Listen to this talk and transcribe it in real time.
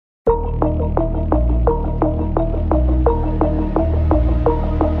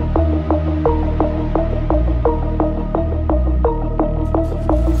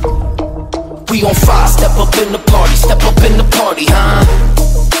We on fire, step up in the party, step up in the party, huh?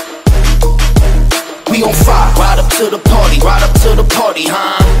 We on fire, ride up to the party, ride up to the party,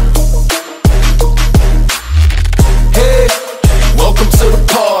 huh? Hey, welcome to the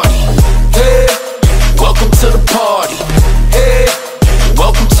party. Hey, welcome to the party. Hey,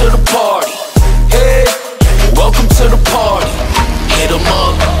 welcome to the party. Hey, welcome to the party. Hit 'em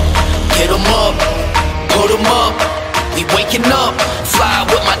up, put 'em up. We waking up, fly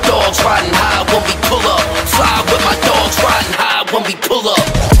with my dogs, riding high when we pull up. Fly with my dogs, riding high when we pull up.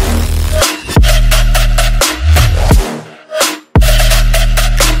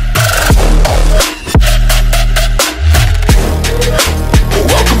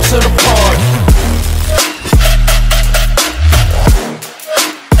 Welcome to the party.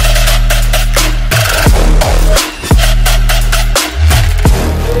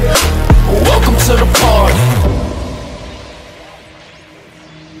 Welcome to the party.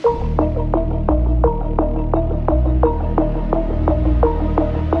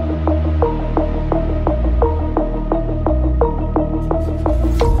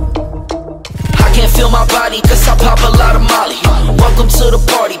 Feel my body, cause I pop a lot of molly. Welcome to the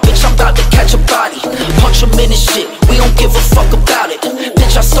party, bitch, I'm about to catch a body. Punch him in his shit, we don't give a fuck about it.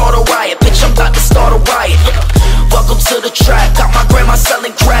 Bitch, I start a riot, bitch, I'm about to start a riot. Welcome to the track, got my grandma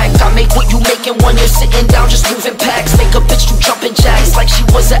selling crack. I make what you making when you're sitting down, just moving packs. Make a bitch do jumping jacks like she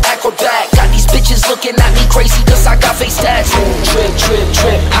was an acrobat. Got these bitches looking at me crazy cause I got face tats. Trip, trip,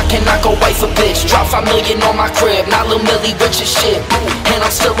 trip, I cannot go wife a bitch. Drop 5 million on my crib, not Lil Millie rich as shit. And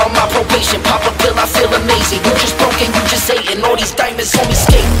I'm still on my probation, pop a pill, I feel amazing. You just broken, you just hating. All these diamonds on me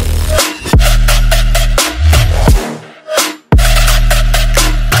skate.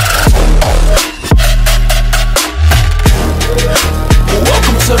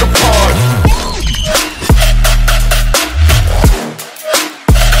 Welcome to the party.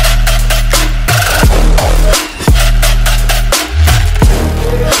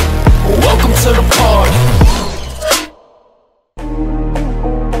 Welcome to the party.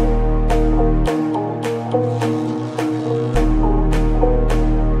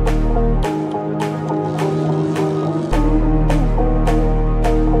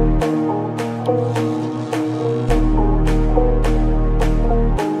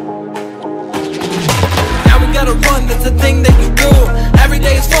 That's a thing that you do. Every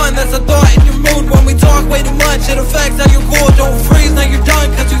day is fun, that's a thought in your mood. When we talk way too much, it affects how you're cool. Don't freeze, now you're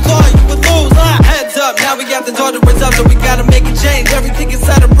done, cause you thought you would lose. Heads up, now we got the daughter results, so we gotta make a change. Everything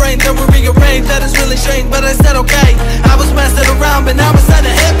inside the brain, then we rearrange. That is really strange, but I said okay. I was messing around, but now it's at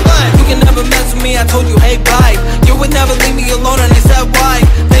a hit play. You can never mess with me, I told you, hey, bye. You would never leave me alone, and I said why.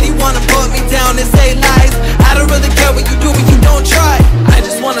 Then you wanna put me down and say lies. I don't really care what you do, but you don't try. I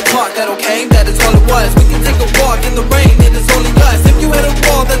just wanna talk, that okay, that is all it was. We can take a walk in the rain, it is only us. If you hit a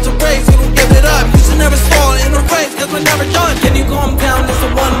wall, that's a race, you don't give it up. You should never stall in a race, cause we're never done. Can you calm down, it's a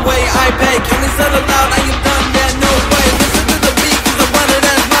one-way I pay. Can we settle down, are you done? Yeah, no way. Listen to the beat, cause I run it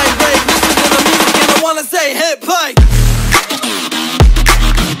as my way. Listen to the music and I wanna say hit play.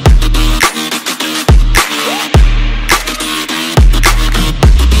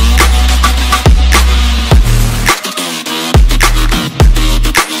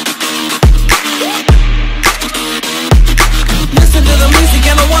 Listen to the music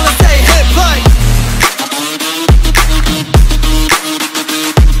and I wanna say hit play.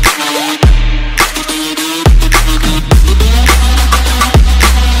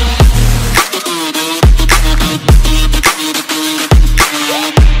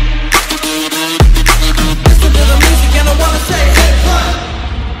 Listen to the music and I wanna say hit play.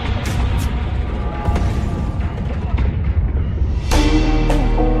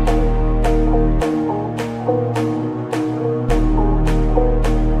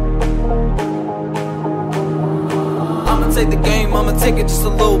 I'ma take the game, I'ma take it just a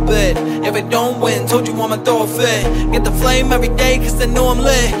little bit. If it don't win, told you I'ma throw a fit. Get the flame every day, cause they know I'm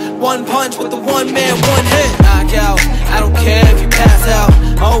lit. One punch with the one man, one hit. Knock out, I don't care if you pass out.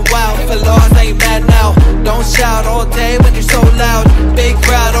 Oh wow, if I lost, I ain't mad now. Don't shout all day when you're so loud. Big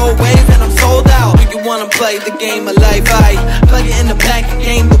crowd always, and I'm sold out. Do you wanna play the game of life? I plug it in the back and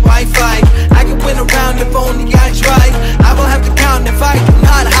game the Wi-Fi. I can win around if only I try. I will have to count if I do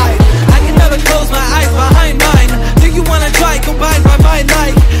not hide. I can never close my eyes behind mine. Do you wanna try, combine my mind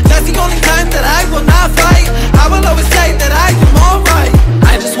like that's the only time that I will not fight. I will always say that I am alright.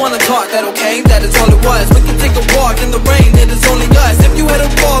 I just wanna talk, that okay, that is all it was. We can take a walk in the rain, it is only us. If you hit a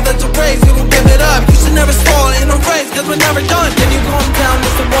wall, that's a race, you don't give it up. You should never stall in a race, cause we're never done. Can you calm down,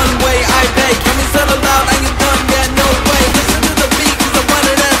 it's the one way I pay. Can we settle out, are you done? Yeah, no way. Listen to the beat,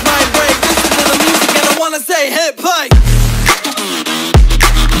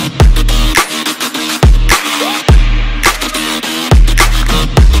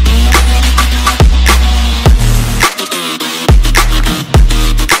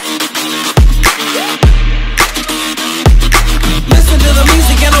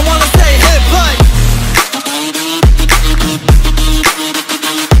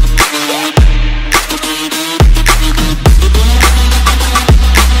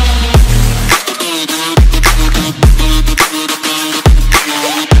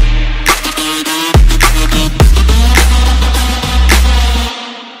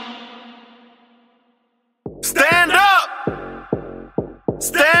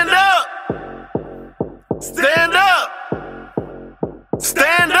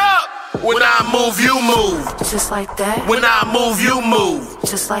 I move, you move. Just like that. When I move, you move.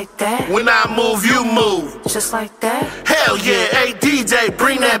 Just like that. When I move, you move. Just like that. Hell yeah, hey DJ,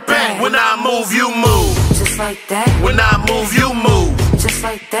 bring that back. When I move, you move. Just like that. When I move, you move. Just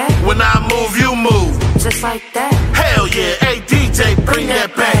like that. When I move, you move. Just like that. Hell yeah, hey DJ, bring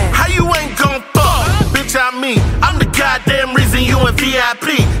that back. How you ain't gon' fuck? Bitch, I'm the goddamn reason you in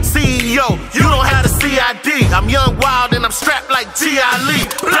VIP. CEO, you don't have the CID. I'm young, wild, and I'm strapped like G.I.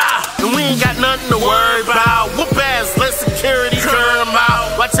 Blah, and we ain't got nothing to worry about. Whoop ass, let security turn 'em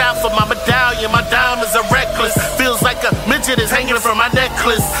out. Watch out for my medallion, my diamonds are reckless. Feels like a midget is hanging from my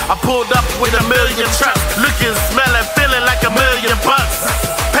necklace. I pulled up with a million trucks, looking, smelling, feeling like $1,000,000 bucks.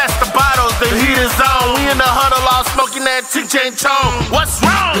 Pass the bottles, the heat is on. We in the huddle all smoking that T-Chain Chong. What's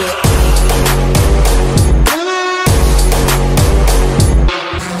wrong?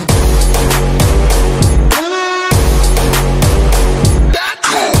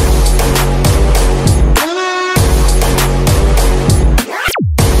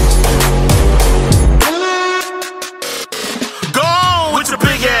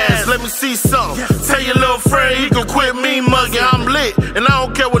 See something. Tell your little friend he can quit me mugging. I'm lit, and I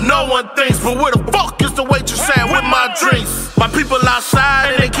don't care what no one thinks. But where the fuck is the waitress at with my drinks? My people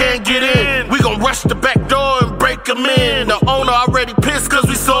outside and they can't get in. We gon' rush the back door and break them in. The owner already pissed cause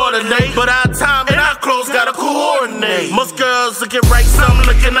we saw the late. But our time and our clothes gotta coordinate. Most girls looking right, some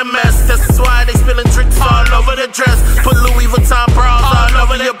looking a mess. That's why they spilling drinks all over the dress. Put Louis Vuitton bras all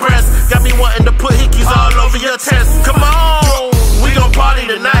over your breast. Got me wanting to put hickeys all over your chest. Come on, we gon' party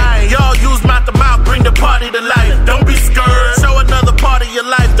tonight. Y'all use mouth to mouth, bring the party to life. Don't be scared, show another part of your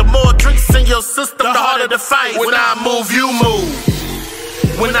life. The more drinks in your system, the harder to fight. When I move, you move.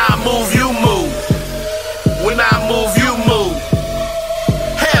 When I move, you move. When I move, you move.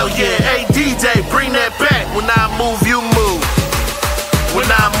 Hell yeah, hey DJ, bring that back. When I move, you move. When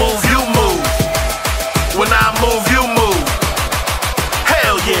I move, you move. When I move, you move.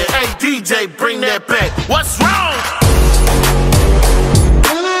 Hell yeah, hey DJ, bring that back. What's wrong?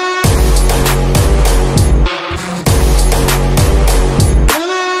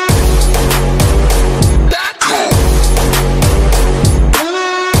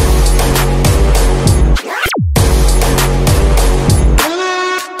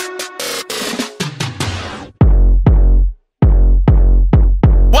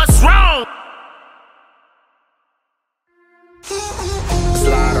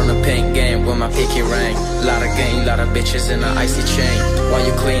 Bitches in an icy chain. While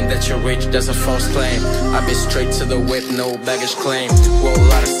you claim that you're rich, that's a false claim. I've been straight to the whip, no baggage claim. Whoa,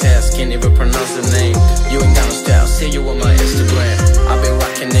 a lot of stats, can't even pronounce the name. You ain't got no style, see you on my Instagram. I've been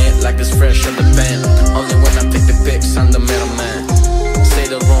rocking it like it's fresh on the band. Only when I take the pics, I'm the middleman. Say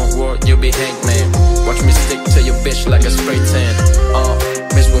the wrong word, you'll be hangman. Watch me stick to your bitch like a spray tan.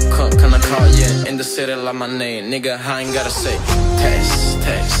 Bitch will come, can I call you? In the city like my name, nigga, I ain't gotta say. Taste,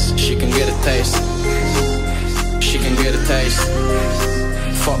 taste, she can get a taste. She can get a taste.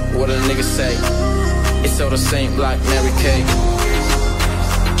 Fuck what a nigga say. It's all the same like Mary Kay.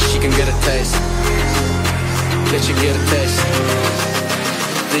 She can get a taste. Let you get a taste.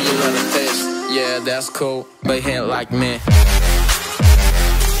 Do you love a taste? Yeah, that's cool, but he ain't like me.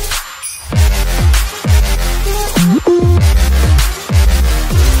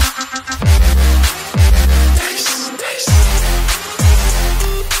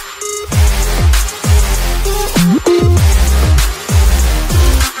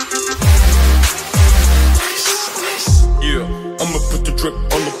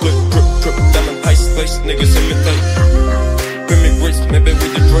 Niggas imitate. Bring me grits, maybe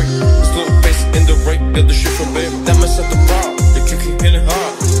with the Drake. Slow pace in the rape, got the shit from babe. That mess at the bar, the kick hitting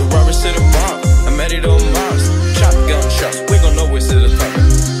hard. The robber said a bar, I'm at it on Mars. Shotgun shots, we gon' always hit the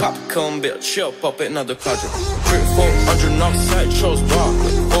target. Popcorn bill, chill, pop it, another quadrant. 300-400 outside, chose bar.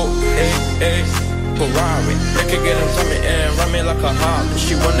 Oh, hey, hey, Ferrari. They could get into me and run me like a Harley.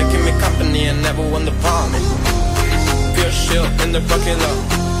 She wanna give me company and never won the palm. Feel chill in the parking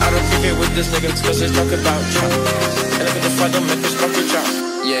lot. I don't kick it with this nigga cause they talk about chop. And if it's fight, don't make me smoke your chop.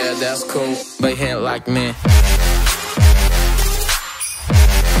 Yeah, that's cool, but he ain't like me.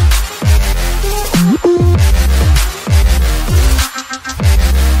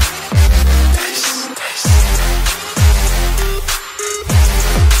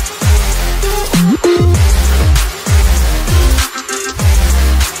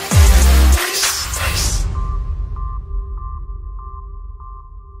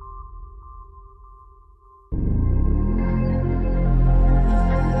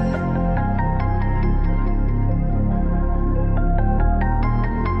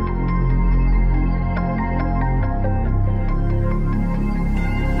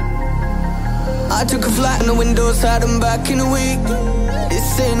 flat and the windows had them back in a week.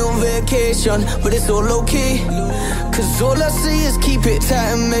 This ain't no vacation, but it's all low-key. Cause all I see is keep it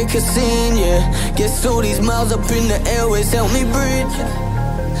tight and make a scene, yeah. Guess all these miles up in the airways help me breathe.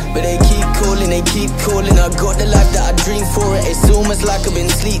 But they keep calling, I got the life that I dreamed for it. It's almost like I've been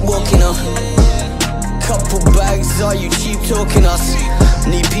sleepwalking, Couple bags, are you cheap talking us?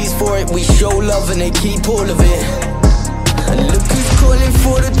 Need peace for it, we show love and they keep all of it. And look who's calling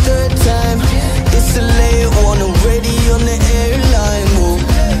for the third time. It's a late one already on the airline. Whoa.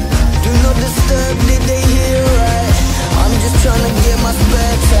 Do not disturb, did they hear right? I'm just trying to get my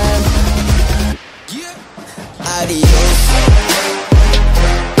spare time. Adios.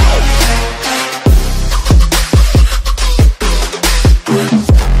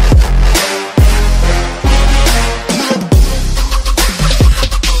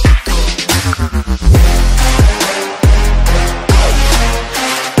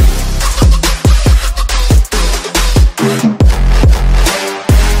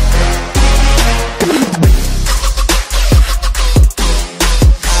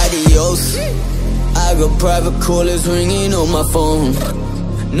 Private callers ringing on my phone.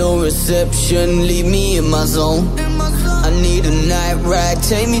 No reception, leave me in my zone. I need a night ride,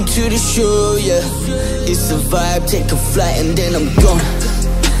 take me to the show, yeah. It's a vibe, take a flight and then I'm gone.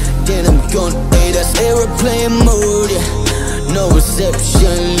 Hey, that's aeroplane mode, yeah. No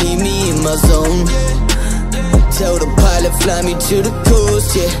reception, leave me in my zone. Tell the pilot, fly me to the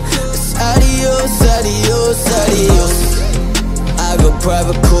coast, yeah. It's adios, adios, adios. I got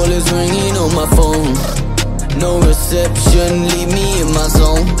private callers ringing on my phone. No reception, leave me in my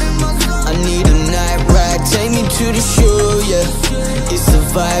zone. I need a night ride, take me to the show, yeah. It's a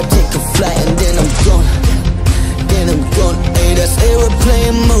vibe, take a flight and then I'm gone. Hey, that's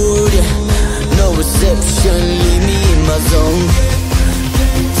aeroplane mode, yeah. No reception, leave me in my zone.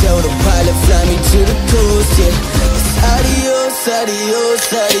 Tell the pilot, fly me to the coast, yeah. It's adios, adios,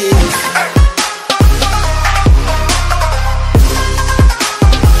 adios.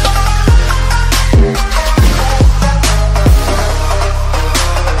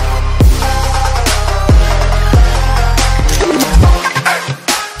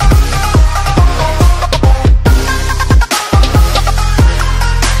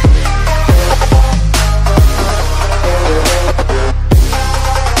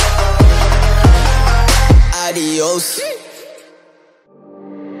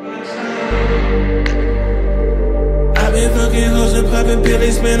 I've been fucking hoes and popping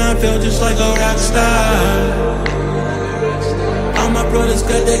pills, man, I felt just like a rock star. All my brothers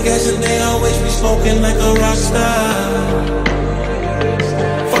got that gas and they always be smoking like a rock star.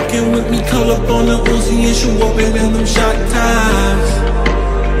 Fucking with me, call up on the Uzi and shoot open in them shot ties.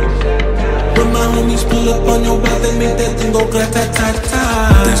 When my homies pull up on your block, they make that thing go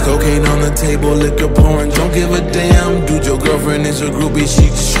grata-ta-ta. There's cocaine on the table, liquor pouring, don't give a damn. Dude, your girlfriend is a groupie, she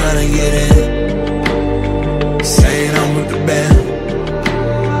just tryna get in. Saying I'm with the band.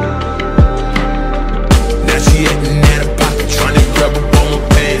 Now she acting out of pocket, tryna grab up on my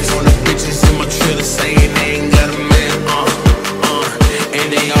pants. On the bitches in my trailer saying they ain't got a man, and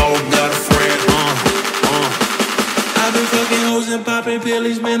they all got a friend, I've been fucking hoes and popping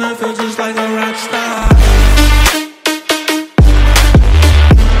pills, man, I feel just like a rock star.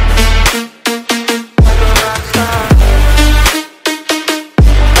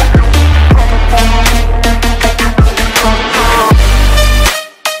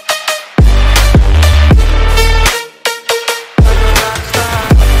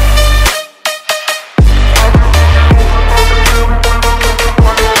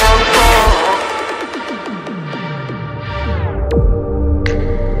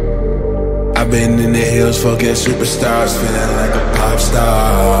 Been in the hills, fucking superstars, feeling like a pop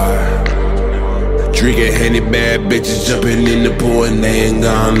star. Drinking Henny, bad bitches jumping in the pool and they ain't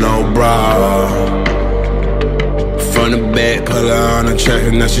got no bra. From the back, pull her on the track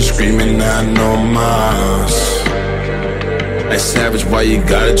and now she screaming, I know Mars. Hey Savage, why you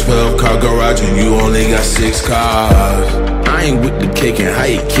got a 12-car garage and you only got 6 cars? I ain't with the cake and how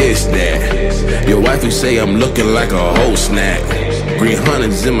you kiss that? Your wife will say I'm looking like a whole snack. Green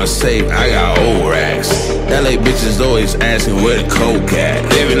Hunnits in my safe, I got old racks. LA bitches always asking where the coke at.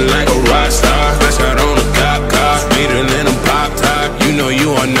 Living like a rock star, smash out on a cop car. Speeder than a pop top, you know you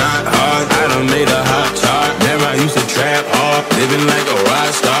are not hard. I done made a hot chart, never I used to trap hard. Living like a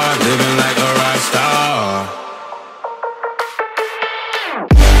rock star, living like a rock star.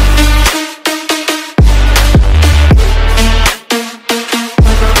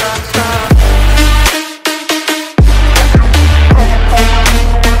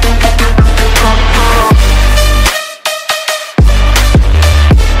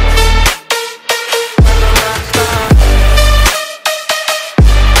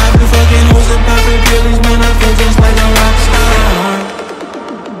 feelings, man, I feel just like a rock star.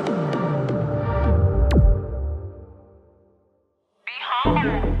 Be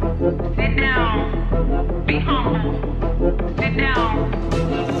humble, sit down. Be humble, sit down.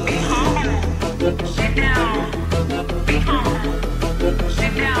 Be humble, sit down. Be humble,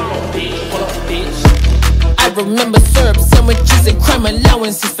 sit down. I remember syrup sandwiches and crime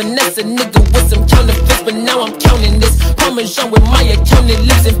allowances. Finesse a nigga with some counterfeits, but now I'm counting this. Parmesan with my accountant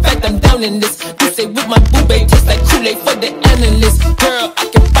lips. In fact, I'm down in this. You say with my boo babe tastes like Kool-Aid for the analyst. Girl, I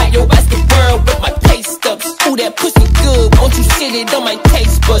can buy your ass the world with my pay stubs. Ooh, that pussy good. Won't you sit it on my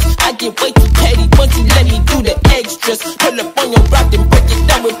taste buds? I get way too petty. Won't you let me do the extras? Pull up on your block and break it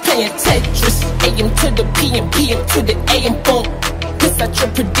down with playing Tetris. AM to the PM, PM to the AM phone. Piss out your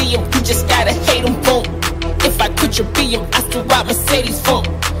per diem, you just gotta hate them phone. If I quit your BM, I still ride Mercedes funk.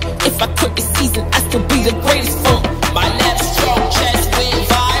 If I quit the season, I still be the greatest funk. My left stroke, chest went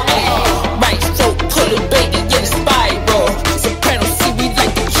viral. Right stroke, pull a baby in a spiral. Soprano, see, we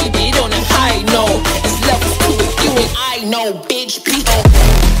like to keep it on a high note. It's levels to it, you and I know, bitch, be on.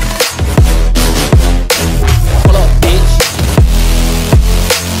 Hold up, bitch.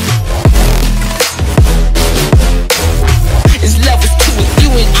 It's levels to it, you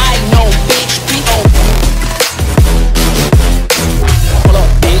and I know, bitch, be on.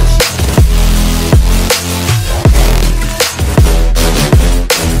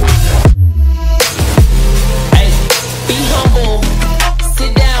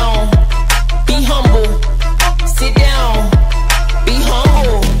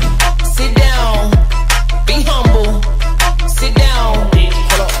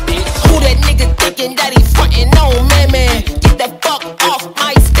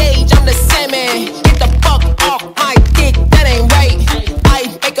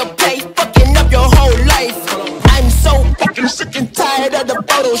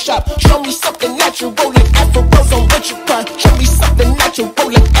 Show me something natural like afros on what you run. Show me something natural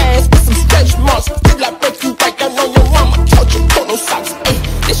like ass with some stretch marks. Till I break you right down on your mama couch and polo socks. Ay,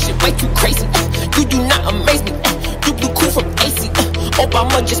 this shit way too crazy. You do not amaze me. You blue cool from AC.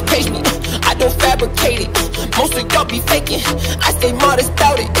 Obama just page me. I don't fabricate it. Most of y'all be faking. I stay modest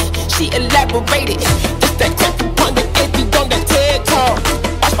about it. She elaborated. It's that crap upon the empty on that TED talk.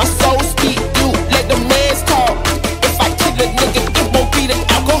 Watch my soul speak. You let the mans talk. If I kill a nigga, it won't be the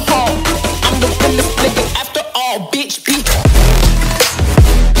alcohol. I'm the realest nigga after all, bitch, be.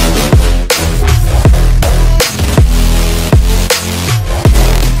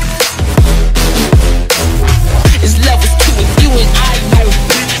 It's levels to it, you and I know.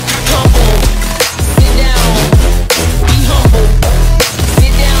 Humble, sit down, be humble.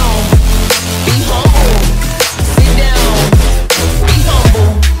 Sit down, be humble. Sit down, be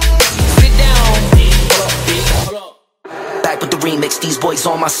humble. Sit down. Hold up, bitch, hold up. Back with the remix, these boys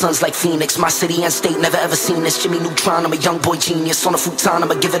all my sons like Phoenix. My city and state, never ever seen this. Jimmy Neutron, I'm a young boy genius. On a futon,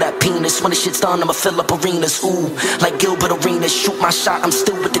 I'ma give it that penis. When the shit's done, I'ma fill up arenas. Ooh, like Gilbert Arenas. Shoot my shot, I'm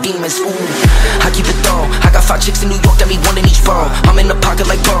still with the demons. Ooh, I keep it thorough. I got 5 chicks in New York, that me one in each borough. I'm in the pocket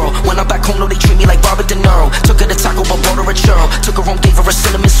like Burrow. When I'm back home, no, they treat me like Robert De Niro. Took her to Taco, but bought her a churro. Took her home, gave her a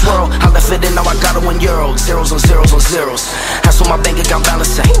cinnamon swirl. I left it in, now I got her in euros. Zeros on zeros on zeros. That's what my bank account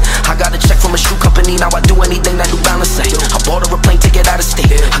balance say. I got a check from a shoe company, now I do anything that New Balance say. I bought her a plane ticket out of state.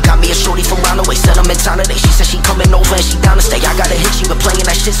 I got me a shorty from Roundaway, said I'm in town today. She said she coming over and she down to stay. I got a hit, she been playing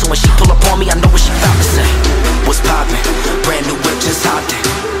that shit, so when she pull up on me, I know what she about to say. What's poppin'? Brand new whip, just hopped in.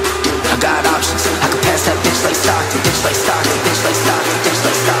 I got options, I can pass that bitch like Stockton. Bitch like Stockton, bitch like Stockton, bitch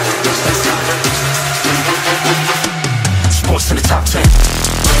like Stockton, bitch like Stockton. Sports in the top 10.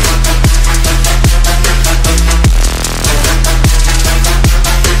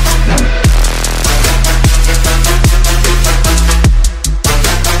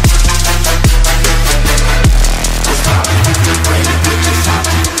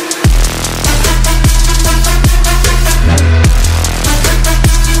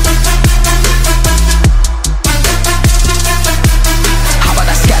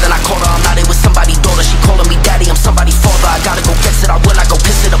 Somebody father, I gotta go get it. I will, I go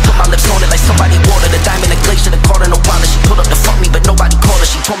piss it. I put my lips on it like somebody water. The diamond, the glacier, the card in the wallet. She pulled up to fuck me, but nobody called her.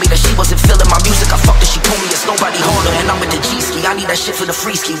 She told me that she wasn't feeling my music. I fucked her, she told me it's nobody harder. And I'm with the G-ski, I need that shit for the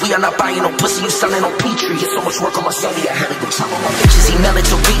free ski. We are not buying no pussy, you selling no Petrie. It's so much work on my celly, I had to go time on my bitches. Email it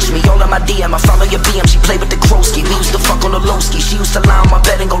to reach me, all on my DM. I follow your BM, she played with the Krosky. We used to fuck on the low ski. She used to lie on my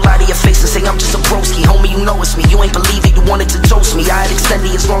bed and go lie to your face and say I'm just a broski. Homie, you know it's me, you ain't believe it, you wanted to toast me. I had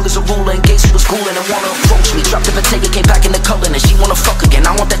extended as long as a ruler in case you was coolin' and wanna approach me. Dropped the potato, came back in the color and she wanna fuck again.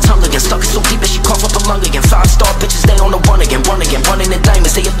 I want that tongue again, stuck it so deep that she cough up a lung again. 5-star bitches, they on the run again, running in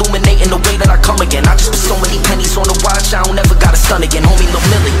diamonds, they illuminating the way that I come again. I just put so many pennies on the watch, I don't ever gotta stun again. Homie, Lil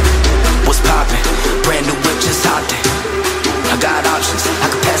Millie, what's poppin'?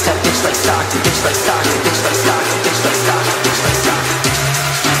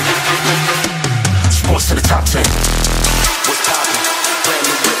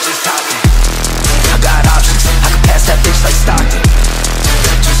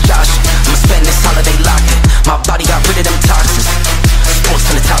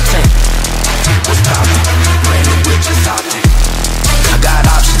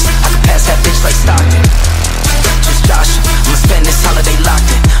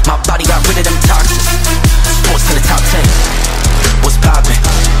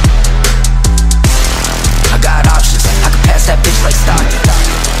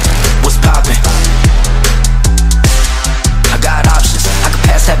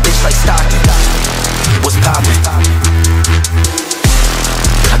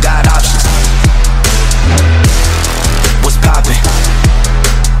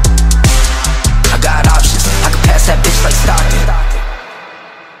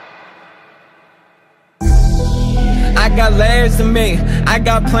 layers to me. I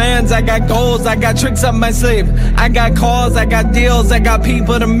got plans, I got goals, I got tricks up my sleeve. I got calls, I got deals, I got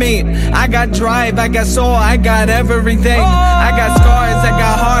people to meet. I got drive, I got soul, I got everything. I got scars, I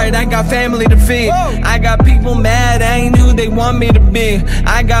got heart, I got family to feed. I got people mad, I ain't who they want me to be.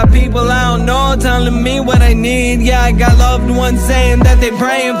 I got people I don't know telling me what I need. Yeah, I got loved ones saying that they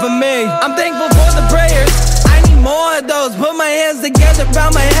praying for me. I'm thankful for the prayers, I need more of those. Put my hands together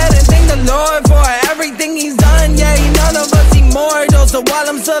around my head and thank the Lord for everything he's done. Yeah, none of us immortal, so while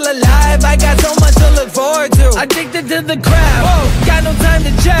I'm still alive, I got so much to look forward to. Addicted to the crap, got no time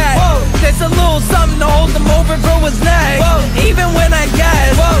to chat. There's a little something to hold them over for what's next. Even when I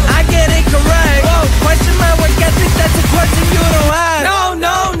guess, I get it correct. Question my work ethic, that's a question you don't have.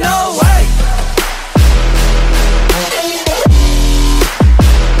 No way.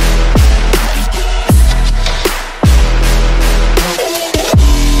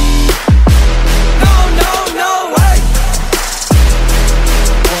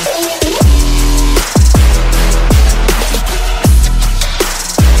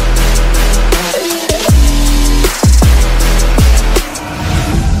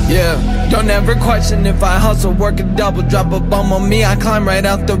 Don't ever question if I hustle, work a double. Drop a bum on me, I climb right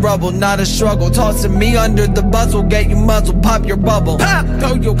out the rubble. Not a struggle, tossing me under the bus will get you muzzle, pop your bubble. Pop!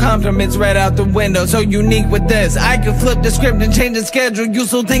 Throw your compliments right out the window, so unique with this. I can flip the script and change the schedule, you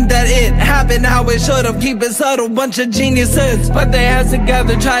still think that it happened how it should've. Keep it subtle, bunch of geniuses. Put their heads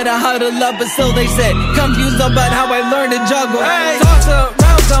together, try to huddle up, but still they sit confused about how I learned to juggle. Hey. Toss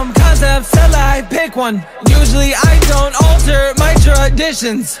around some concepts till I pick one. Usually I don't alter my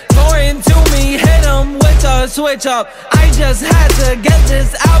traditions. Foreign to me, hit them with a switch up. I just had to get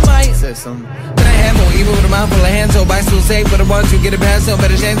this out my system. But I handle evil with a mouth full of hands, so I still safe. But the ones who get it past, no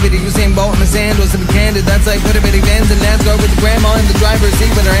better chance. But you same boat in the sand, was to be candid. That's like put a bitty vans in NASCAR with the grandma in the driver's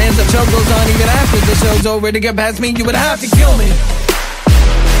seat. With her hands up, show goes on even after the show's over. To get past me, you would have to kill me.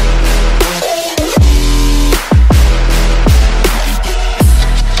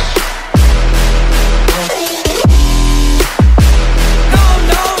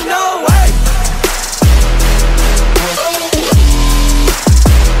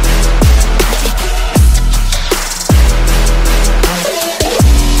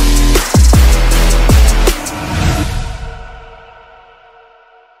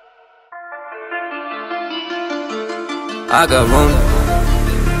 I got room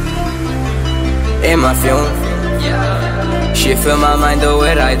in my fume. She fill my mind though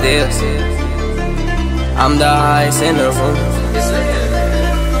with ideas. I'm the highest in the room.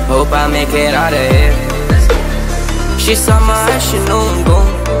 Hope I make it out of here. She saw my eyes, she knew I'm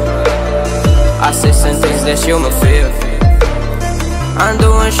gone. I said some things that she might feel. I'm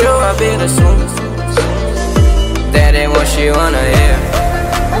doing sure I'll be the soon. That ain't what she wanna hear.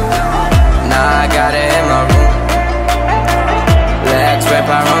 Now I got it in my room. Legs wrap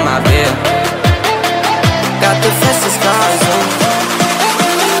around my beard. Got the fastest cars on.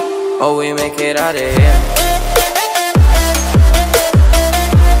 Oh, we make it out of here.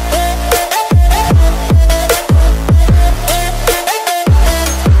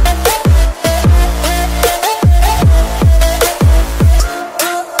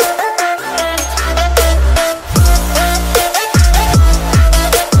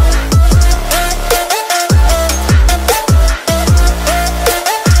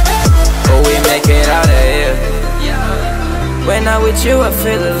 When I'm with you, I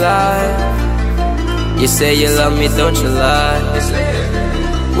feel alive. You say you love me, don't you lie.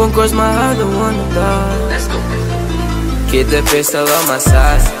 Won't cross my heart, don't wanna die. Keep the pistol on my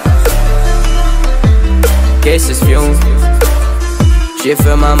side. Cases fume. She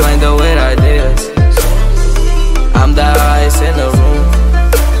fill my mind though with ideas. I'm the highest in the room.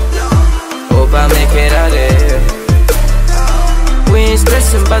 Hope I make it out of here. We ain't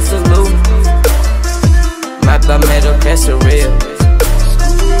stressing but to lose. My blood metal cancer real.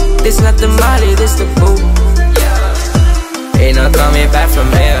 This not the molly, this the boo. Ain't no coming back from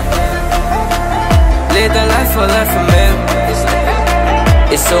here. Live the life for life from here.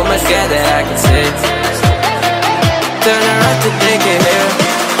 It's so much gas that I can see. Turn around to take it here.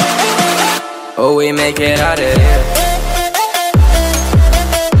 Oh, we make it out of here.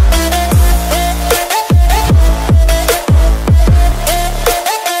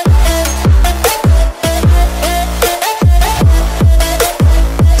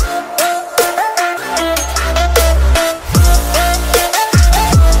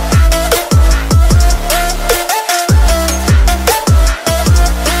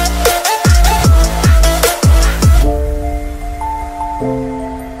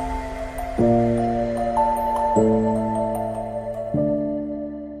 Thank you.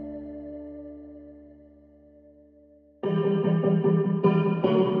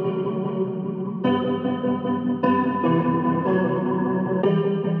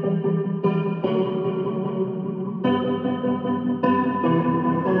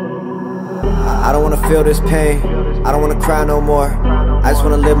 wanna feel this pain, I don't wanna cry no more. I just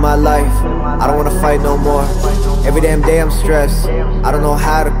wanna live my life, I don't wanna fight no more. Every damn day I'm stressed, I don't know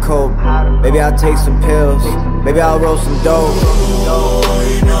how to cope. Maybe I'll take some pills, maybe I'll roll some dope. Oh,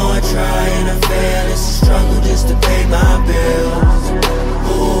 you know I try and I fail, it's a struggle just to pay my bills.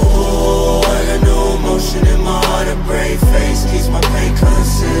 Oh, I got no emotion in my heart, a brave face keeps my pain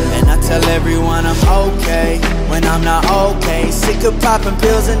concealed. And I tell everyone I'm okay, when I'm not okay. Sick of popping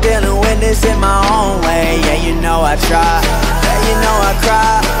pills and dealing with this in my own way. Yeah, you know I try, yeah, you know I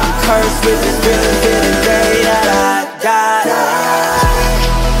cry. I'm cursed with this feeling till the day that I die.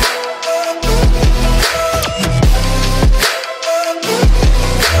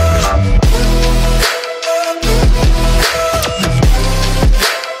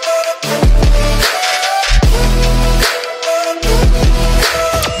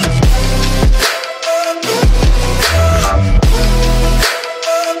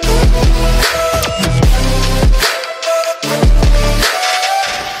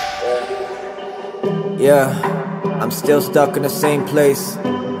 Yeah, I'm still stuck in the same place.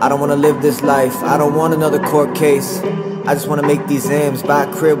 I don't wanna live this life, I don't want another court case. I just wanna make these M's, buy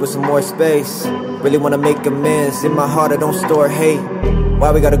a crib with some more space. Really wanna make amends, in my heart I don't store hate.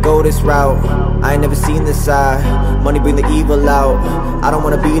 Why we gotta go this route? I ain't never seen this side. Money bring the evil out, I don't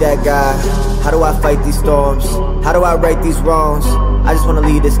wanna be that guy. How do I fight these storms? How do I right these wrongs? I just wanna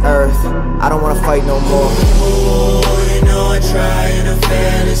leave this earth, I don't wanna fight no more. Oh, you know I try and I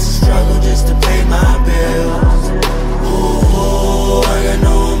fail, it's a struggle just to pay my bills. Oh, I got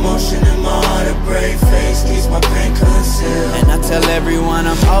no emotion in my heart, a brave face keeps my pain concealed. And I tell everyone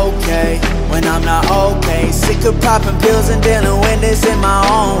I'm okay, when I'm not okay. Sick of popping pills and dealing with this in my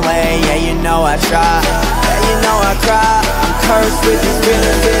own way. Yeah, you know I try, yeah, you know I cry. I'm cursed with this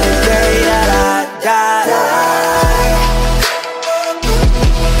feeling till the day that I die.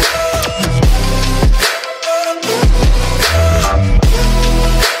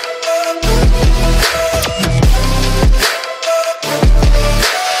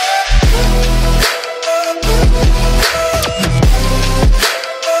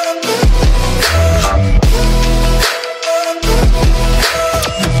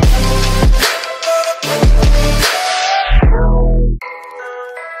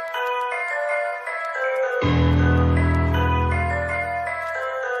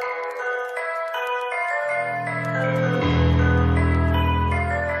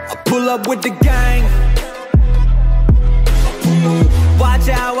 Pull up with the gang. Watch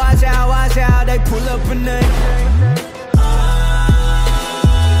out, watch out, watch out. They pull up and they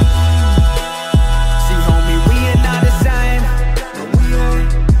see, homie, we ain't not the same.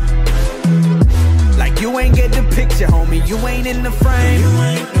 Like you ain't get the picture, homie. You ain't in the frame. You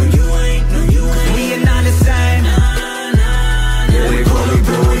ain't, no you ain't, no you ain't. We ain't not the same. Yeah, they call me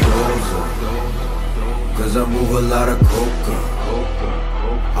bulldozer, cause I move a lot of coca.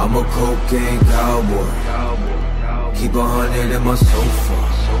 I'm a cocaine cowboy, keep 100 in my sofa.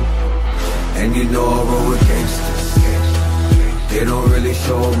 And you know I roll with gangsters, they don't really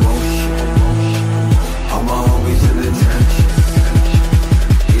show emotion. All my homies in the trenches,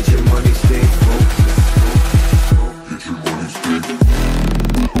 get your money, stay focused. Get your money, stay focused.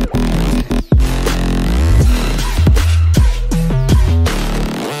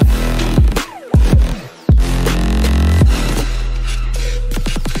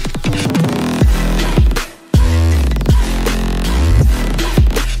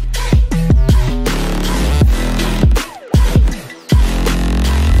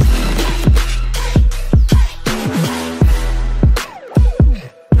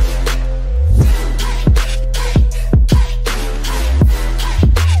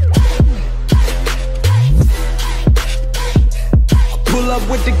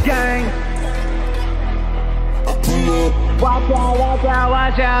 With the gang. Watch out, watch out,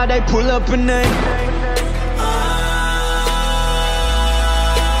 watch out. They pull up and they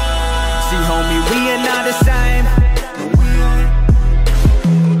see, homie, we ain't not the same.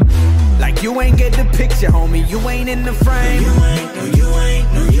 Like you ain't get the picture, homie. You ain't in the frame. You ain't, no you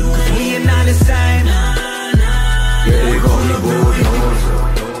ain't, no you ain't. We ain't not the same. Yeah, they call me bulldozer,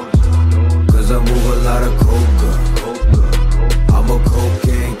 cause I move a lot of coca. I'm a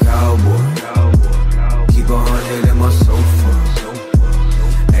cocaine cowboy, keep 100 in my sofa.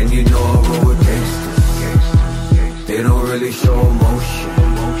 And you know I roll with gangsters, they don't really show emotion.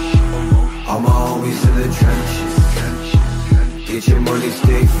 All my homies in the trenches, get your money,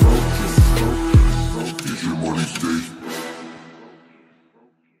 stay focused. Get your money, stay.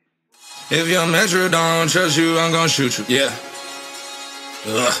 If your metro don't trust you, I'm gon' shoot you. Yeah.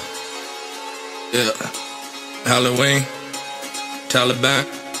 Yeah. Halloween. Taliban.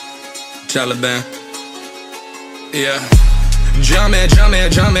 Yeah.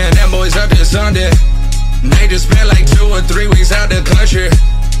 Jumpman, them boys up this Sunday. They just spent like 2 or 3 weeks out the country.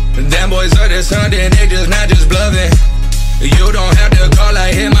 Them boys up this Sunday, they just not just bluffing. You don't have to call,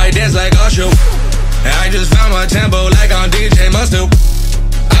 I hit my dance like Usher. I just found my tempo like on DJ Mustard.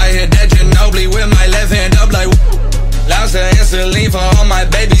 I hit that Ginobili with my left hand up like lobster and saline for all my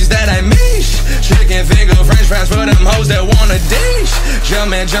babies that I miss. Chicken finger, french fries for them hoes that wanna dish.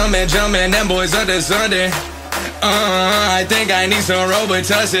 Jumpman, them boys up this Sunday. I think I need some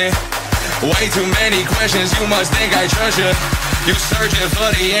Robitussin. Way too many questions, you must think I trust you. You searching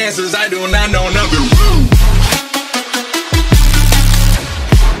for the answers, I do not know nothing.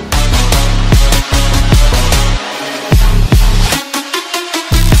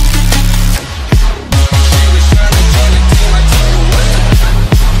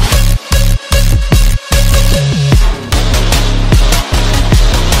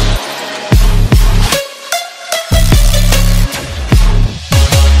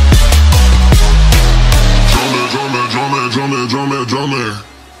 Jumpman.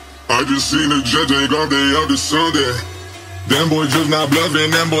 I just seen the judge take off day up this Sunday. Them boys just not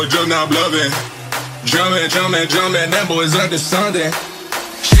bluffing, them boys just not bluffing. Jumpman, them boys up this Sunday.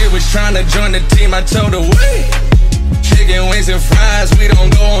 She was trying to join the team, I told her wait. Chicken wings and fries, we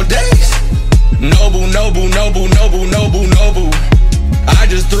don't go on dates. Noble. I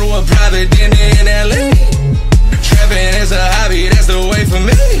just threw a private dinner in LA. Trapping is a hobby, that's the way for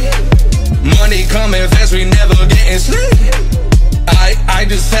me. Money coming fast, we never getting sleep. I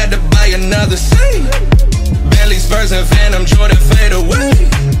just had to buy another seat. Bentley, Spurs, and Phantom, Jordan fade away.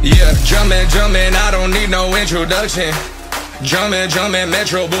 Yeah, Jumpman, I don't need no introduction. Jumpman,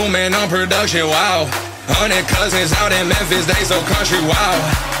 Metro booming on production, wow. 100 cousins out in Memphis, they so country, wow.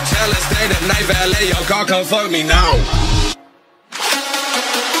 Tell us stay the night valet, your car come fuck me now.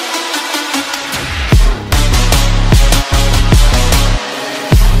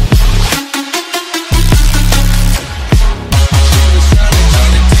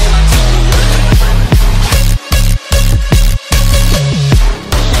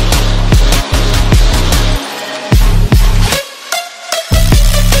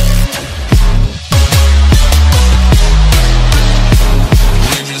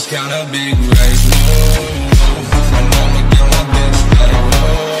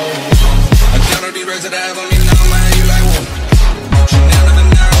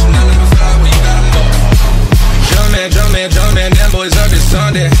 Jumpman, them boys up this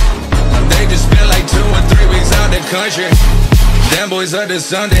Sunday. They just spent like 2 or 3 weeks out the country. Them boys up this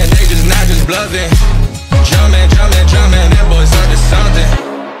Sunday, they just not just bluffing. Jumpman, them boys up this Sunday.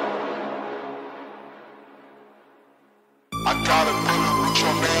 I got a bullet with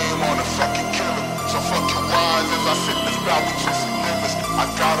your name on the fucking killer. So fucking wise as I sit this bout with just niggas. I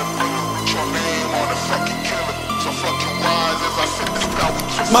got a bullet with your name on the fucking killer. So fucking wise as I sit this bout with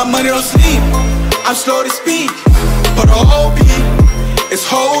just my money don't sleep, I'm slow to speak. But the whole beat is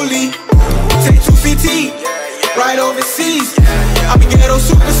holy. Take 250, right overseas. I'm a ghetto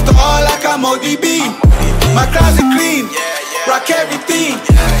superstar like I'm ODB. My closet clean, rock everything.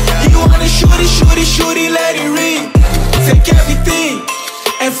 You wanna shooty, let it ring. Take everything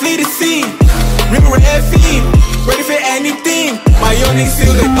and flee the scene. Real red fiend, ready for anything. My young niggas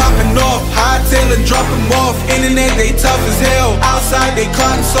still they popping off. Hightail and drop them off. Internet they tough as hell. Outside they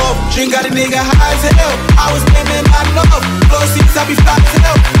cotton soft. Drink got a nigga high as hell. I was naming my love. Flow seats I be fly as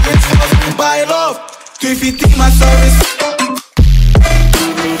hell. Rich house we buy it off. 350 my service.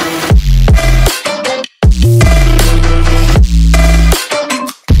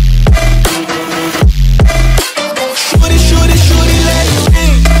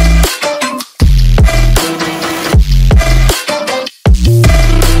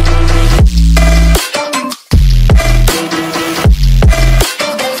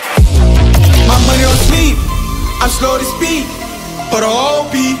 But the whole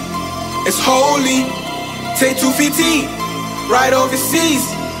beat is holy. Take 250, right overseas.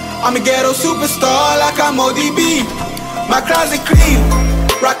 I'm a ghetto superstar like I'm ODB. My closet clean,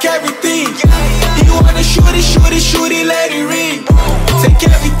 rock everything. You wanna shooty, let it ring. Take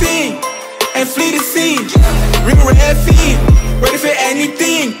everything and flee the scene. Real red fiend, ready for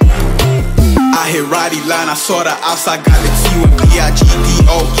anything. I hit Roddy line, I saw the outside, got the T with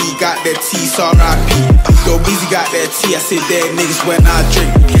B-I-G-D-O-E, got that T, R-I-P. Yo, Beezy got that T, I said dead niggas when I drink.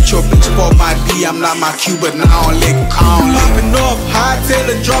 Get your bitch for my D, I'm not my Q, but now I don't lick. Popping off,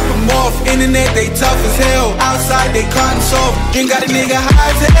 hightail and drop them off. Internet, they tough as hell. Outside, they cotton soft. Drink got a nigga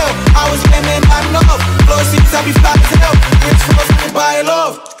high as hell. I was naming my love. Flow seats, I be fly as hell. Rich house, we buy it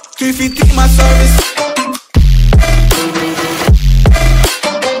off. 350 my service.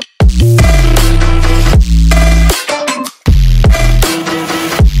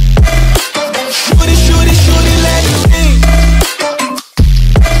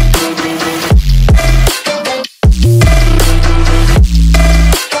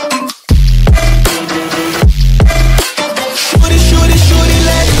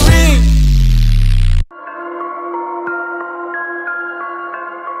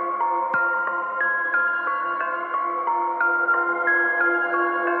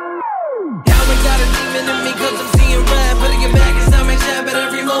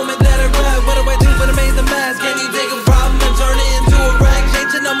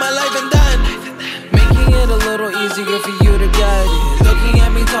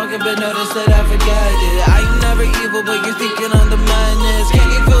 talking, but notice that I forgot it. I am never evil, but you're thinking on the madness. Can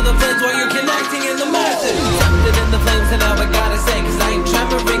you feel the flames while you're connecting in the masses? Trapped in the flames, and now I gotta say, cause I ain't trying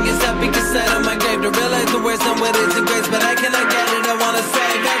to ring this up because set on my grave to realize the worst and what it's a grace. But I cannot get it, I wanna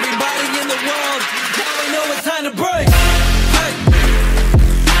save everybody in the world. Now I know it's time to break. Hey.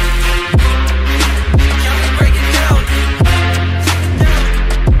 Can we break it down?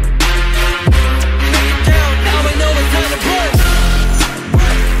 Now I know it's time to break.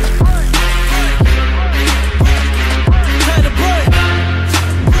 Time to break.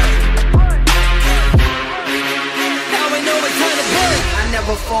 Now I know it's time to break. I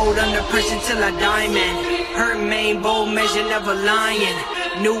never fold under pressure till I diamond. Hurt main, bold measure, never lying.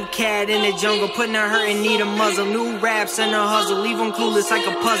 New cat in the jungle, putting a hurt and need a muzzle. New raps and a hustle, leave them clueless like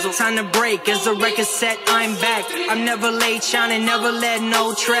a puzzle. Time to break, as the record set, I'm back. I'm never late, shining, never let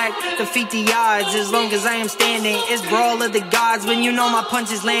no track defeat the odds, as long as I am standing. It's brawl of the gods, when you know my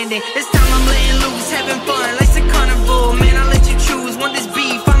punch is landing. This time I'm letting loose, having fun, like the carnival. Man, I let you choose, want this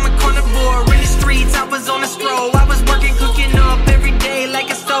beef, I'm a carnivore. In the streets, I was on a stroll. I was working, cooking up every day like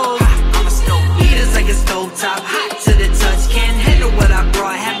a stove. I'm a stove, heaters like a stove top, hot to the touch. Can't handle what I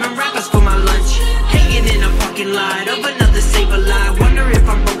brought, having rappers for my lunch. Hanging in a fucking line of another saber line. Wonder if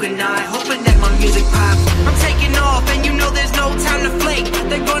I'm broken eye, hoping that my music pop. I'm taking off and you know there's no time to flake.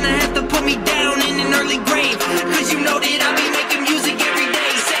 They're gonna have to put me down in an early grave, cause you know that I be making music every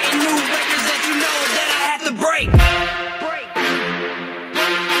day, setting new records that you know that I have to break.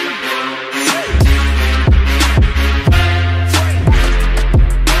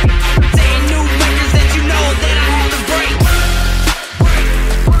 Setting new records that you know that I have to break.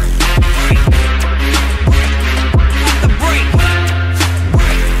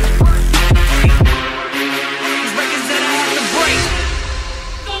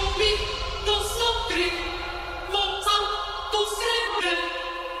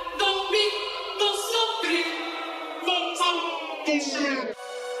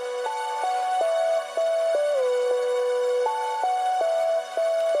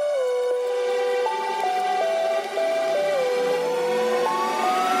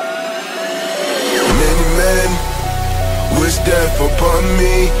 Death upon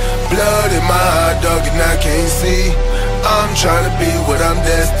me, blood in my heart, dog, and I can't see. I'm trying to be what I'm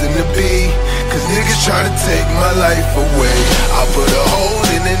destined to be, cause niggas try to take my life away. I put a hole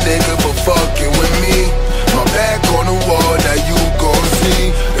in a nigga for fucking with me. My back on the wall, now you gon' see.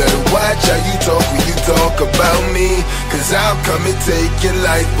 Better watch how you talk when you talk about me, cause I'll come and take your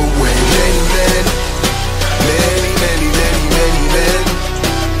life away. Many men, many, many, many, many men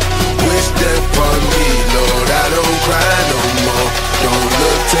wish death on me, Lord. I don't cry no more, don't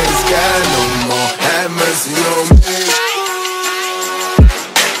look to the sky no more. Have mercy on me.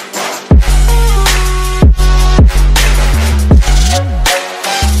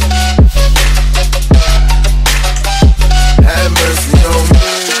 Have mercy on me.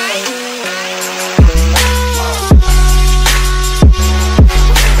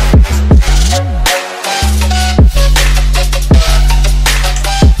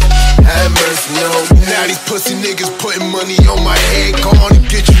 Now these pussy niggas putting money on my head. Go on and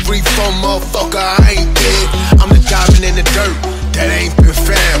get you free from motherfucker, I ain't dead. I'm the diamond in the dirt that ain't been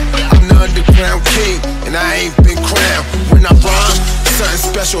found. I'm the underground king and I ain't been crowned. When I rhyme, something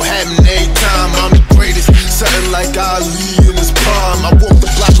special happen every time. I'm the greatest, something like Ali in his palm. I walk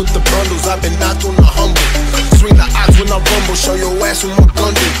the block with the bundles, I've been knocked on the humble. Swing the ox when I rumble, show your ass with my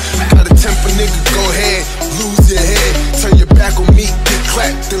gun do. Got a temper, nigga, go ahead, lose your head. Turn your back on me, get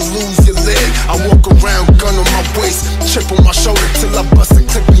clapped, then lose your leg. I walk around, gun on my waist, chip on my shoulder till I bust a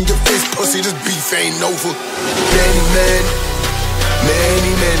clip in your face. Pussy, this beef ain't over. Many men,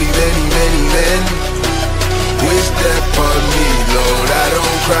 many, many, many, many men wish death on me, Lord. I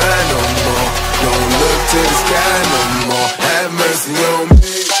don't cry no more, don't look to the sky no more. Have mercy on me.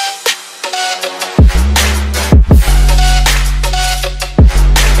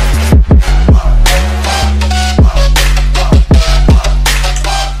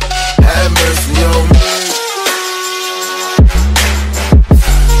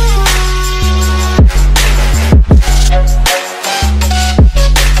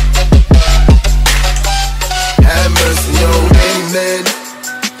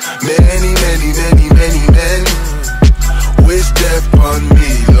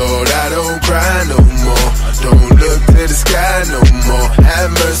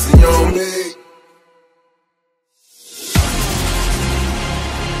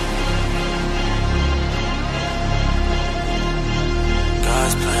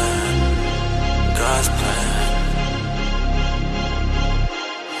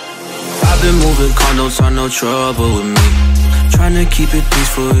 I've been moving condos, so no trouble with me. Trying to keep it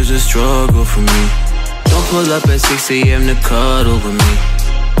peaceful is a struggle for me. Don't pull up at 6 a.m. to cuddle with me.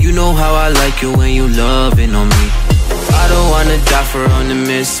 You know how I like you when you loving on me. I don't wanna die for them to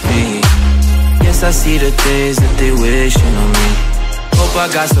miss me. Yes, I see the things that they wishing on me. Hope I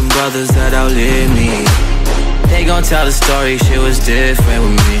got some brothers that outlive me. They gon' tell the story, shit was different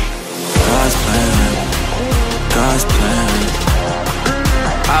with me. God's plan, God's plan.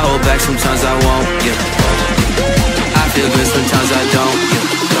 I hold back, sometimes I won't, yeah. I feel good, sometimes I don't, yeah.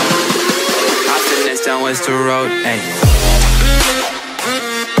 I finesse down Western Road, ayy.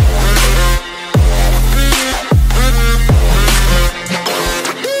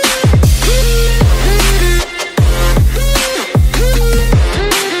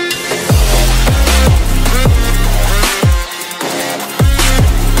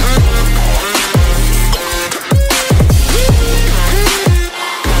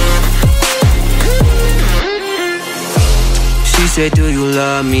 She said, do you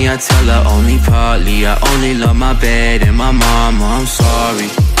love me? I tell her only partly. I only love my bed and my mama, I'm sorry.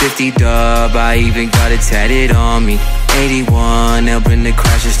 50 dub, I even got it tatted on me. 81, they'll bring the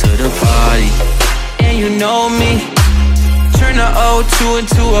crashes to the party. And you know me, turn a 02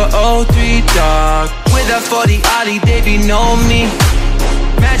 into a 03, dog. With a 40 Ollie, they be know me.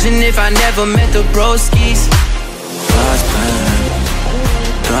 Imagine if I never met the broskies. God's plan,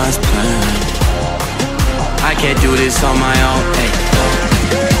 God's plan. I can't do this on my own, ayy.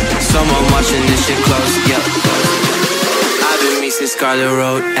 Someone watching this shit close, yep. I've been missing Scarlet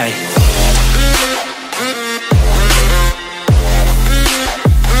Road, ayy.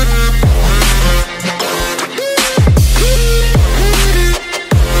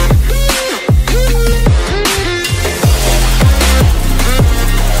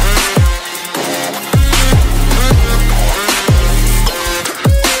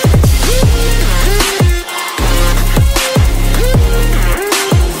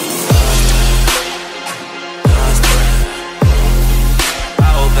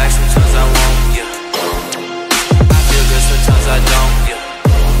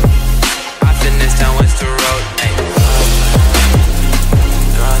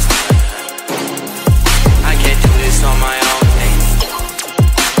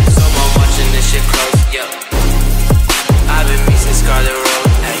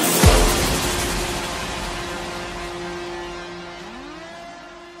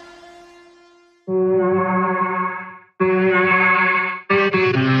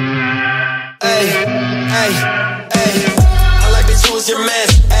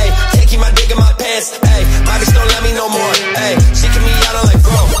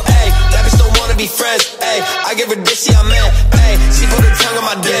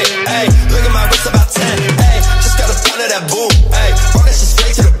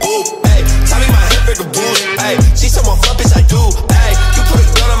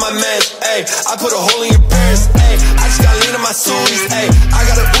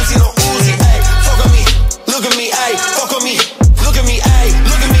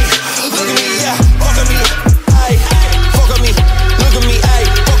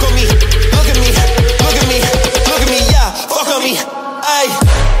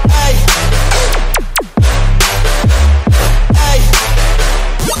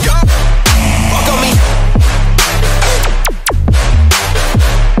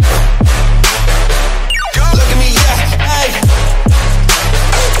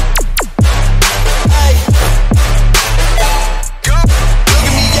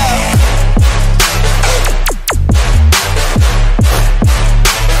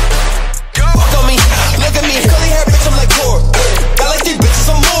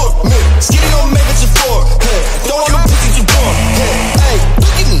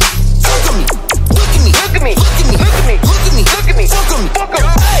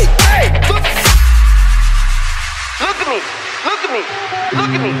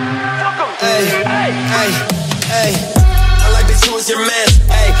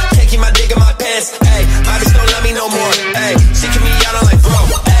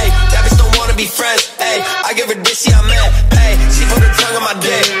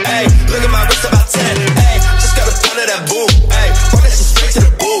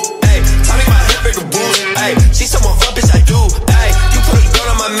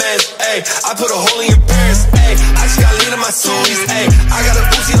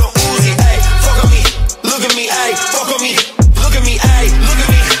 Look at me, ayy, fuck on me, look at me, ayy.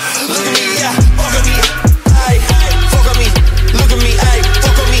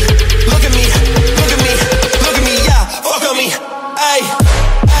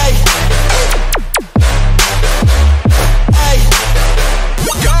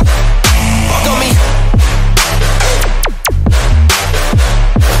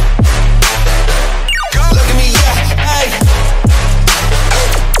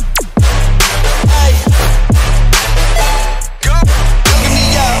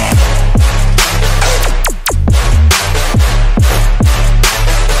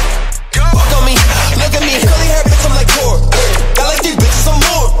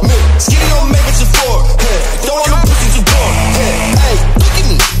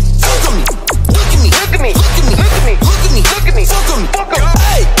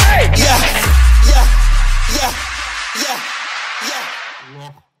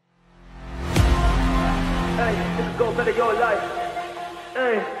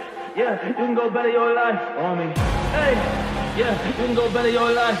 yeah, you can go better your life on me. Hey, yeah, you can go better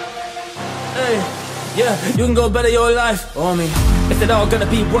your life. Hey, yeah, you can go better your life on me. Is it all gonna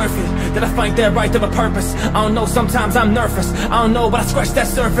be worth it? Did I find that right of a purpose? I don't know, sometimes I'm nervous. I don't know, but I scratch that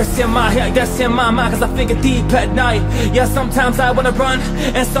surface in my head, that's in my mind, cause I think it deep at night. Yeah, sometimes I wanna run,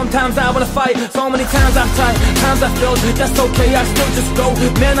 and sometimes I wanna fight. So many times I've tried, times I failed, that's okay, I still just go.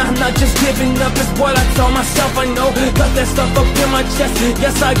 Man, I'm not just giving up, it's what I tell myself I know. Got that stuff up in my chest,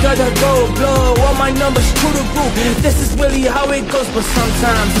 yes I gotta go. Blow all my numbers to the roof, this is really how it goes. But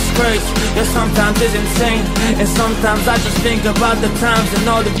sometimes it's crazy, yeah, sometimes it's insane. And sometimes I just think about the times and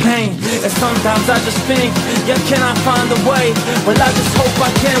all the pain. And sometimes I just think, yeah, can I find a way? Well, I just hope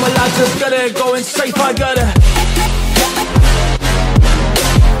I can. Well, I just gotta go and strafe, I gotta.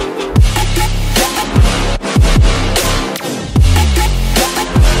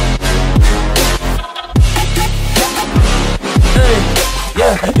 Hey,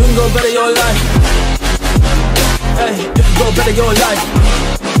 yeah, you can go better your life. Hey, you can go better your life.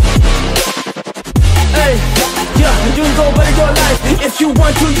 Hey, yeah, you can go better your life. If you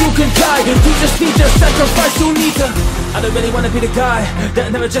want to, you can die. You just need to sacrifice, you need to. I don't really wanna be the guy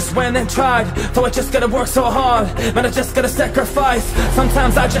that never just went and tried. So I just gotta work so hard, man, I just gotta sacrifice.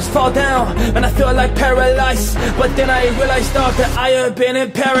 Sometimes I just fall down, and I feel like paralyzed. But then I realized that I have been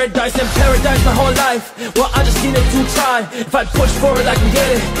in paradise my whole life. Well, I just needed to try. If I push forward, I can get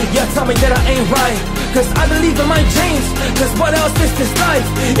it. Yeah, tell me that I ain't right, cause I believe in my dreams. Cause what else is this life?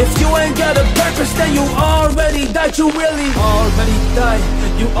 If you ain't got a purpose, then you already died. You really already died.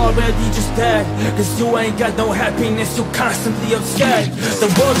 You already just dead. Cause you ain't got no happiness, you constantly upset. The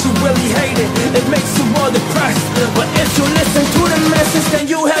world you really hate it makes you more depressed. But if you listen to the message, then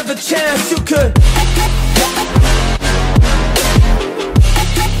you have a chance. You could.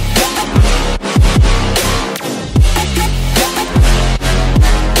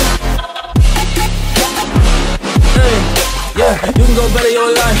 Hey, yeah, you can go better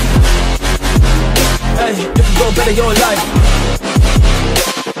your life. Hey, you can go better your life.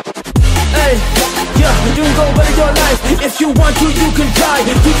 Hey, yeah, you can go better your life. If you want to, you can try.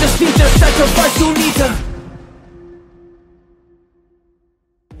 You just need to sacrifice, you need to.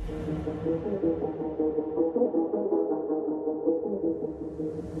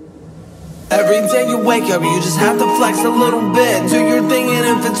 Every day you wake up, you just have to flex a little bit. Do your thing, and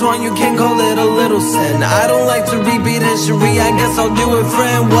if it's wrong, you can call it a little sin. I don't like to repeat history, I guess I'll do it,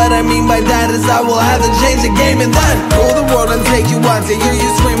 friend. What I mean by that is I will have to change the game and then rule the world and take you out. To hear you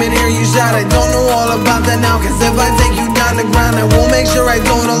scream and hear you shout, I don't know all about that now. Cause if I take you down the ground, I will make sure I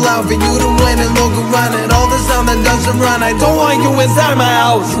don't allow for you to win and look around at all the sound that doesn't run. I don't want you inside my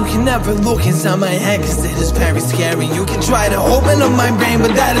house. You can never look inside my head, cause it is very scary. You can try to open up my brain,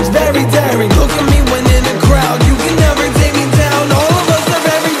 but that is very daring. Look at me when in a crowd, you can never take me down. All of us are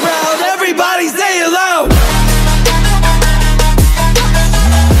very proud, everybody say it loud.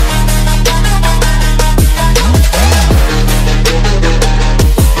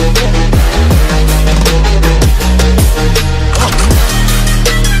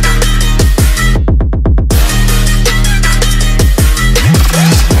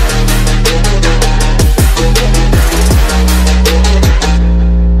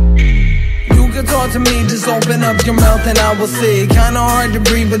 To me, just open up your mouth and I will see. Kinda hard to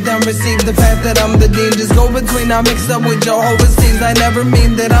breathe, but then receive the fact that I'm the dean. Just go between, I mix up with Jehovah's teams. I never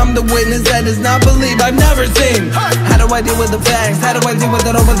mean that I'm the witness that does not believe I've never seen. How do I deal with the facts? How do I deal with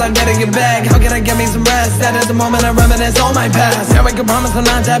it all without getting it back? How can I get me some rest? That at the moment I reminisce all my past. Now I can promise I'm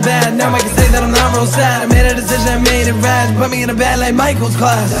not that bad. Now I can say that I'm not real sad. I made a decision, I made it rash. Put me in a bed like Michael's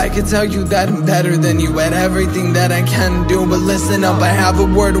class. I can tell you that I'm better than you at everything that I can do. But listen up, I have a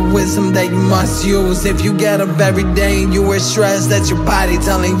word of wisdom that you must use. If you get up every day and you are stressed, that's your body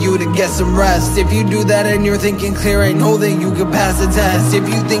telling you to get some rest. If you do that and you're thinking clear, I know that you can pass the test. If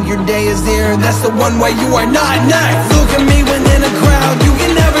you think your day is near, that's the one way you are not next. Look at me when in a crowd, you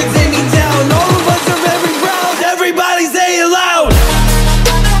can never take me down. All of us are very proud, everybody say it loud.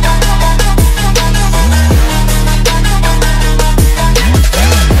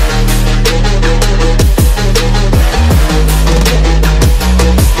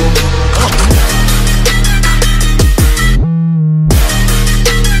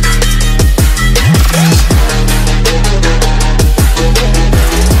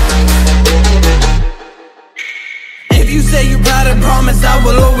 I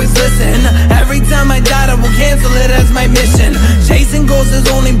will always listen. Every time I died, I will cancel it as my mission. Chasing goals is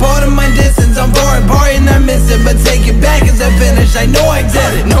only part of my distance. I'm far apart and I miss it, but take it back as I finish. I know I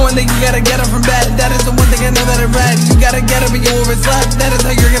did it. Knowing that you gotta get up from bed, that is the one thing I know that I read. You gotta get up and you overslept, that is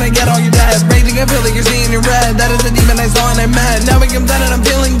how you're gonna get all your debt. Raging, I feel like you're seeing your red. That is the demon I saw and I met. Now I come down and I'm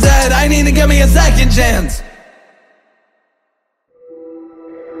feeling dead. I need to give me a second chance.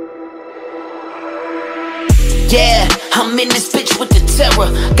 Yeah, I'm in this bitch with the terror.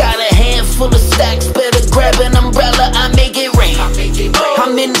 Got a handful of stacks, better grab an umbrella, I make it rain.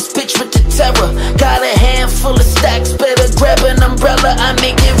 I'm in this bitch with the terror. Got a handful of stacks, better grab an umbrella, I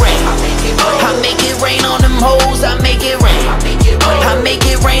make it rain. I make it rain on them hoes, I make it rain. I make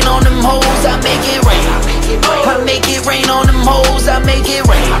it rain on them hoes, I make it rain. I make it rain on them hoes, I make it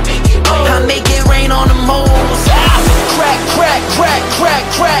rain. I make it rain on them hoes. Crack, crack, crack, crack,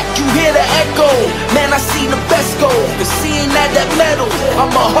 crack, you hear the echo. Man, I seen the best go, but seeing that metal. I'm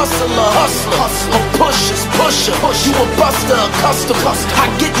a hustler, a pusher. You a buster, a customer. I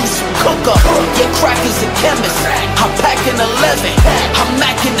get you some cooker. Your crack is a chemist. I pack an 11. I'm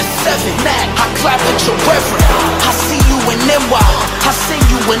macking the 7. I clap at your reverend. I see you in NY. I send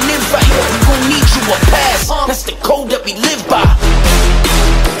you an invite. We gon' need you a pass. That's the code that we live by.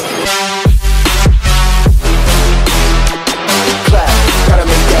 Gotta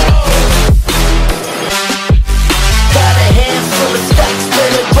make that. Got a handful of stacks,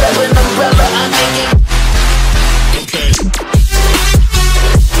 better grab an umbrella, I make it.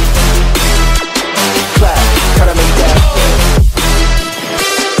 Clap, gotta make that.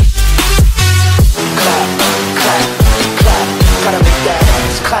 Clap, clap, clap, gotta make that.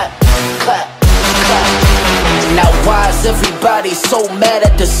 Clap, clap, clap. Now why is everybody so mad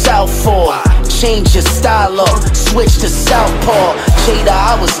at the South for? Change your style up, switch to Southpaw. Jada,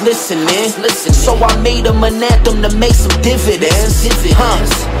 I was listening. So I made him an anthem to make some dividends.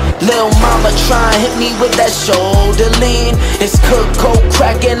 Lil' mama try and hit me with that shoulder lean. It's cook, coke,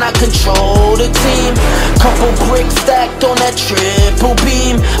 crack, and I control the team. Couple bricks stacked on that triple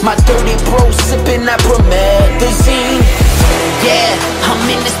beam. My dirty bro sipping that promethazine. Yeah, I'm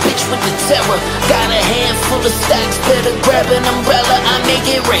in this bitch with the terror. Got a handful of stacks, better grab an umbrella, I make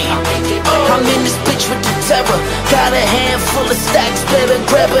it rain. I'm in this bitch with the terror. Got a handful of stacks, better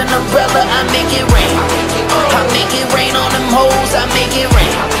grab an umbrella, I make it rain. I make it rain on them hoes, I make it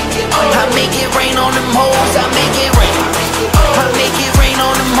rain. I make it rain on them hoes, I make it rain. I make it rain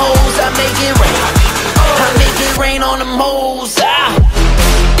on them hoes, I make it rain. I make it rain on them hoes,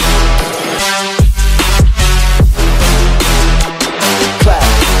 Clap,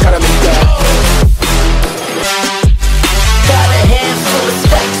 gotta make that. Got a handful of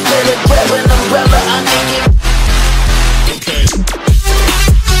stacks, better grab an umbrella, I make it.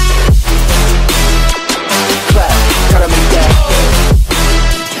 Clap, gotta make that.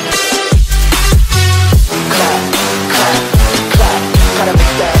 Clap, clap, clap, gotta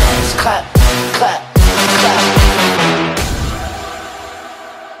make that. Clap, clap, clap.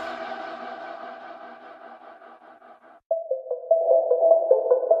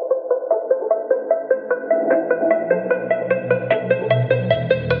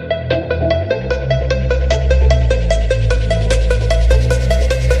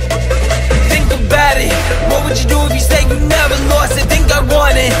 What would you do if you say you never lost it? Think I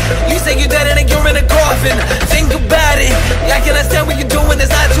won it. You say you're dead and then you're in a coffin. Think about it. I can understand what you're doing, it's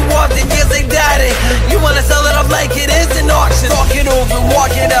not too often. Yes, they died it. You wanna sell it off like it is an auction. Talk it over,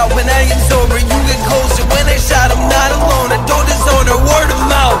 walk it out. When I am sober, you get closer. When I shot, I'm not alone. I don't disown her, word of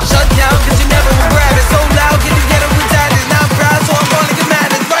mouth. Shut down, cause you never will grab it. So loud, can you get it retired? It's not proud, so I'm gonna get mad.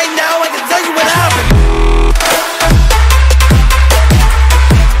 It's right now, I can tell you what happened.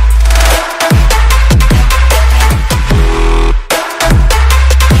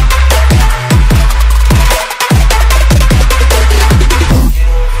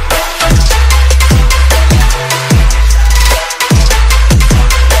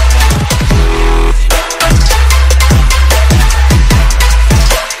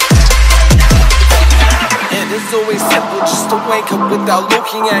 Without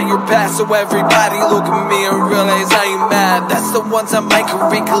looking at your past, so everybody look at me and realize how you mad. That's the one time I can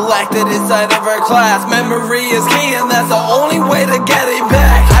recollect it inside of our class. Memory is key and that's the only way to get it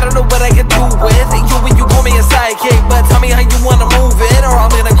back. I don't know what I can do with you when you call me a sidekick, but tell me how you wanna move it or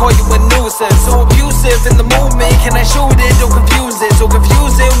I'm gonna call you a nuisance. So abusive in the movement, can I shoot it? Don't confuse it. So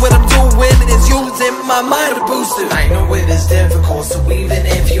confusing what I'm doing is using my mind to boost it. I know it is difficult, so even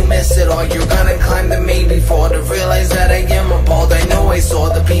if you miss it all, you're gonna climb to me before to realize that I am appalled. I know I saw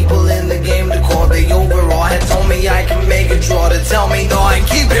the people in the game to call the overall had told me I can make a draw to tell me no and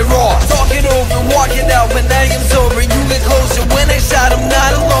keep it raw. Talk it over, walk it out. When I am sober, you get closer. When I shot, I'm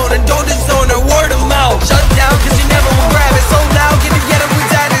not alone. And don't disown her, word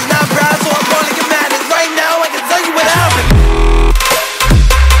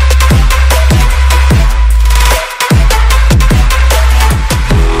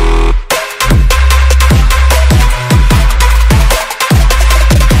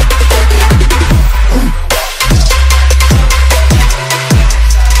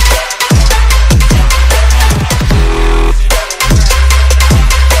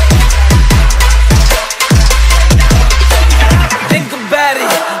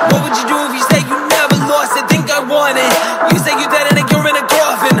What would you do if you say you never lost it? Think I want it. You say you dead and think you're in a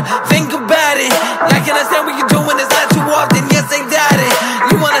coffin. Think about it. I can understand what you're doing, it's not too often. Yes, they doubt it.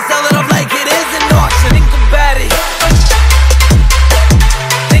 You wanna sell it off like it is an auction. Think about it.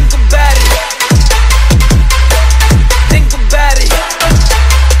 Think about it. Think about it.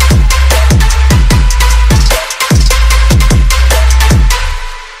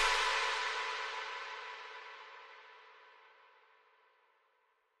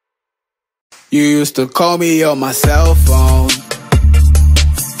 You used to call me on my cell phone,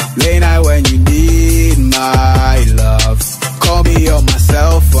 late night when you need my love. Call me on my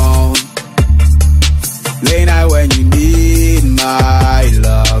cell phone, late night when you need my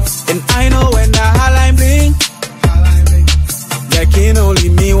love. And I know when the hotline bling, that can only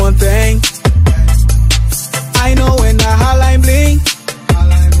mean one thing. I know when the hotline bling,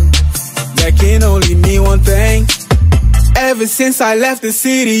 that can only mean one thing. Ever since I left the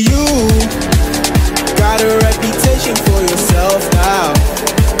city, you got a reputation for yourself now.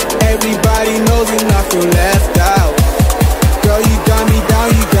 Everybody knows and I feel left out. Girl, you got me down,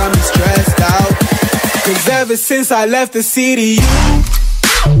 you got me stressed out. Cause ever since I left the city, you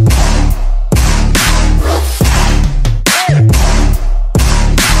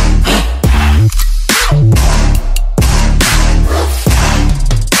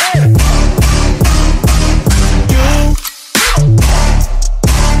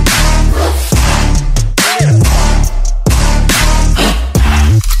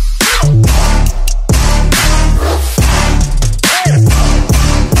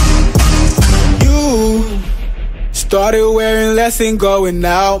started wearing less and going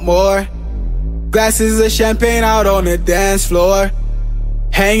out more. Glasses of champagne out on the dance floor.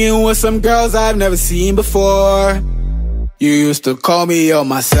 Hanging with some girls I've never seen before. You used to call me on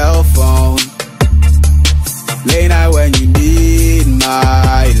my cell phone, late night when you need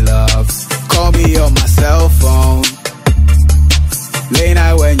my love. Call me on my cell phone, late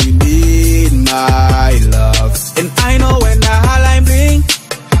night when you need my love. And I know when the hotline bling,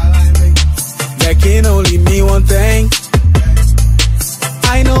 that can only mean one thing.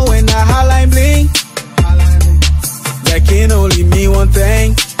 I know when the hotline bling, that can only mean one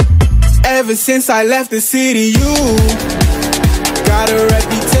thing. Ever since I left the city, you got a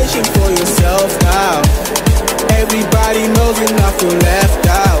reputation for yourself now. Everybody knows and I feel left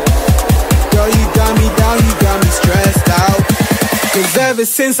out. Girl, you got me down, you got me stressed out. Cause ever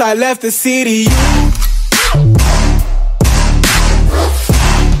since I left the city, you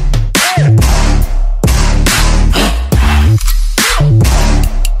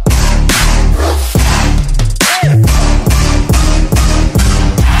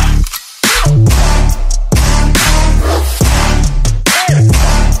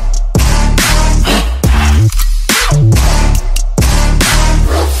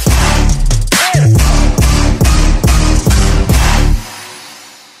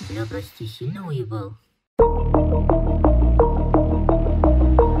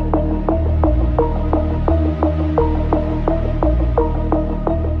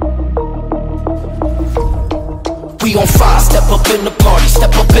We on fire, step up in the party,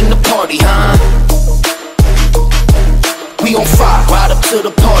 step up in the party, huh? We on fire, ride up to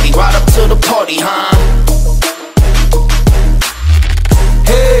the party, ride up to the party, huh?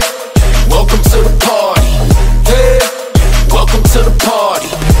 Hey, welcome to the party. Hey, welcome to the party.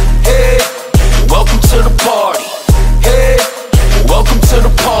 Hey, welcome to the party. Hey, welcome to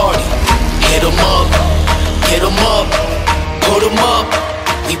the party. Hit 'em up, put 'em up.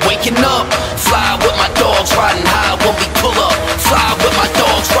 We waking up, fly with my dogs, riding high when we pull up. Fly with my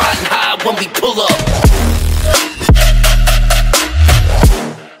dogs, riding high when we pull up.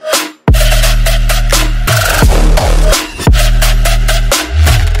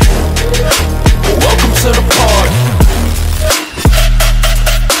 Welcome to the party.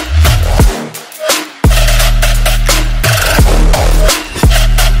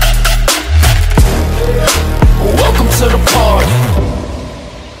 Welcome to the party.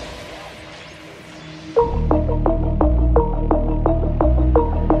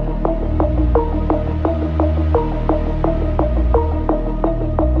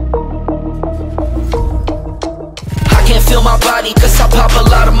 Feel my body, cause I pop a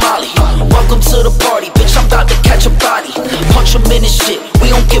lot of molly. Welcome to the party, bitch, I'm about to catch a body. Punch him in his shit, we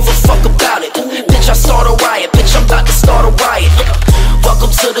don't give a fuck about it. Bitch, I start a riot, bitch, I'm about to start a riot.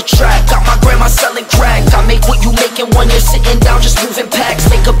 Welcome to the track, got my grandma selling crack. I make what you make in 1 year sitting down, just moving packs.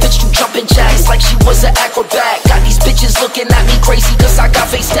 Make a bitch do jumping jacks like she was an acrobat. Got these bitches bitches looking at me crazy cause I got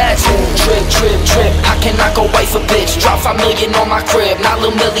face tats. Trip, trip, trip, how can I go wife a bitch? Drop 5 million on my crib, now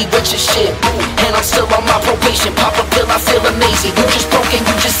Lil Millie rich as shit. And I'm still on my probation, pop a pill, I feel amazing. You just broke and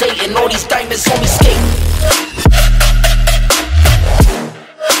you just hating, all these diamonds on me skating.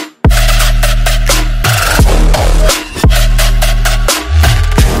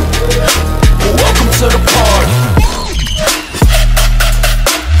 Welcome to the party.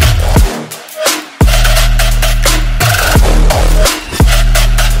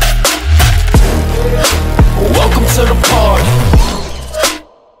 Welcome to the party.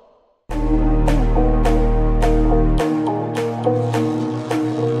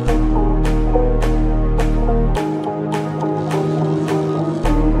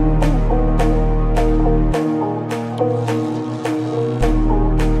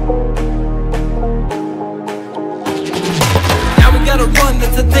 Now we gotta run,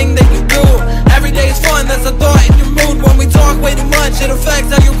 that's a thing that you do. Every day is fun, that's a thought in your mood. When we talk way too much, it affects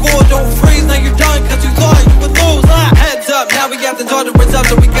how you're cool. Don't freeze, now you're done, cause you thought you would lose. Heads up, now we got the talk to words up,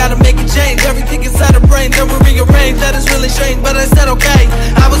 so we gotta make a change. Everything inside our brain, then we rearrange. That is really strange, but I said okay.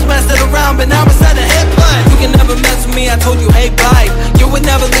 I was messing around, but now it's at a hit play. You can never mess with me, I told you, hey, bye. You would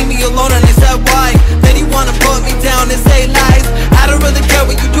never leave me alone, and they said why. Then you wanna put me down and say lies. I don't really care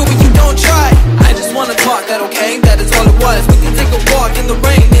what you do, but you don't try. I just wanna talk, that okay, that is all it was. We can take a walk in the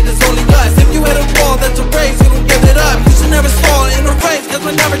rain, it is only us. If you hit a wall, that's a race, you don't give it up. You should never fall in a race, cause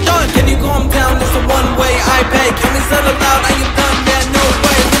we're never done. Can you calm down, it's a one-way I pay. Can we settle out, are you done? Yeah, no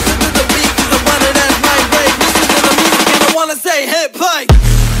way. Listen to the beat, cause I want it as my way. Listen to the music and I wanna say hit play.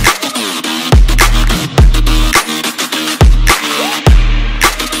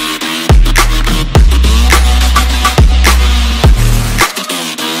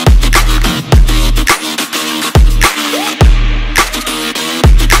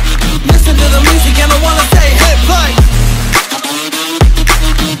 Listen to the music and I wanna say hit play.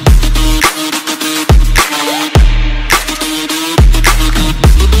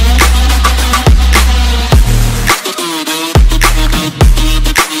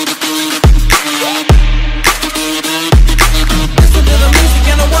 Listen to the music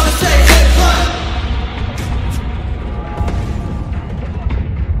and I wanna say hit play.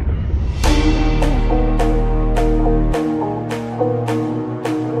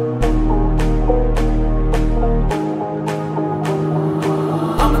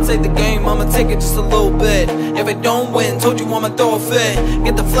 I'ma take the game, I'ma take it just a little bit. If it don't win, told you I'ma throw a fit.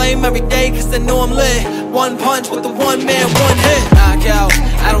 Get the flame every day cause they know I'm lit. One punch with the one man, one hit. Knockout,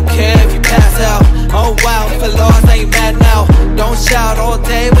 I don't care if you pass out. Oh wow, if I lost, I ain't mad now. Don't shout all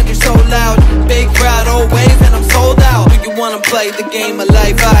day when you're so loud. Big crowd always and I'm sold out. Do you wanna play the game of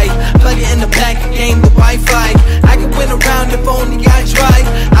life? I plug it in the back of game, the Wi-Fi. I can win around if only I try.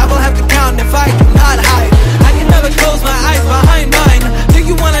 I will have to count if I do not hide. I can never close my eyes behind mine. Do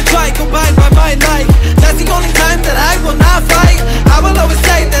you wanna try, go by my life? That's the only time that I will not fight. I will always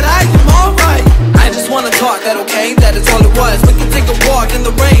say that I am alright. I just wanna talk, that okay, that is all it was. We can take a walk in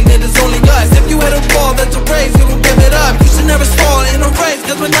the rain, it is only us. If you hit a wall, that's a race, you don't give it up. You should never stall in a race,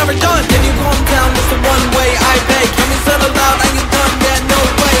 cause we're never done. Can you calm down, it's the one way I pay. Can we settle out, are you done? Yeah, no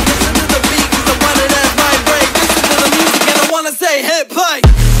way. Listen to the beat, cause I want it as my break. Listen to the music and I wanna say hit play.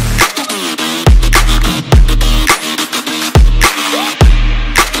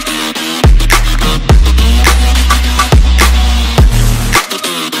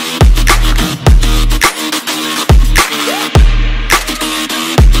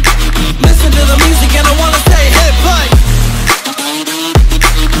 Listen to the music and I wanna say hit play.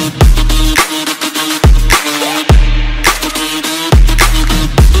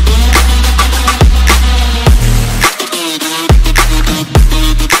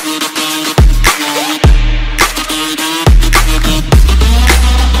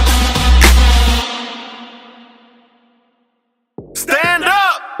 Stand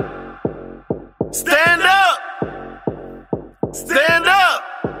up! Stand up! Stand up!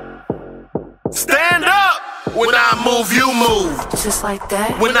 Stand up! When I move, you move. Just like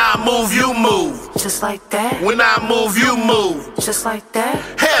that. When I move, you move. Just like that. When I move, you move. Just like that.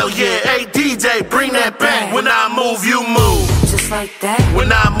 Hell yeah, hey DJ, bring that back. When I move, you move. Just like that.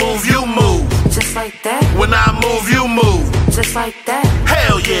 When I move, you move. Just like that. When I move, you move. Just like that.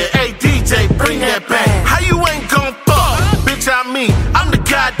 Hell yeah, hey DJ, bring that back. How you ain't gon' fuck? Bitch, I'm the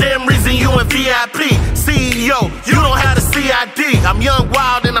goddamn reason you in VIP. CEO, you don't have the CID. I'm young,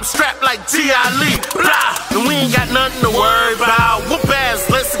 wild, and I'm strapped like G.I. Lee. Blah, and we ain't got nothing to worry about. Whoop ass,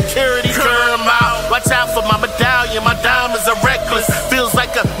 let security come out. Watch out for my medallion, my diamonds are reckless. Feels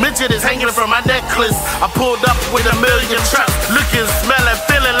like a midget is hanging from my necklace. I pulled up with a million trucks, looking, smelling,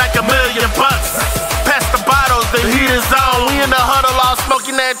 feeling like $1 million bucks. Pass the bottles, the heat is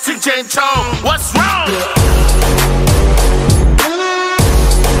fucking that TJ Tone. What's wrong?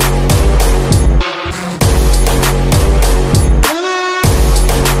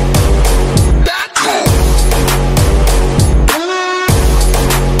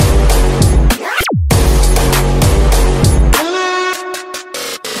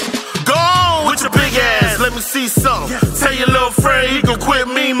 See something. Tell your little friend he can quit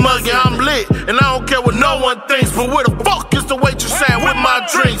me mugging. I'm lit, and I don't care what no one thinks. But where the fuck is the waitress at with my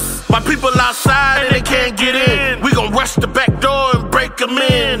drinks? My people outside and they can't get in. We gon' rush the back door and break them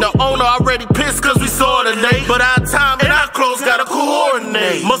in. The owner already pissed cause we saw the late. But our time and our clothes gotta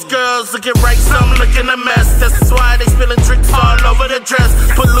coordinate. Most girls looking right, some looking a mess. That's why they spilling drinks all over the dress.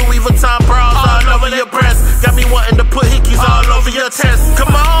 Put Louis Vuitton bras all over your breast. Got me wanting to put hickeys all over your chest.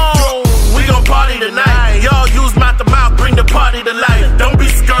 Come on, we gon' party tonight. Y'all use mouth to mouth, bring the party to life. Don't be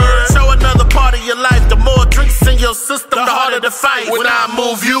scared, show another part of your life. The more drinks in your system, the harder the fight. When I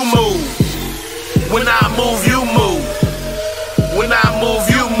move, you move. When I move, you move. When I move,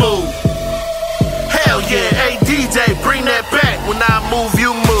 you move. Hell yeah, hey DJ, bring that back. When I move,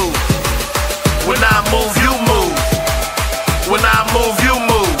 you move. When I move, you move. When I move, you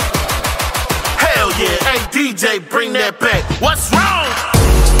move. Hell yeah, hey DJ, bring that back. What's wrong?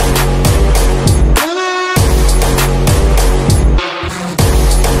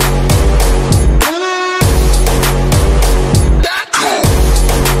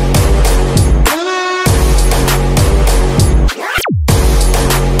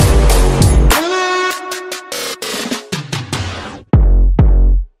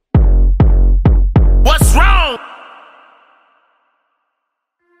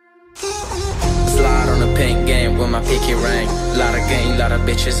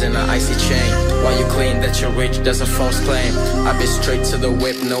 Bitches in an icy chain. While you claim that you're rich, that's a false claim. I've been straight to the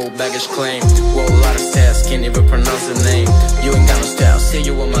whip, no baggage claim. Whoa, a lot of stats, can't even pronounce the name. You ain't got no style, see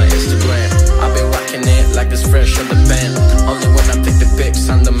you on my Instagram. I've been rocking it like it's fresh on the pen. Only when I take the pics,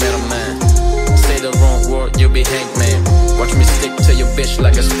 I'm the middleman. Say the wrong word, you'll be hangman. Watch me stick to your bitch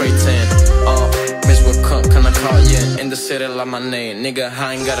like a spray tan. Bitch, what cunt can I call you? In the city like my name, nigga,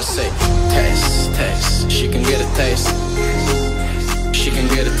 I ain't gotta say. Taste, taste, she can get a taste. She can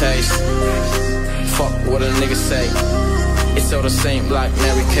get a taste. Fuck what a nigga say. It's all the same like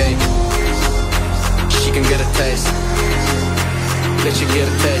Mary Kay. She can get a taste. Let you get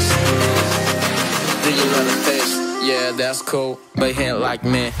a taste. Do you love a taste? Yeah, that's cool, but he ain't like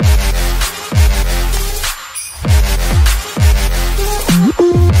me.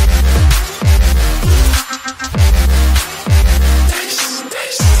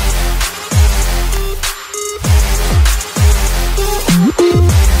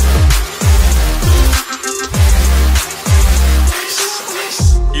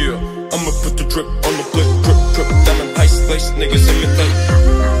 Niggas imitate.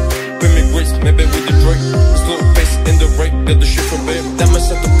 Bring me grits, maybe with the Drake. Slow pace in the rape, got the shit from babe. Diamonds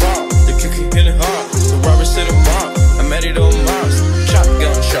at the bar, the kick hitting hard. The Robert said a bar, I'm at it on Mars.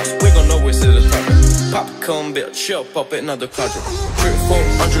 Shotgun shots, we gon' always hit the target. Popcorn bill, chill, pop it, another quadrant.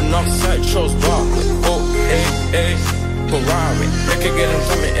 300-400 outside, chose bar. Oh, hey, hey, Ferrari. Make her get him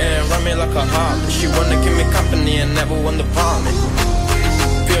from me and run me like a Harley. She wanna give me company and never won the palm.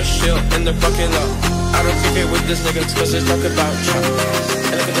 Feel chill in the fucking lot. I don't kick it with this nigga cause it's talk about chop.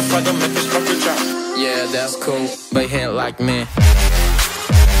 And look at the fight, don't make this fucking drop. Yeah, that's cool, but he ain't like me.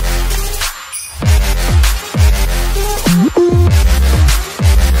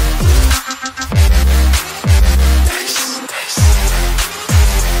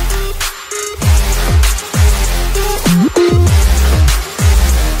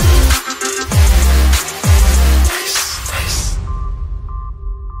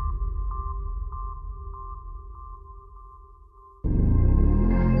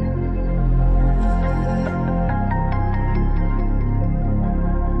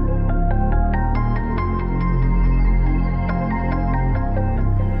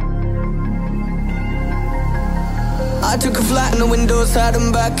 I took a flight and the windows had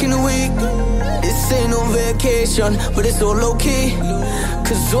them back in a week. This ain't no vacation, but it's all low-key.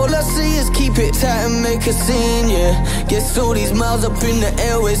 Cause all I see is keep it tight and make a scene, yeah. Guess all these miles up in the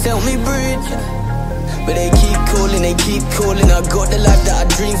airways help me breathe. But they keep calling, I got the life that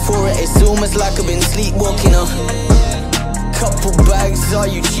I dream for it. It's almost like I've been sleepwalking, Couple bags, are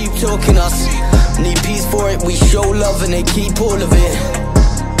you cheap talking us? Need peace for it, we show love and they keep all of it.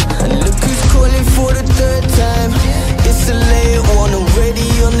 And look who's calling for the third time. It's a late one already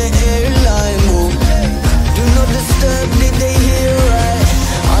on the airline. Move. Do not disturb, did they hear right?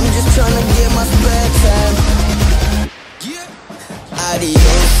 I'm just trying to get my spare time.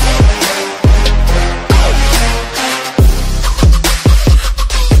 Adios.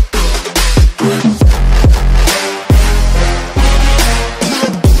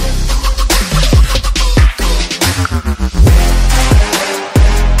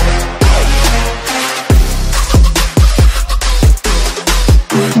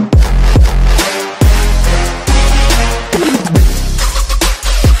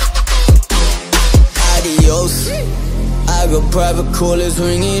 call is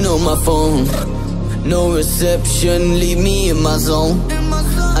ringing on my phone. No reception, leave me in my zone.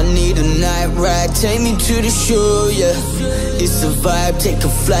 I need a night ride, take me to the shore, yeah. It's a vibe, take a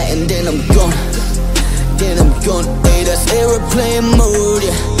flight and then I'm gone. Then I'm gone, hey, that's aeroplane mode,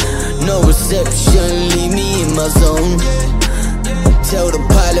 yeah. No reception, leave me in my zone. Tell the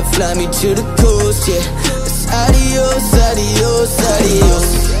pilot, fly me to the coast, yeah. It's adios, adios, adios.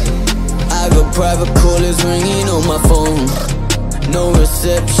 I got private callers ringing on my phone. No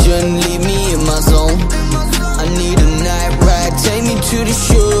reception, leave me in my zone. I need a night ride, take me to the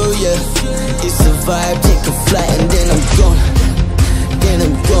shore, yeah. It's a vibe, take a flight and then I'm gone. Then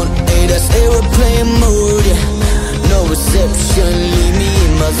I'm gone, hey, that's aeroplane mode, yeah. No reception, leave me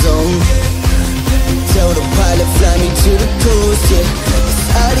in my zone. Tell the pilot, fly me to the coast, yeah. It's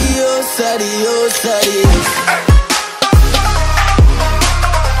adios, adios, adios.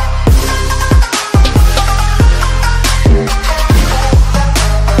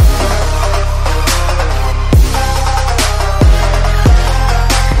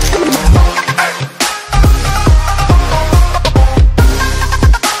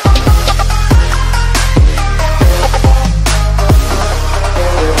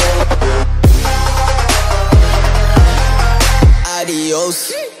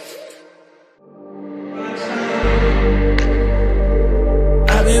 Adios.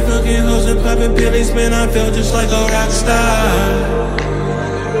 I've been fucking hoes and popping pillies, man, I feel just like a rock star.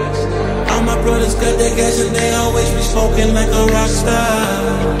 All my brothers got that gas and they always be smoking like a rock star.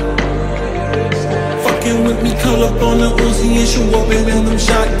 Fucking with me, call up on the Uzi and shoot open in them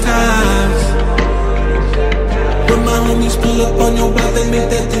shot ties. When my homies pull up on your block, they make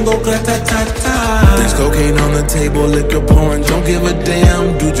that thing go grata-ta-ta. There's cocaine on the table, liquor pouring, don't give a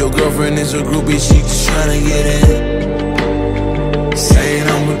damn. Dude, your girlfriend is a groupie, she just tryna get in. Saying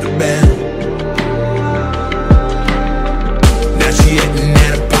I'm with the band. Now she acting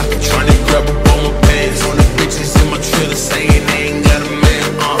out of pocket, tryna grab up on my pants. On the bitches in my trailer saying they ain't got a man,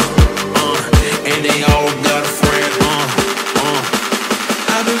 and they all got a friend,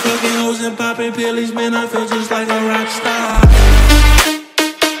 I've been fucking hoes and popping pillies, man, I feel just like a rock star.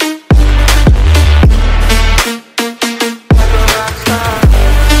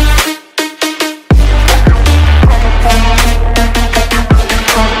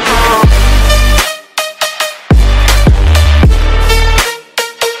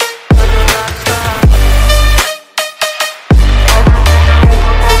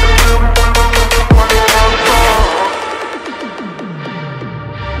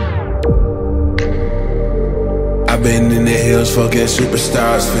 I've been in the hills, fucking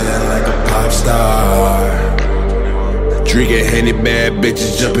superstars, feeling like a pop star. Drinking Henny, bad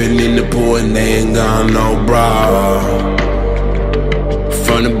bitches jumping in the pool and they ain't got no bra.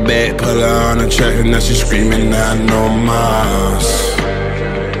 From the back, put her on the track and now she screaming, I know mas.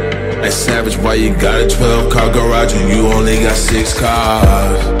 That savage, why you got a 12-car garage and you only got 6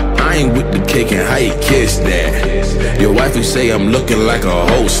 cars? I ain't with the cake and how you kiss that? Your wifey say I'm looking like a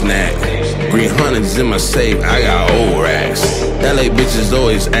whole snack. Green hundreds in my safe, I got old racks. LA bitches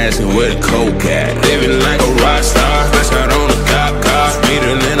always asking where the coke at. Living like a rock star, fresh out on a cop car.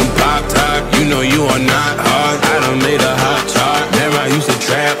 Sweeter than a pop top, you know you are not hard. I done made a hot chart, never I used to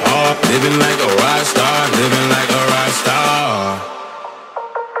trap hard. Living like a rock star, living like a rock star.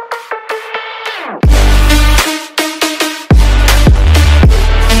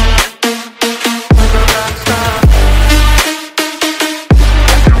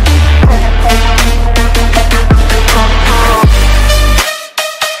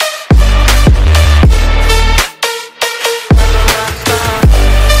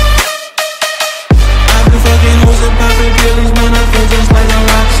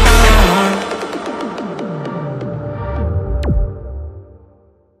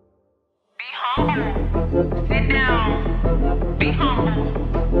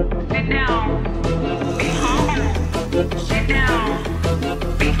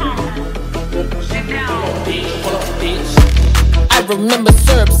 Remember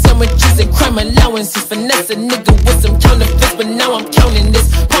syrup sandwiches and crime allowances. Finesse a nigga with some counterfeits, but now I'm counting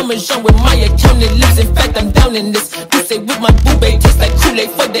this. Parmesan with my accountant lips. In fact, I'm down in this. You say with my boo babe, tastes like Kool-Aid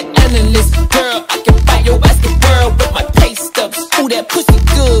for the analyst. Girl, I can buy your ass the world with my pay stubs. Ooh, that pussy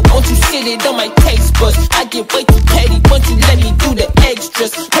good, won't you sit it on my taste buds? I get way too petty once you let me do the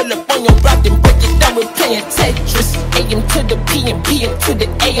extras. Pull up on your block and break it down with playing Tetris. AM to the PM, PM to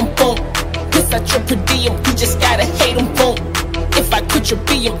the AM phone. Piss out your per diem, you just gotta hate them phone. If I quit your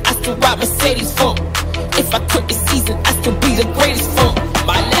BM, I still ride Mercedes funk. If I quit the season, I still be the greatest funk.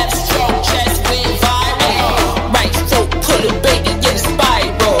 My left stroke just went viral. Right stroke put a baby in a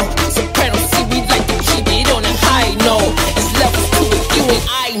spiral. Soprano see we like to keep it on a high note. It's levels to the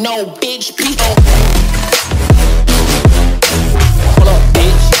I know, bitch, people. Hold up,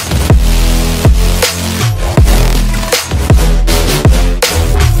 bitch.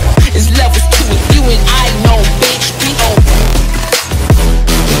 It's levels to it, you and I know, bitch, people.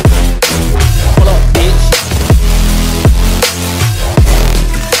 Hold up, bitch.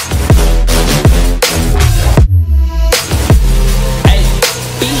 Hey,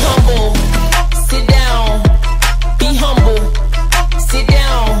 be humble, sit down. Be humble, sit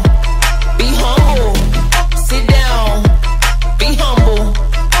down. Be humble, sit down. Be humble,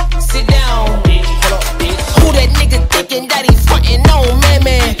 sit down. Hold up, bitch. Who that nigga thinking that he frontin' on,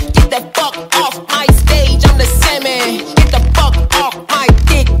 man? Get the fuck off my stage, I'm the Sandman. Get the fuck off my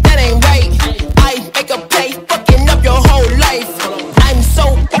dick, that ain't right. I make a play, fucking up your whole life. I'm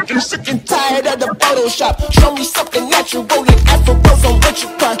so fucking sick and tired of the Photoshop. Show me something natural, like afros on what you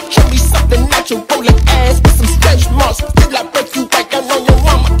got. Show me something natural, like ass with some stretch marks. Till I break you right down on your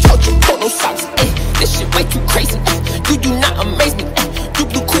mama couch and polo socks. This shit way too crazy. You do not amaze me. You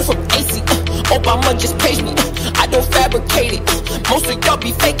blue cool from AC. Obama just page me. I don't fabricate it. Most of y'all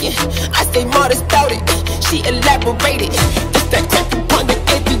be faking. I stay modest about it. She elaborated. It's that crap upon the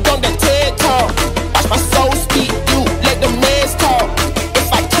gave you on that TED talk. Watch my soul speak. You let the mans talk.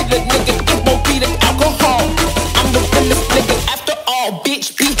 If I kill a nigga, it won't be the alcohol. I'm the realest nigga after all,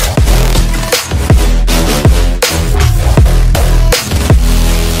 bitch. Be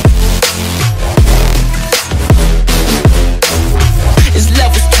it's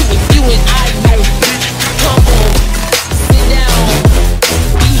levels to it, you and I know. Humble, sit down.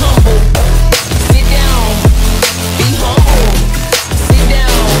 Be humble, sit down. Be humble, sit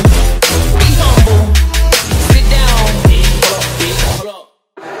down. Be humble, sit down. Hold up, bitch, hold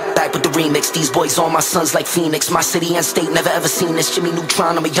up. Back with the remix, these boys all my sons like Phoenix. My city and state never ever seen this. Jimmy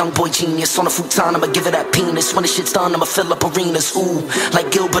Neutron, I'm a young boy genius. On a futon, I'ma give it that penis. When the shit's done, I'ma fill up arenas. Ooh,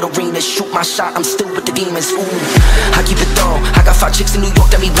 like Gilbert Arenas. Shoot my shot, I'm still with the demons. Ooh, I keep it thorough. I got 5 chicks in New York,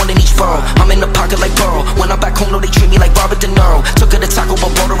 that me one in each borough. I'm in the pocket like Burrow. When I'm back home, no, they treat me like Robert De Niro. Took her to Taco,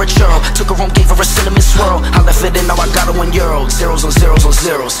 but bought her a churro. Took her home, gave her a cinnamon swirl. I left it in, now I got her in euros. Zeros on zeros on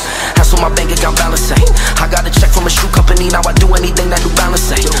zeros. That's what my bank account balance say. I got a check from a shoe company, now I do anything that New Balance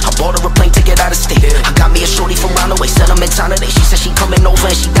say. I bought her a plane ticket out of state. I got me a shorty from Roundaway, said I'm in town today. She said she coming over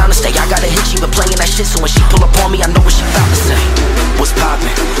and she down to stay. I got a hit, she been playing that shit, so when she pull up on me, I know what she bout to say. What's poppin'?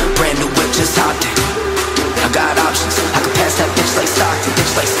 Brand new whip, just hopped in. I got options, I can pass that bitch like Stockton.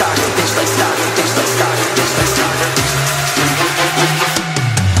 Bitch like Stockton, bitch like Stockton, bitch like Stockton, bitch like Stockton.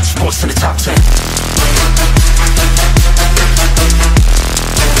 Sports in the top 10.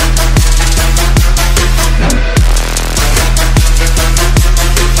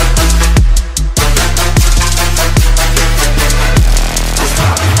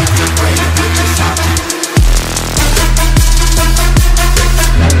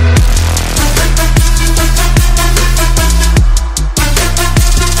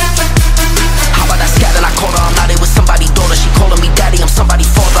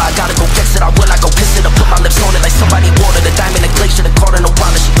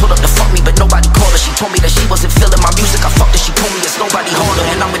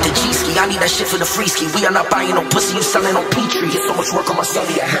 For the free ski, we are not buying no pussy, you selling no Petrie. It's so much work on my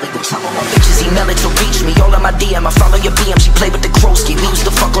celly, I had to go time on my bitches, email it to reach me. All in my DM, I follow your BM, she play with the Krosky. We used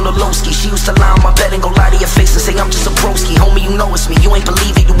to fuck on the low ski, she used to lie on my bed and go lie to your face and say I'm just a broski. Homie, you know it's me, you ain't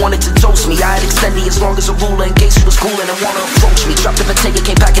believe it, you wanted to toast me. I had extended as long as a ruler in case she was cool and wanna approach me. Dropped the potato,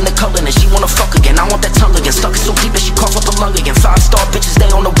 came back in the color and she wanna fuck again. I want that tongue again, stuck it so deep that she cough up a lung again. 5-star bitches,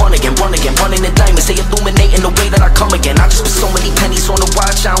 they on the run again, running in diamonds, they illuminating the way that I come again. I just put so many pennies on the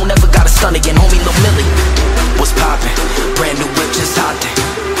watch, I don't ever gotta stun again. Homie, Lil Millie, what's poppin'? Brand new whip, just hopped in.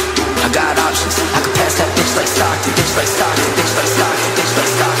 I got options, I can pass that bitch like Stockton. Bitch like Stockton, bitch like Stockton, bitch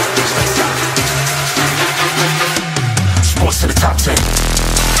like Stockton, bitch like Stockton. Sports to the top 10.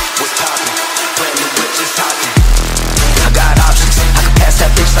 What's poppin'? Brand new whip, just hopped in. I got options, I can pass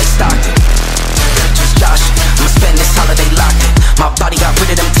that bitch like Stockton. Just Josh, I'ma spend this holiday locked in. My body got rid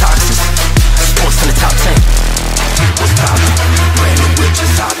of them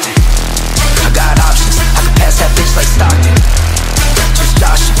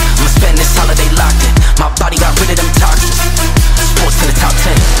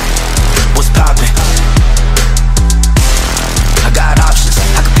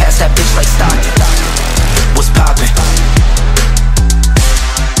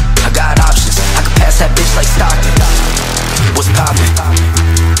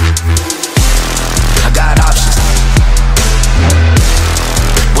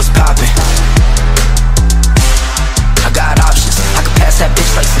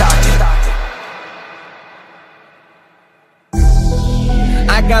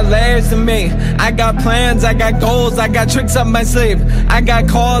I got layers to me. I got plans, I got goals, I got tricks up my sleeve. I got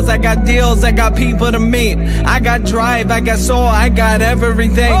calls, I got deals, I got people to meet. I got drive, I got soul, I got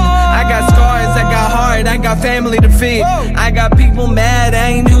everything. I got scars, I got heart, I got family to feed. I got people mad, I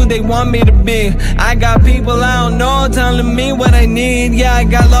ain't who they want me to be. I got people I don't know telling me what I need. Yeah, I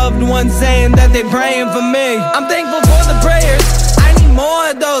got loved ones saying that they praying for me. I'm thankful for the prayers, I need more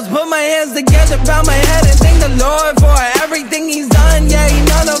of those. Put my hands together, bow my head and thank the Lord for everything he's done. Yeah,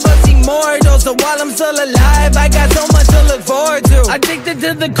 none of us immortal, so while I'm still alive, I got so much to look forward to. Addicted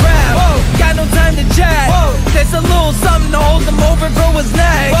to the crap, got no time to chat. There's a little something to hold them over for what's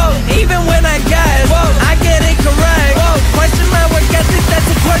next. Even when I guess, I get it correct. Question my work ethic, that's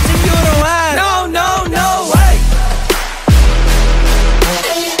a question you don't have. No, no, no way.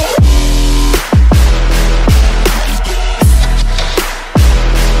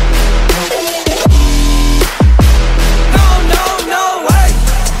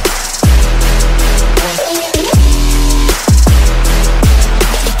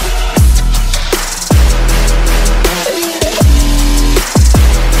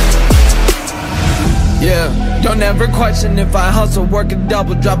 Don't ever question if I hustle, work a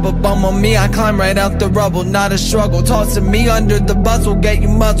double. Drop a bum on me, I climb right out the rubble. Not a struggle, tossing me under the bus will get you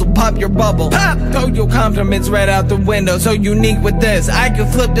muzzled, pop your bubble. Pop! Throw your compliments right out the window, so unique with this. I can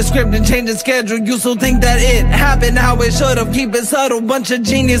flip the script and change the schedule. You still think that it happened how it should've. Keep it subtle, bunch of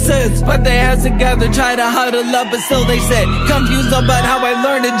geniuses. Put their heads together, try to huddle up, but still they sit confused about how I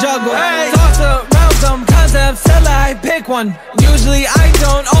learned to juggle. Hey. Toss around some concepts till I pick one. Usually I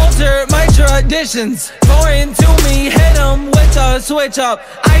don't alter my traditions. Foreign to me, hit them with a switch up.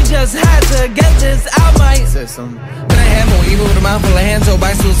 I just had to get this out my system. But I have more evil with a mouth full of hands, so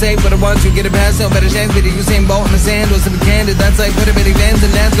I still safe for the ones who get it past. No better chance, but you same boat in the sand. Was to be candid, that's like put a bitty vans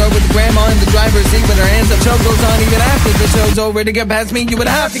and NASCAR with the grandma in the driver's seat with her hands up. Show goes on even after the show's over. To get past me, you would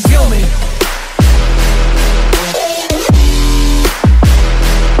have to kill me.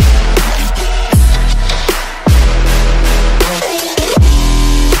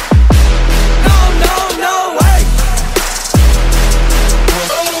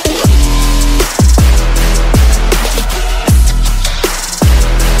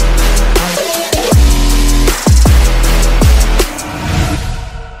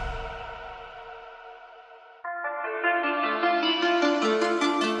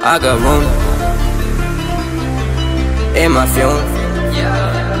 I got room in my fume.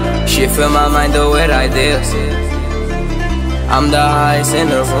 She fill my mind though with ideas. I'm the highest in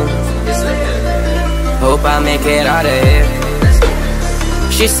the room. Hope I make it out of here.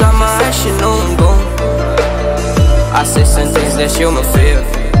 She saw my eyes, she knew I'm gone. I said some things that she might feel.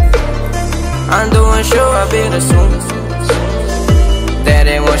 I'm doing sure I'll be the soon. That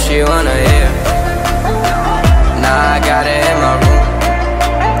ain't what she wanna hear. Now I got it in my room.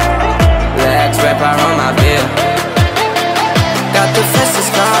 Legs wrap around my beard. Got the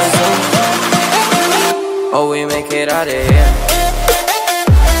fastest cars on. Oh, we make it out of here.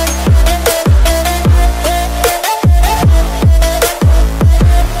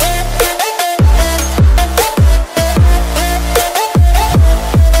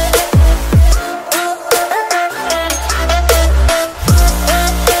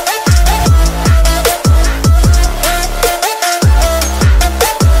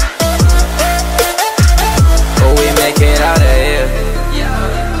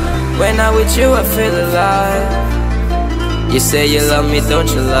 With you I feel alive. You say you love me, don't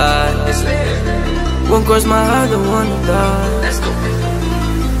you lie. Won't cross my heart, don't wanna die.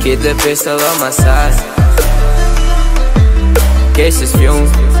 Keep the pistol on my side. Case is fume.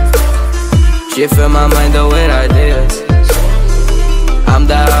 She fill my mind though with ideas. I'm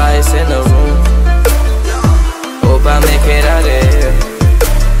the highest in the room. Hope I make it out of here.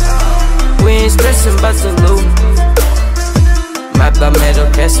 We ain't stressing about the loot. Map the middle,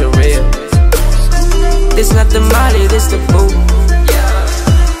 cancer real. This not the molly, this the boo.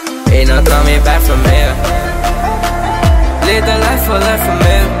 Ain't no coming back from here. Live the life for life from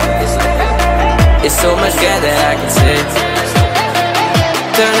here. It's so much gas that I can see.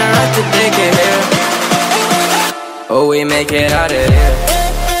 Turn around to take it here. Oh, we make it out of here.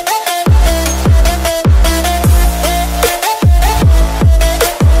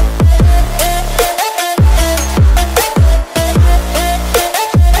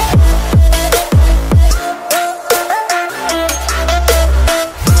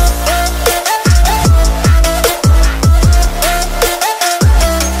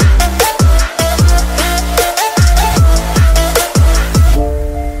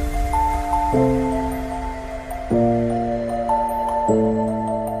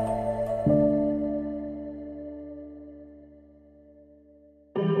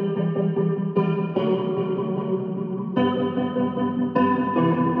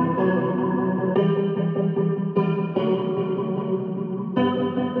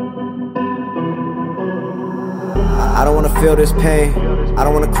 feel this pain. I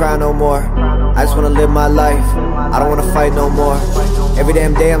don't wanna cry no more. I just wanna live my life. I don't wanna fight no more. Every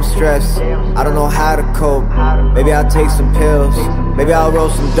damn day I'm stressed. I don't know how to cope. Maybe I'll take some pills. Maybe I'll roll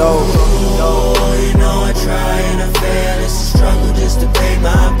some dope. Oh, you know I try and I fail. It's a struggle just to pay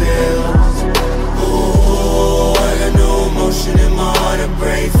my bills. Ooh, I got no emotion in my heart. A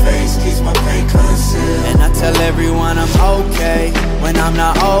brave face keeps my pain concealed. And I tell everyone I'm okay when I'm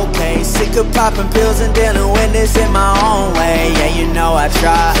not okay. Sick of popping pills and dealing with this in my own way. Yeah, you know I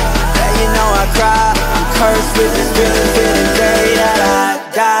try. Yeah, you know I cry. I'm cursed with this feeling to the day that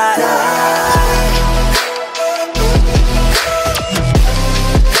I die.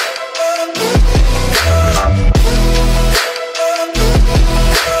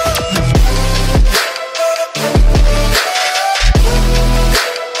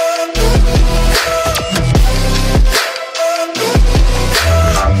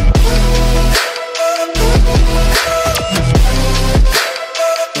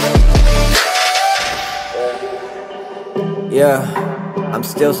 Yeah, I'm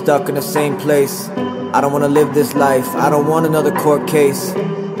still stuck in the same place. I don't wanna live this life. I don't want another court case.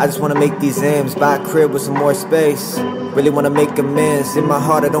 I just wanna make these M's, buy a crib with some more space. Really wanna make amends. In my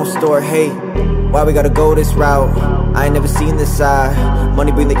heart I don't store hate. Why we gotta go this route? I ain't never seen this side.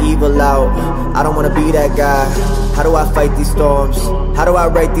 Money bring the evil out. I don't wanna be that guy. How do I fight these storms? How do I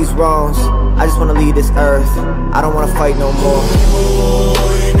right these wrongs? I just wanna leave this earth. I don't wanna fight no more. Ooh,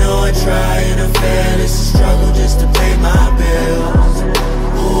 you know I try and I fail. It's a struggle just to pay my bills.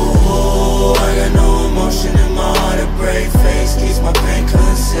 Ooh, I got no emotion in my heart. A brave face keeps my pain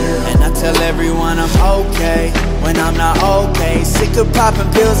concealed. And I tell everyone I'm okay when I'm not okay. Sick of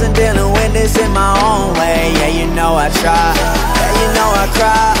popping pills and dealing with this in my own way. Yeah, you know I try. Yeah, you know I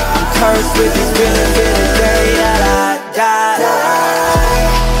cry. I'm cursed with these feelings to the day that I die.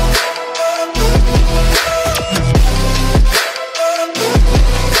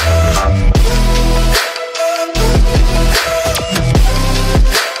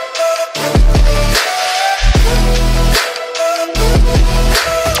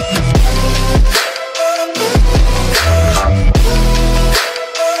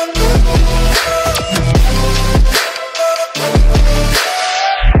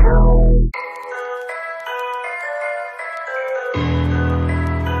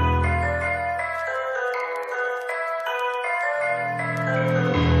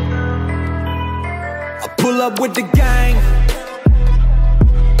 Pull up with the gang.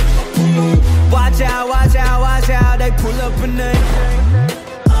 Watch out, watch out, watch out. They pull up and they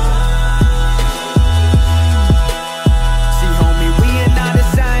see, homie, we ain't not the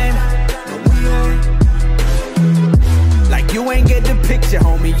same. No, we ain't. Like you ain't get the picture,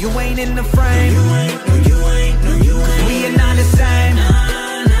 homie. You ain't in the frame. No, you ain't, no, you ain't, no, you ain't. We ain't not the same.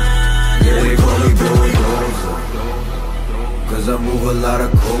 Yeah, they call me Bulldozer, cause I move a lot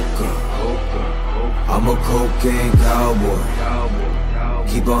of coca. I'm a cocaine cowboy.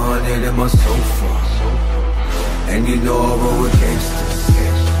 Keep 100 in my sofa. And you know I roll with gangsters.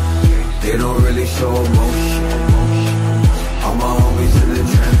 They don't really show emotion. All my homies in the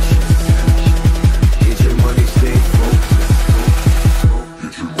trenches. Get your money, stay focused.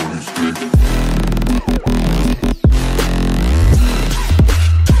 Get your money, stay focused.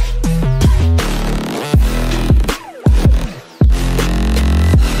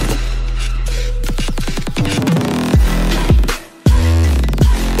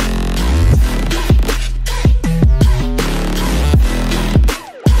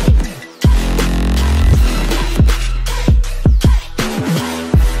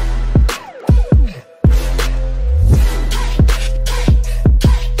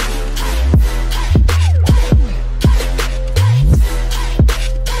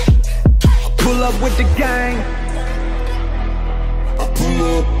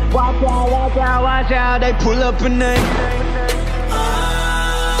 They pull up and they see,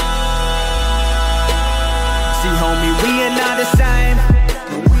 homie, we ain't not the same.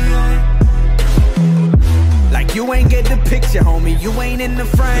 Like you ain't get the picture, homie. You ain't in the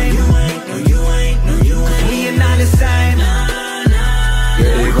frame. No, you ain't, no, you ain't, no, you ain't. We ain't not the same.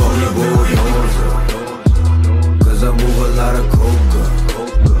 Yeah, they call me Bulldozer, cause I move a lot of coca.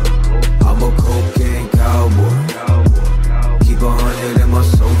 I'm a cocaine cowboy. Keep 100 in my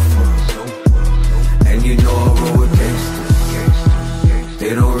sofa. And you know I roll with gangsters.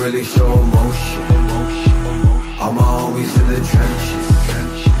 They don't really show emotion. All my homies in the trenches.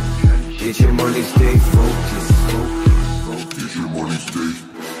 Get your money, stay focused. Get your money, stay.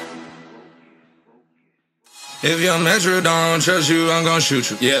 If your metro don't trust you, I'm gon'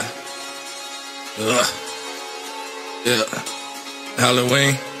 shoot you. Yeah. Yeah.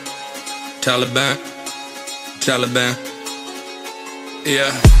 Halloween. Taliban.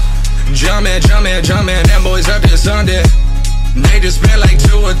 Yeah. Jumpman, jumpman, jumpman, them boys up this Sunday. They just spent like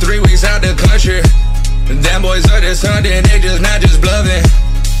 2 or 3 weeks out the country. Them boys up this Sunday, they just not just bluffing.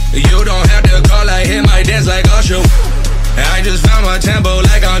 You don't have to call, I hit my dance like Usher. I just found my tempo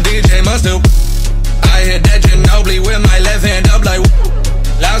like on DJ Mustard. I hit that Ginobili with my left hand up like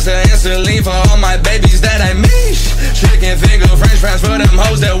Lobster and Celine for all my babies that I miss. Chicken finger, french fries for them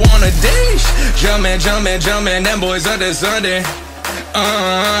hoes that wanna dish. Jumpman, jumpman, jumpman, them boys up this Sunday.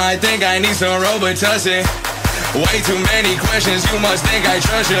 I think I need some Robitussin. Way too many questions, you must think I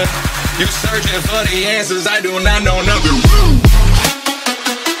trust you. You searching for the answers, I do not know nothing.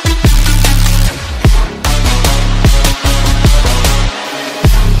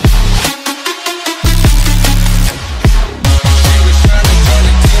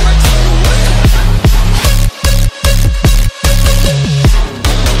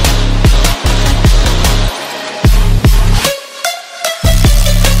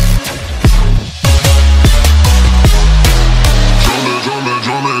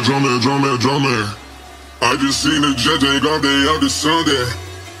 I just seen the judge ain't off day up this Sunday.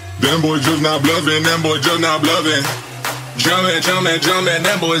 Them boys just not bluffing, them boys just not bluffing. Jumpman, jumpman, jumpman,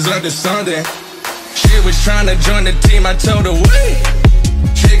 them boys up this Sunday. She was trying to join the team, I told her wait.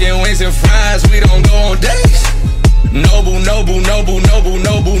 Chicken wings and fries, we don't go on dates. Noble, noble, noble, noble,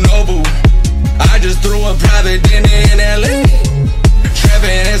 noble, noble. I just threw a private dinner in LA.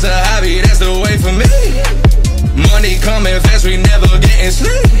 Trapping is a hobby, that's the way for me. Money coming fast, we never getting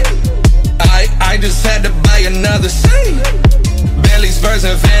sleep. I just had to buy another seat. Bentley, Spurs,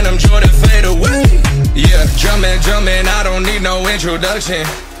 and Phantom, Jordan fade away. Yeah, jumpman, jumpman, I don't need no introduction.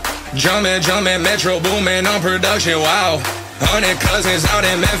 Jumpman, jumpman, Metro booming on production, wow. 100 cousins out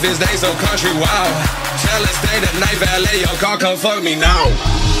in Memphis, they so country, wow. Tell us stay the night, valet, your car come fuck me now.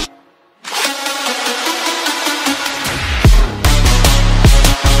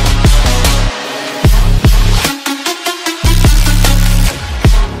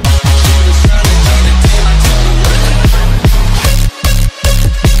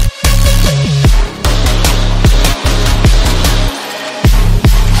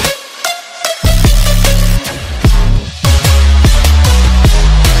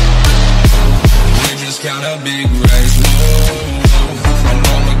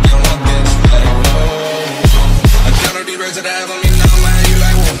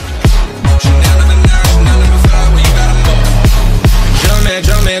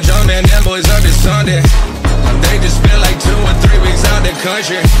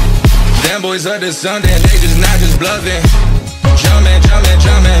 Them boys up to something, they just not just bluffing. Jumpman, jumpman,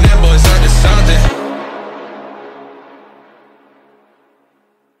 jumpman, them boys up to something.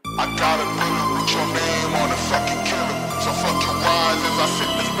 I got a bullet with your name on the fucking killer. So fucking wise as I sit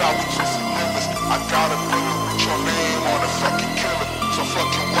this bout with just niggas. I got a bullet with your name on the fucking killer. So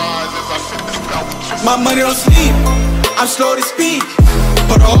fucking wise as I sit this bout with just my money don't sleep, I'm slow to speak.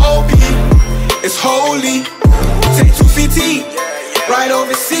 But the whole beat is holy. Take 2 feet, right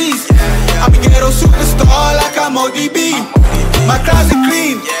overseas. I'm a ghetto superstar like I'm ODB. My closet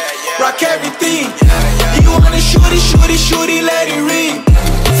clean, rock everything. You wanna shooty, shooty, shooty, let it ring.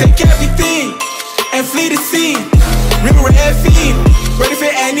 Take everything and flee the scene. Real red fiend, ready for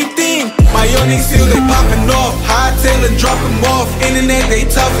anything. My young niggas still they popping off. Hightail and drop them off. Internet they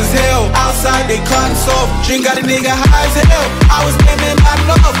tough as hell. Outside they cotton soft. Drink got a nigga high as hell. I was gaming not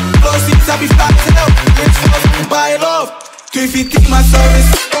enough. Floor seats I be fly as hell. Rich floors we buy it off. 350 my service.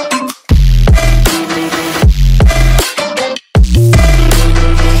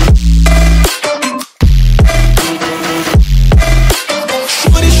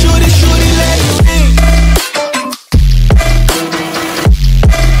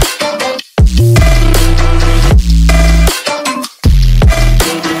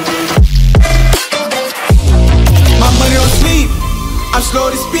 Slow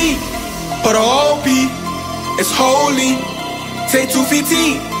to speak, but the whole beat is holy. Take 2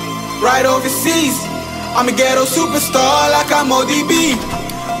 feet, right overseas. I'm a ghetto superstar like I'm ODB.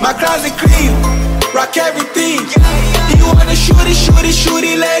 My closet clean, rock everything. You wanna shooty, shooty,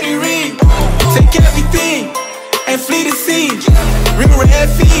 shooty, let it ring. Take everything and flee the scene. Real red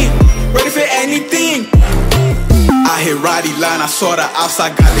fiend, ready for anything. I hit Roddy line, I saw the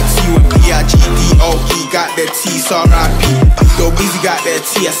outside, got the T with B-I-G-D-O-E, got that T, saw R.I.P. Go Beezy got that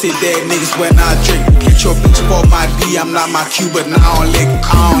T, I sit there niggas when I drink. Get your bitch for my D, I'm not my Q, but now I don't lick.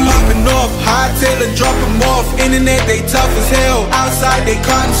 Popping off, hightail and drop them off. Internet they tough as hell, outside they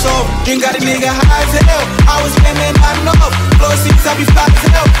cotton soft. Drink got a nigga high as hell, I was gaming not enough. Floor seats I be fly as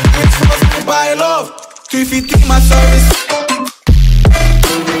hell, rich floors we buy it off. 350 my service.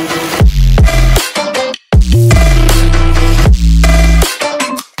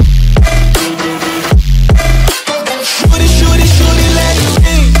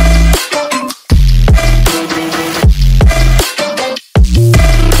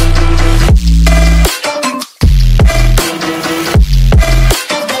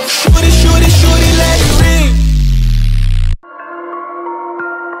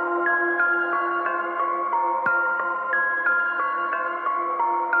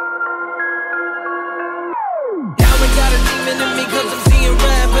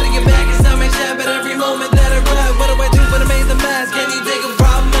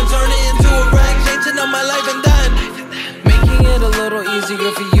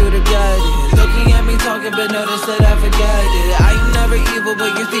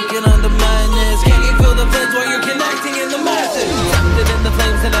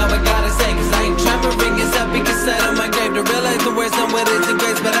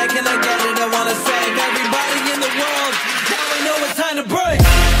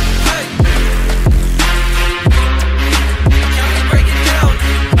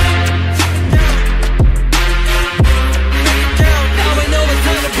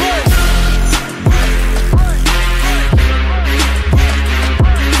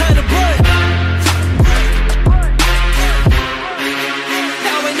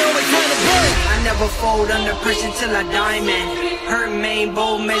 pressure till I die, man. Hurt main,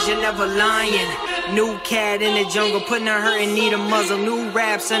 bold measure, never lying. New cat in the jungle, putting her hurt and need a muzzle. New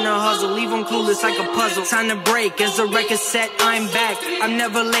raps in a hustle, leave them clueless like a puzzle. Time to break, as the record set, I'm back. I'm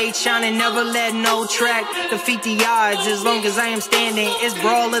never late, shining, never let no track defeat the odds, as long as I am standing. It's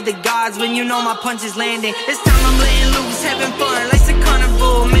brawl of the gods, when you know my punch is landing. It's time I'm letting loose, having fun, like a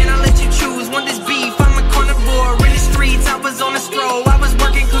carnival. Man, I'll let you choose, want this beef, I'm a carnivore. In the streets, I was on a stroll, I was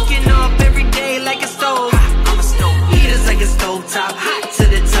working, cooking up every day like a stove. I'm a stove, heaters like a stove top, hot to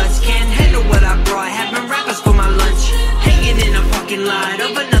the touch, can't handle what I brought. Having rappers for my lunch, hanging in a parking lot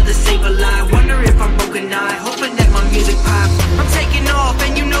of another saber line. Wonder if I'm broken eye, hoping that my music pop. I'm taking off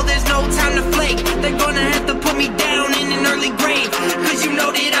and you know there's no time to flake. They're gonna have to put me down in an early grave, cause you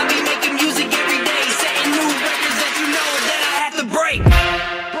know that I be making music every day, setting new records that you know that I have to break.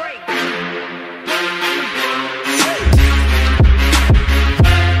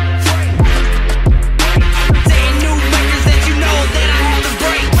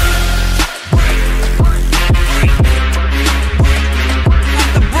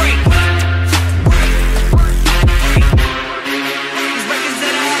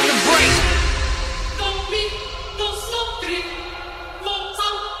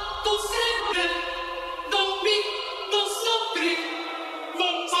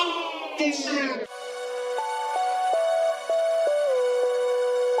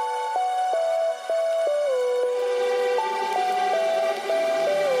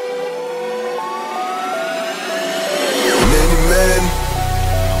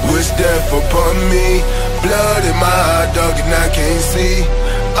 Death upon me, blood in my eye, dog, and I can't see.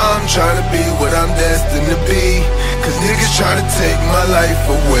 I'm trying to be what I'm destined to be, cause niggas try to take my life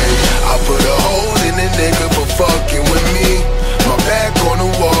away. I put a hole in a nigga for fucking with me. My back on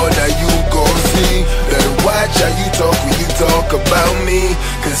the wall, now you gon' see. Better watch how you talk when you talk about me,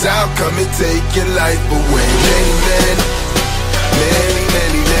 cause I'll come and take your life away. Many men, many,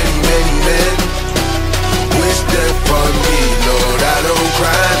 many, many, many men wish death on me, Lord. I don't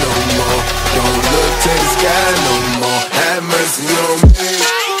cry no more, don't look to the sky no more. Have mercy on me.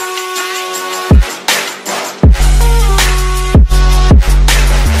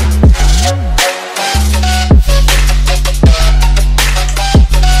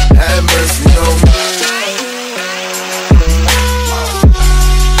 Have mercy on me.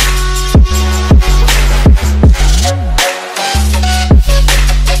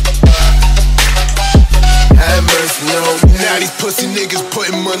 Now these pussy niggas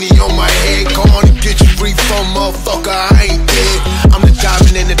putting money on my head. Go on and get you free from motherfucker, I ain't dead. I'm the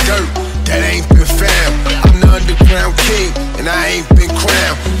diamond in the dirt that ain't been found. I'm the underground king and I ain't been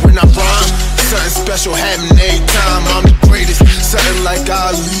crowned. When I rhyme, something special happen every time. I'm the greatest, something like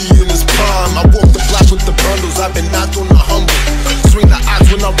Ali in his prime. I walk the block with the bundles, I've been knocked on the humble. Swing the odds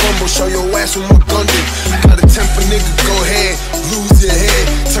when I rumble, show your ass with my gun do. Got a temper, nigga, go ahead, lose your head.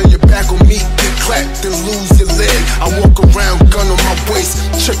 Turn your back on me, get clapped, then lose your leg. I walk around, gun on my waist,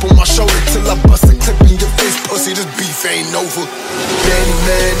 chip on my shoulder till I bust a clip in your face. Pussy, this beef ain't over. Many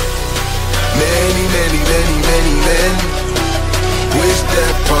men, many, many, many, many men wish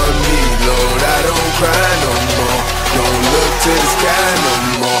death on me, Lord. I don't cry no more, don't look to the sky no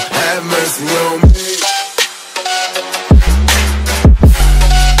more. Have mercy on me.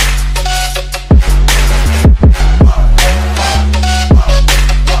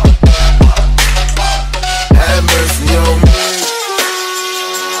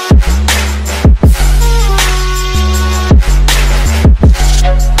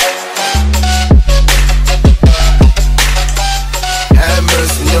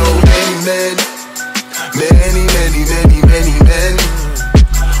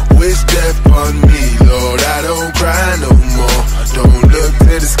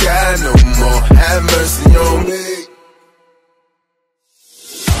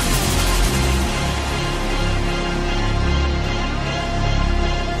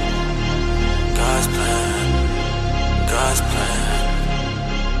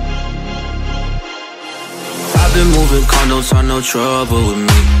 Don't start no trouble with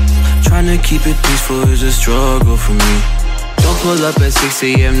me. Tryna keep it peaceful is a struggle for me. Don't pull up at 6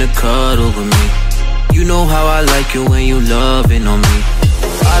 AM to cuddle with me. You know how I like it when you loving on me.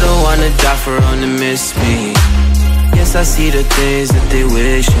 I don't wanna die for them to miss me. Yes, I see the things that they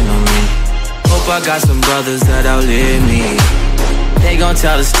wishing on me. Hope I got some brothers that outlive me. They gon'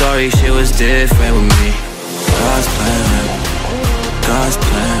 tell the story, shit was different with me. God's plan, God's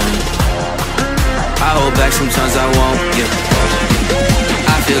plan. I hold back, sometimes I won't, yeah.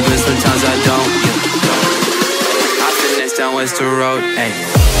 I feel good, sometimes I don't, yeah. I finesse down Western Road, ayy.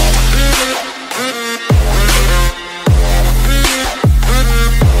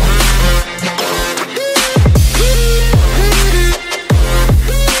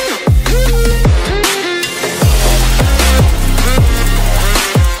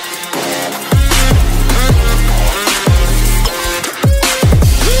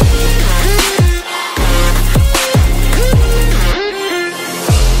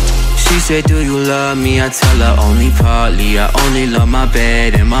 say, do you love me? I tell her only partly. I only love my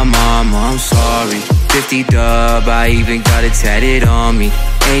bed and my mama, I'm sorry. 50 dub, I even got it tatted on me.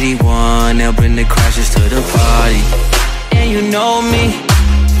 81, they'll bring the crashes to the party. And you know me,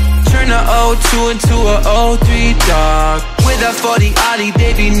 turn a 02 into a 03, dog. With a 40 Ollie,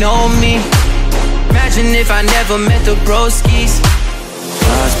 they be know me. Imagine if I never met the broskies.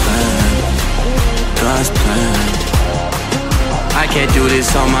 God's plan. I can't do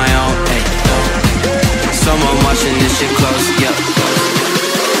this on my own, hey. Someone watching this shit close, yeah.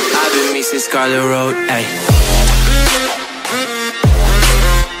 I've been me since Scarlet Road, hey.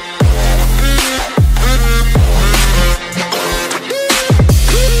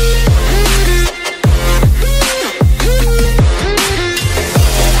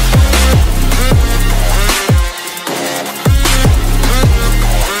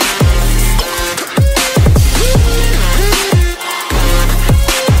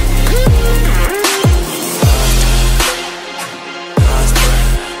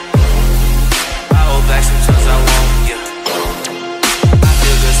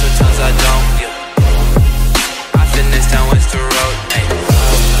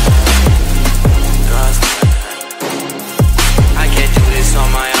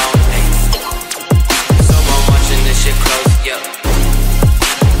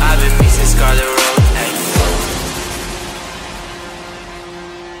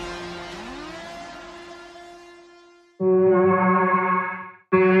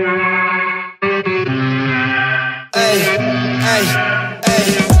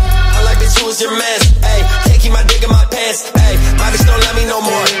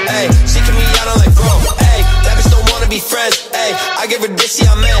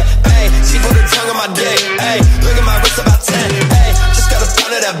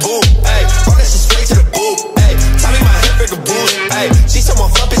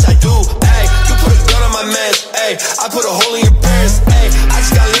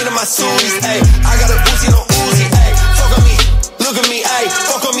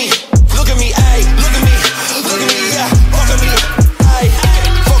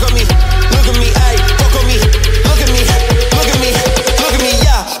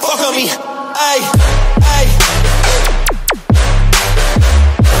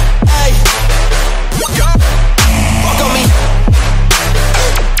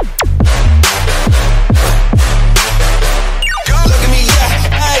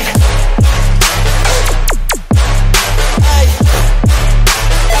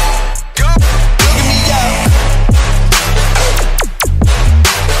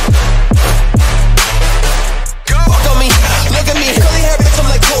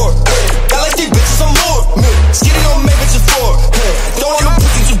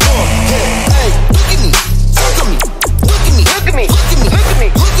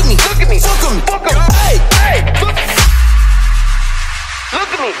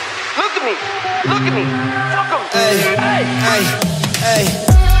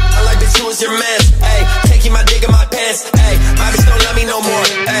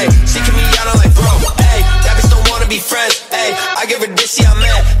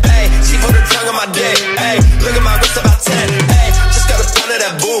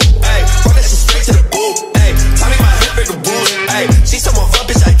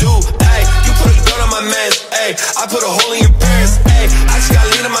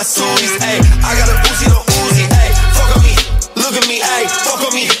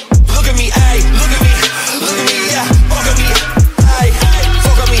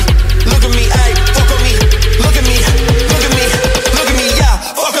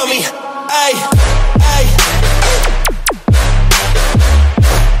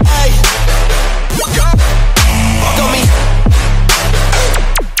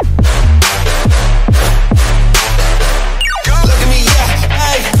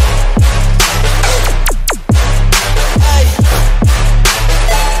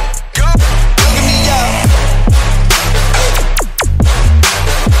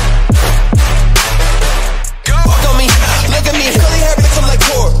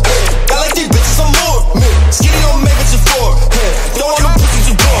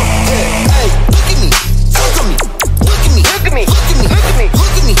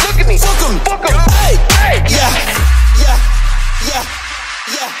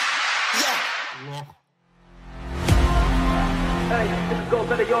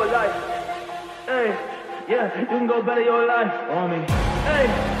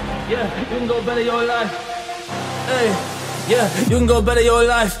 You can go better your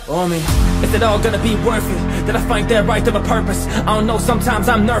life on me. Is it all gonna be worth it? Did I find that right of a purpose? I don't know, sometimes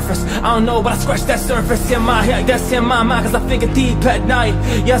I'm nervous. I don't know, but I scratch that surface in my head, that's in my mind, cause I think it deep at night.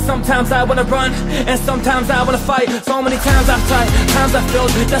 Yeah, sometimes I wanna run, and sometimes I wanna fight. So many times I've tried, times I failed,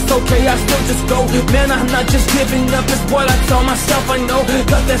 that's okay, I still just go. Man, I'm not just giving up, it's what I tell myself I know.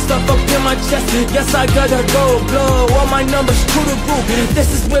 Got that stuff up in my chest, yes I gotta go. Blow all my numbers to the roof, this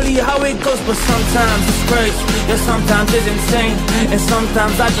is really how it goes. But sometimes it's crazy, yeah, sometimes it's insane. And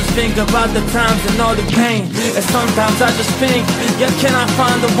sometimes I just think about the times and all the pain. And sometimes I just think, yeah, can I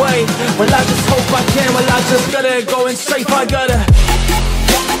find a way? Well, I just hope I can, well, I just gotta go and strafe, I gotta.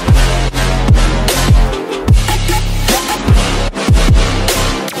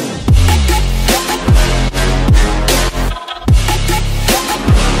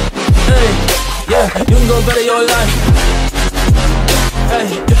 Hey, yeah, you can go better your life. Hey,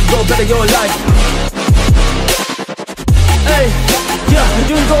 you can go better your life. Hey, yeah,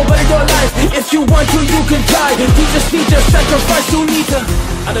 you can go better your life. If you want to, you can try. You just need to sacrifice, you need to.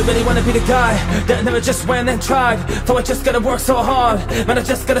 I don't really wanna be the guy that never just went and tried. So I just gotta work so hard, man, I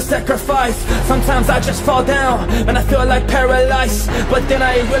just gotta sacrifice. Sometimes I just fall down, and I feel like paralyzed. But then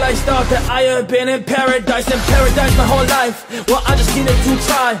I realized that I have been in paradise my whole life. Well, I just needed to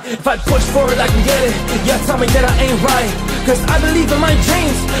try. If I push forward, I can get it. Yeah, tell me that I ain't right, cause I believe in my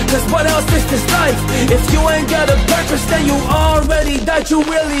dreams. Cause what else is this life? If you ain't got a purpose, then you already died. You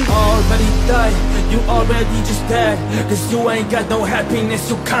really already died. You already just dead. Cause you ain't got no happiness,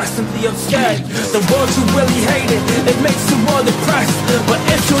 you constantly upset. The world, you really hate it, it makes you all depressed. But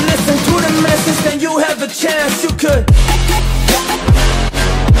if you listen to the message, then you have a chance. You could.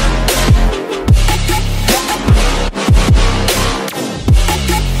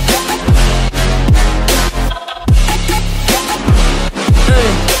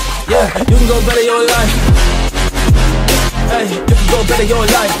 Yeah, you can go better your life. Hey, you can go better your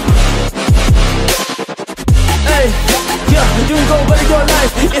life. Hey, yeah, you can go better your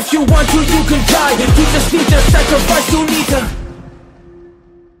life. If you want to, you can try. You just need to sacrifice, you need to.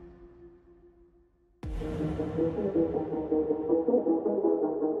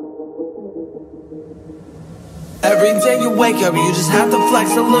 Every day you wake up, you just have to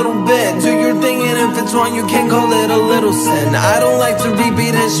flex a little bit. Do your thing, and if it's wrong, you can call it a little sin. I don't like to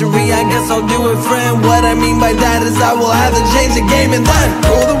repeat history, I guess I'll do it, friend. What I mean by that is I will have to change the game and then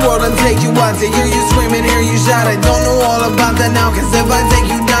rule the world and take you out. To hear you screaming, hear you shout. I don't know all about that now, cause if I take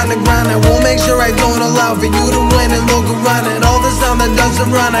you down the ground, I will make sure I don't allow for you to win and look around. And all the sound that doesn't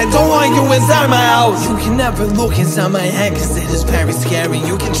run, I don't want you inside my house. You can never look inside my head, cause it is very scary.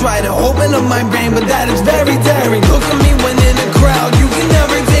 You can try to open up my brain, but that is very daring. Look at me when in a crowd, you can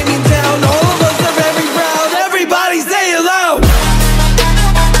never take me down. All of us are very proud, everybody say it loud.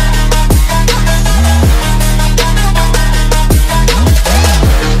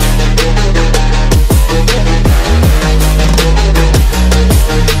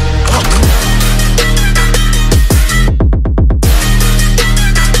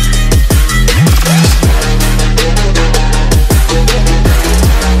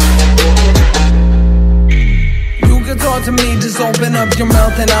 To me, just open up your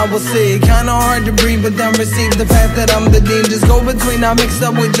mouth and I will see. Kinda hard to breathe, but then receive the fact that I'm the dean. Just go between, I mix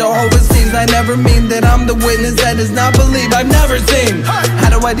up with Jehovah's teams. I never mean that I'm the witness that does not believe I've never seen.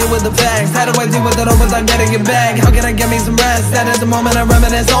 How do I deal with the facts? How do I deal with the overs I'm getting it back? How can I get me some rest? That is the moment I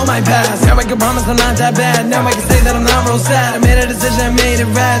reminisce on my past. Now I can promise I'm not that bad. Now I can say that I'm not real sad. I made a decision, I made it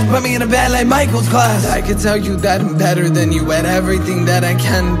right. Put me in a bad like Michael's class. I can tell you that I'm better than you at everything that I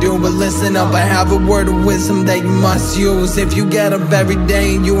can do. But listen up, I have a word of wisdom that you must use. If you get up every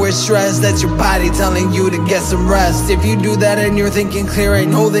day and you are stressed, that's your body telling you to get some rest. If you do that and you're thinking clear, I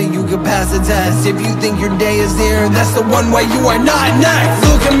know that you can pass the test. If you think your day is near, that's the one way you are not next.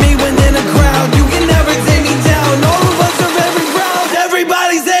 Look at me when in a crowd, you can never take me down. All of us are very proud,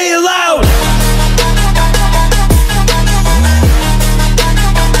 everybody say it loud.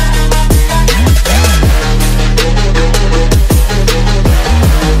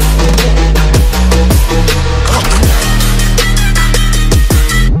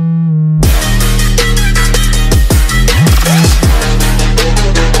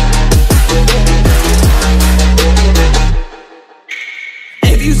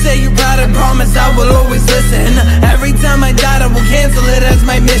 I will always listen. Every time I die, I will cancel it as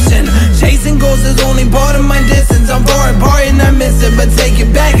my mission. Chasing goals is only part of my distance. I'm far apart and I miss it, but take it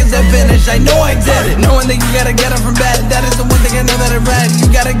back as I finish. I know I did it. Knowing that you gotta get up from bed, that is the one thing I know that I read.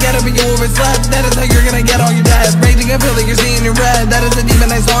 You gotta get up and you overslept. That is how you're gonna get all your debt. Raging, I feel like you're seeing your red. That is the demon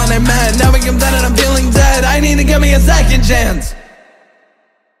I saw and I met. Now I am dead and I'm feeling dead. I need to give me a second chance.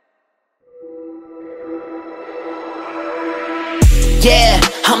 Yeah,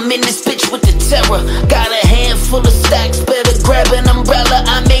 I'm in this bitch bitch with the terror. Got a handful of stacks, better grab an umbrella,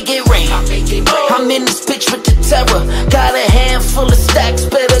 I make it rain. I'm in this bitch with the terror. Got a handful of stacks,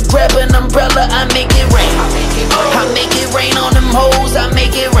 better grab an umbrella, I make it rain. I make it rain on them hoes, I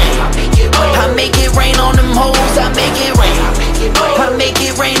make it rain. I make it rain on them hoes, I make it rain. I make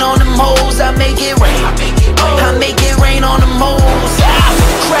it rain on them hoes, I make it rain. I make it rain on them hoes. Ah,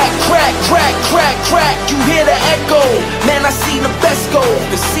 crack, crack, crack, crack, crack. You hear the echo? Man, I see the best go.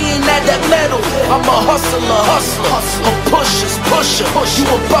 Been seeing that metal. I'm a hustler, a pusher. You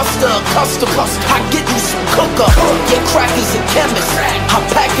a buster, a customer. I get you some cooker. Get crackers and chemists. I'm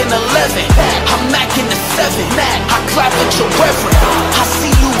packing 11. I'm macking the 7. I clap at your reverend. I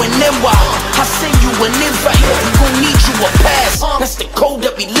see you in NY. I send you an invite. We gon' need you a pass. That's the code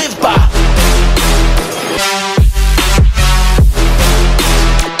that we live by.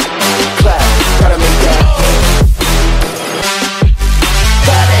 Clap, gotta make that.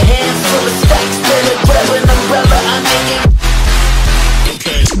 Got a handful of stacks, better grab an umbrella, I make it.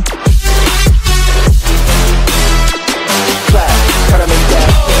 Clap, gotta make that.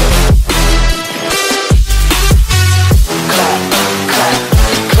 Clap, clap,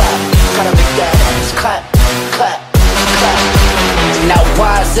 clap, gotta make that. Clap, clap, clap. Now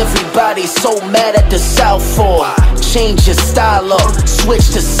why is everybody so mad at the South for? Change your style up,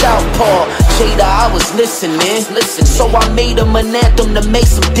 switch to Southpaw. Jada, I was listening, so I made him an anthem to make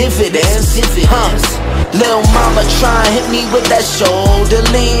some dividends. Lil' mama try and hit me with that shoulder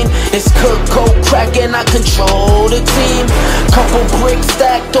lean. It's cook, coke, crack, and I control the team. Couple bricks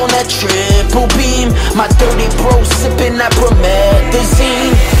stacked on that triple beam. My dirty bro sipping that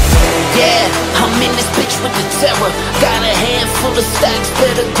promethazine. Yeah, I'm in this bitch with the terror. Got a handful of stacks,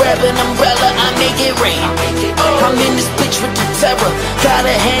 better grab an umbrella, I make it rain. I'm in this bitch with the terror. Got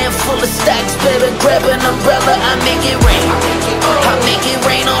a handful of stacks, better grab an umbrella, I make it rain. I make it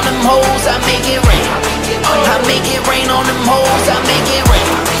rain on them hoes, I make it rain. I make it rain on them hoes, I make it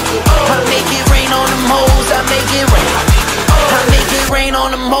rain. I make it rain on them hoes, I make it rain. I make it rain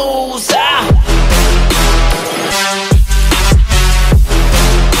on them hoes,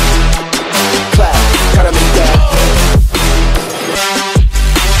 Clap, gotta make that.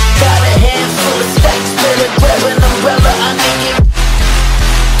 Got a handful of stacks, better grab an umbrella, I make it.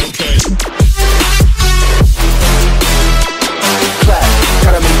 Clap,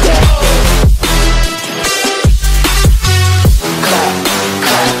 gotta make that. Clap,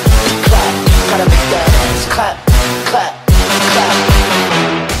 clap, clap, gotta make that. Clap, clap, clap.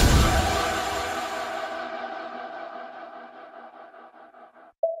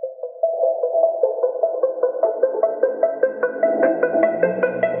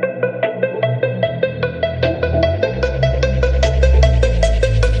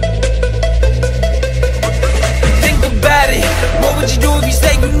 What would you do if you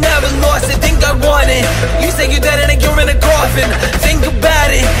say you never lost it? Think I want it. You say you're dead and you're in a coffin. Think about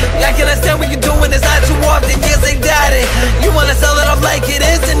it. I can understand what you're doing, it's not too often. Yes, they died it. You wanna sell it off like it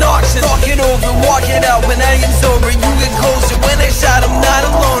is an auction. Talking over, walking out when I am sober. You get closer when I shot, I'm not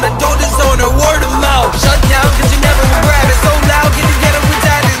alone. I don't disown her, word of mouth. Shut down cause you never will grab it. So loud, can you get it with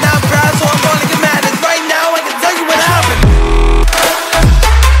that? It's not proud, so I'm gonna get mad. It's right now, I can tell you what happened.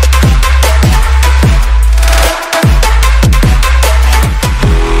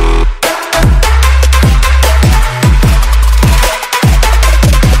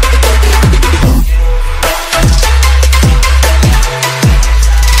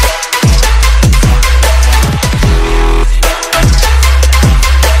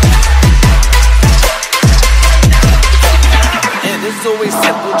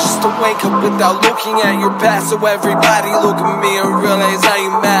 Wake up without looking at your past. So everybody look at me and realize I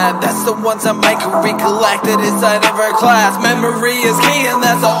ain't mad. That's the one time I can recollect it inside of our class. Memory is key and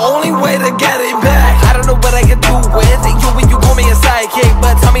that's the only way to get it back. I don't know what I can do with it. You when you call me a sidekick,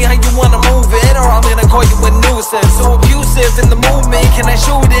 but tell me how you wanna move it, or I'm gonna call you a nuisance. So abusive in the movement, can I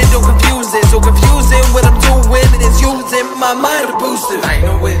shoot it? Don't confuse it. So confusing what I'm doing is using my mind to boost it. I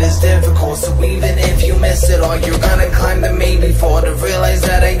know it is difficult, so even if you miss it all, you're gonna climb the maybe for to realize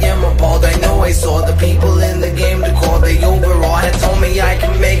that I am appalled. I know I saw the people in the game to call the overall had told me I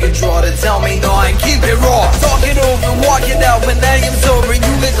can make a draw, to tell me no, I keep it raw. Talking over, walking out when I am sober.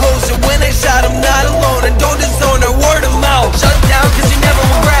 You get closer when I shot, I'm not alone. And don't disown her, word of mouth. Shut down cause you never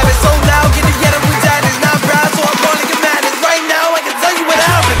will grab it. So loud, can you get it with that? It's not proud, so I'm gonna get mad. It's right now, I can tell you what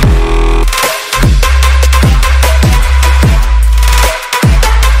happened.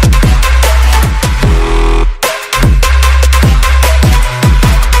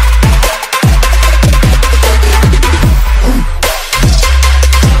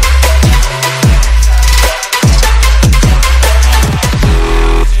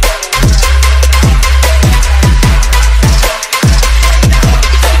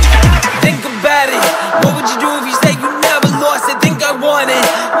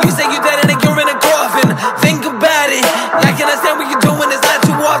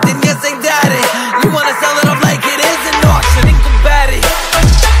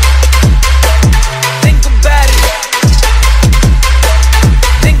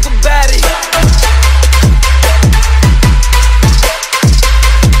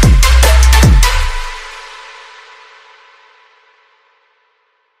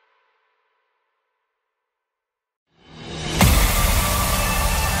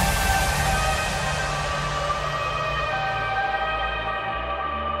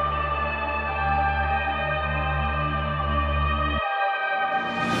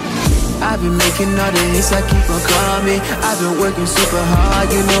 I've been making all the hits, I keep on coming. I've been working super hard,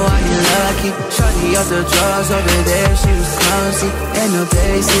 you know I ain't lucky. Shorty off the drugs over there, she was clumsy. And the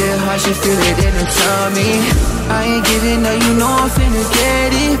bass hit hard, she feel it in her tummy. I ain't giving up, you know I'm finna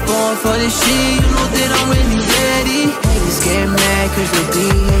get it. Born for this shit, you know that I'm really ready. Haters get mad cause the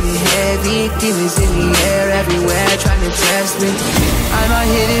beat hit it heavy. Demons in the air everywhere trying to test me. I might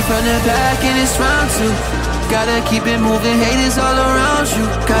hit it from the back and it's round 2. Gotta keep it moving, haters all around you.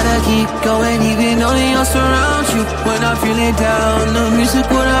 Gotta keep going even though they all surround you. When I'm feeling down, the music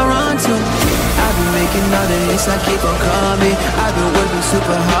what I run to. I've been making all the hits, I keep on coming. I've been working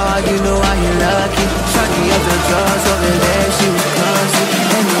super hard, you know I ain't lucky. Shorty up the drugs over there, she was clumsy.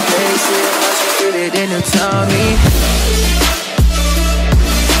 And the bass hit hard, she feel it in her tummy.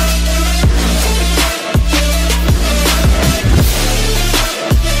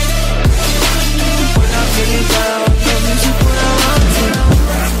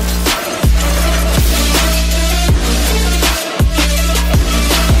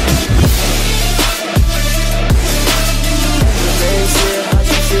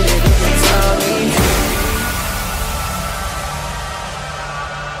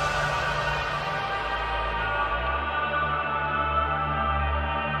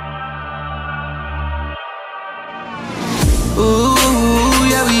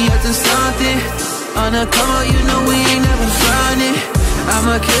 On the come up, you know we ain't never frontin'.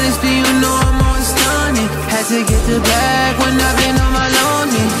 I'ma kill this beat, you know I'm always stunning. Had to get the bag when I've been on my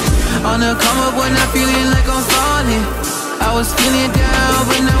lonely. On the come up when I'm feeling like I'm falling. I was feeling down,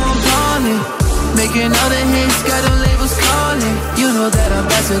 but now I'm balling. Making all the hits, got the labels calling. You know that I'm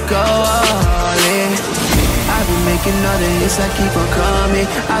about to go all in. I've been making all the hits, I keep on coming.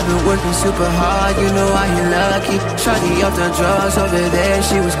 I've been working super hard, you know I ain't lucky. Shorty off the drugs over there,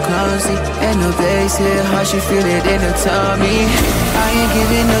 she was clumsy. And the bass hit hard, she feel it in her tummy. I ain't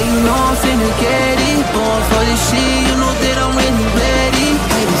giving up, you know I'm finna get it. Born for this shit, you know that I'm really ready.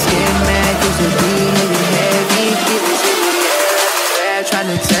 Haters get mad cause the beat hit it heavy. Demons in the air everywhere trying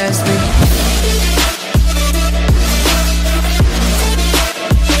to test me.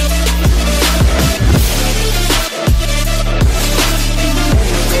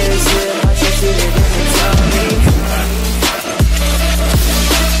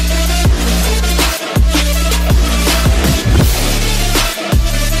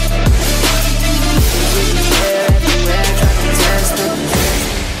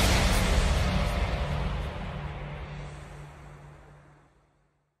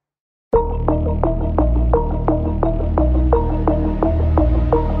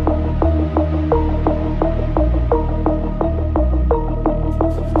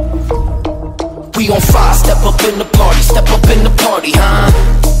 We on fire, step up in the party, huh?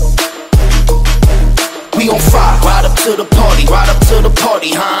 We on fire, ride up to the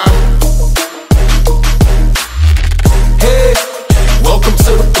party, huh? Hey, welcome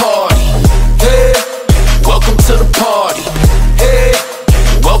to the party. Hey, welcome to the party. Hey,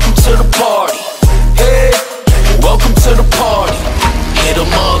 welcome to the party. Hey, welcome to the party. Hit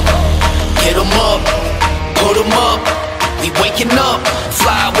 'em up, put 'em up. We waking up,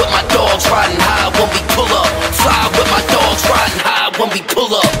 fly with my dogs, riding high when we pull up. Fly with my dogs, riding high when we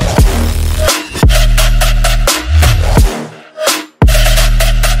pull up.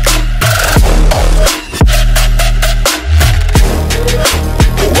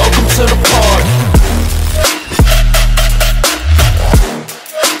 Welcome to the party.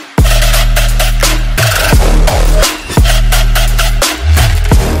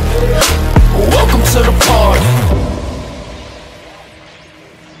 Welcome to the party.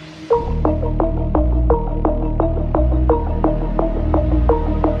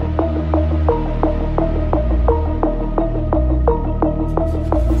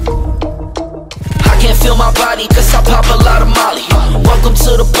 Feel my body, cause I pop a lot of molly. Welcome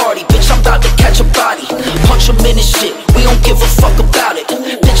to the party, bitch, I'm about to catch a body. Punch him in his shit, we don't give a fuck about it.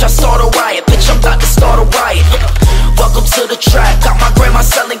 Bitch, I start a riot, bitch, I'm about to start a riot. Welcome to the track, got my grandma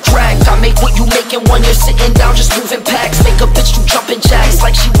selling crack. I make what you making when you're sitting down just moving packs. Make a bitch do jumping jacks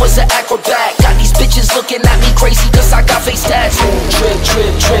like she was an acrobat. Got these bitches looking at me crazy cause I got face tats. Trip,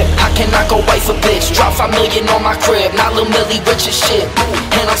 trip, trip, how can I go wife a bitch? Drop 5 million on my crib, now Lil Millie rich as shit.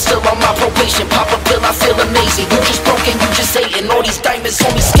 And I'm still on my probation, pop a pill, I feel amazing. You just broken, you just hating, all these diamonds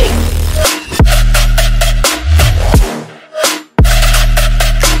on me skating.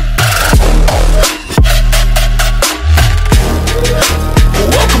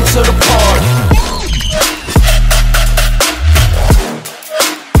 Welcome to the party.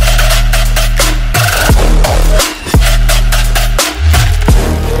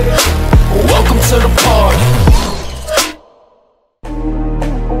 Welcome to the party.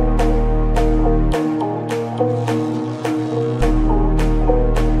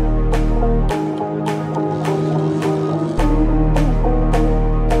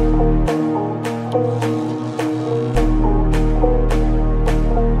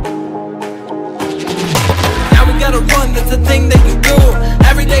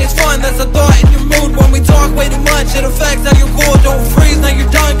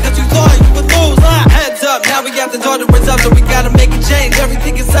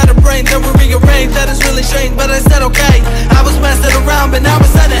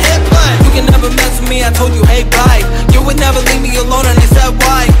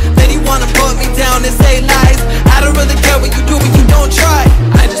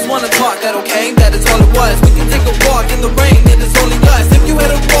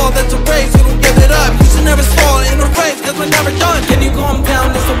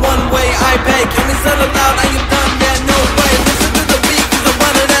 I pay. Can we settle out? Are you done? Yeah, no way. Listen to the beat, cause I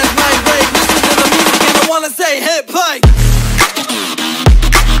want it as my break. Listen to the music and I wanna say hit play.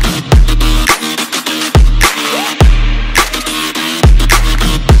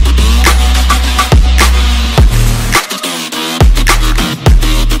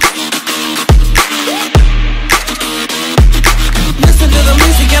 Listen to the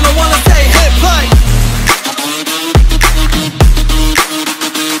music and I wanna say hit play.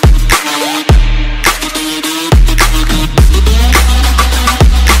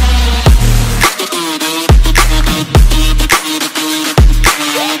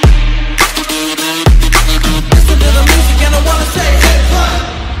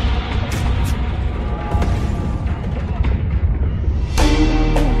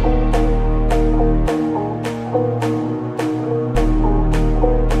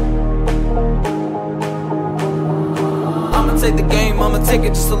 Take the game, I'ma take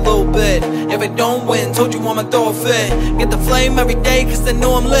it just a little bit. If it don't win, told you I'ma throw a fit. Get the flame every day, cause they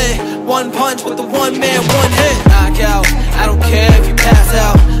know I'm lit. One punch with the one man, one hit. Knock out, I don't care if you pass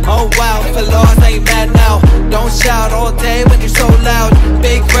out. Oh wow, if I lost, I ain't mad now. Don't shout all day when you're so loud.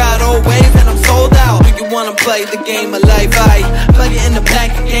 Big crowd always, and I'm sold out. Do you wanna play the game of life? I plug it in the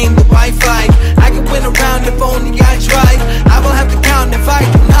back, the game, the Wi-Fi. I can win a round if only I try. I will have to count if I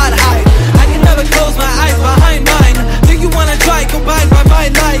do not hide. I can never close my eyes behind mine. Do you wanna try, combine by my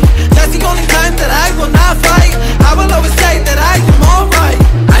life? That's the only time that I will not fight. I will always say that I am alright.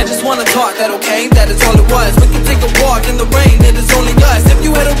 I just wanna talk, that okay? That is all it was. We can take a walk in the rain, it is only us. If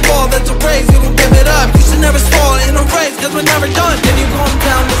you hit a ball, that's a race, you don't give it up. You should never stall in a race, cause we're never done. Can you calm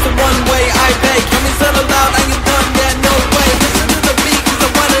down, it's the one way I pay. Can we settle out, are you done? Yeah, no way. Listen to the beat, cause I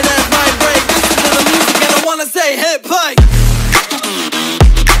want it as my break. Listen to the music and I wanna say hit play.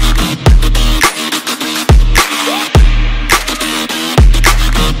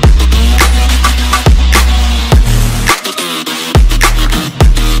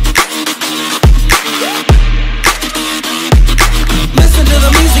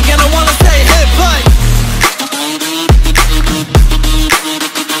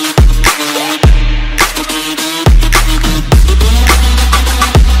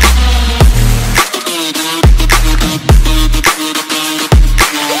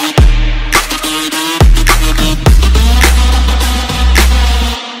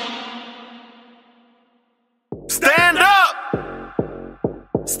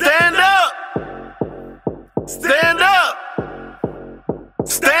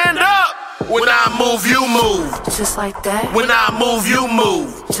 Just like that. When I move, you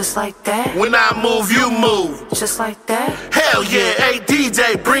move. Just like that. When I move, you move. Just like that. Hell yeah, hey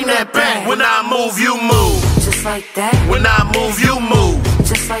DJ, bring that back. When I move, you move. Just like that. When I move, you move.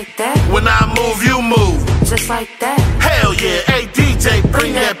 Just like that. When I move, you move. Just like that. Hell yeah, hey DJ,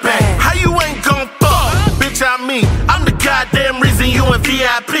 bring that back. How you ain't gon' fuck? Bitch, I mean, I'm the goddamn reason you in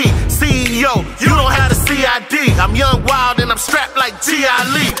VIP. CEO, you don't have the CID. I'm young, wild, and I'm strapped like G.I.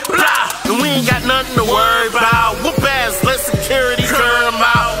 Lee. Blah, and we ain't got nothing to worry about. Whoop ass, let security turn them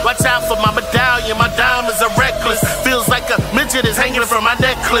out. Watch out for my medallion, my diamonds are reckless. Feels like a midget is hanging from my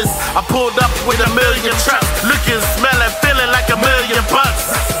necklace. I pulled up with a million trucks, looking, smelling, feeling like $1 million bucks.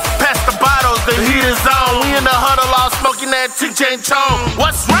 Pass the bottles, the heat is on. We in the huddle all smoking that TJ Chong.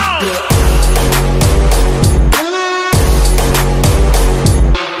 What's wrong?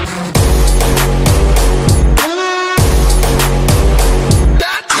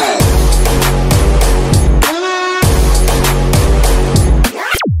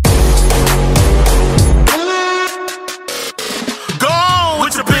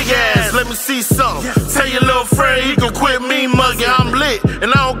 See something. Tell your little friend he can quit me mugging. I'm lit,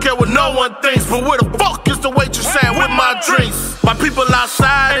 and I don't care what no one thinks. But where the fuck is the waitress at with my drinks? My people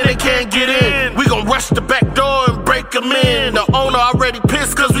outside and they can't get in. We gon' rush the back door and break them in. The owner already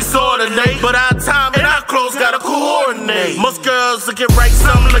pissed cause we saw the late. But our time and our clothes gotta coordinate. Most girls looking right,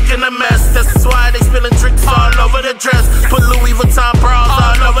 some looking a mess. That's why they spilling drinks all over the dress. Put Louis Vuitton bras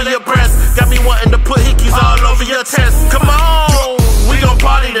all over your breasts. Got me wanting to put hickeys all over your chest. Come on, we gon'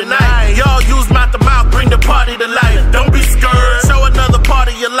 party tonight. Y'all use mouth to mouth, bring the party to life. Don't be scared, show another part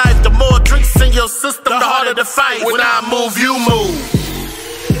of your life. The more drinks in your system, the harder to fight. When I move, you move.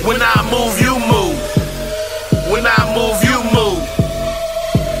 When I move, you move. When I move, you move.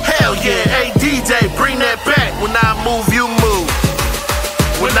 Hell yeah, hey DJ, bring that back. When I move, you move.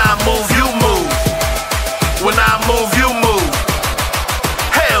 When I move, you move. When I move, you move.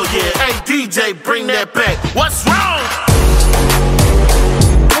 Hell yeah, hey DJ, bring that back. What's wrong?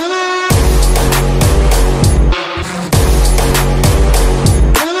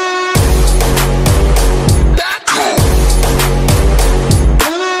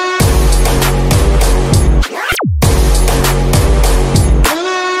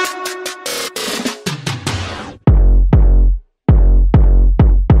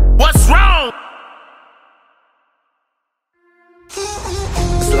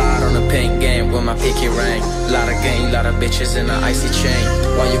 pink game with my pinky ring. Lot of gang, lot of bitches in an icy chain.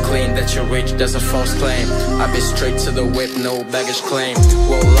 While you claim that you're rich, that's a false claim. I've been straight to the whip, no baggage claim.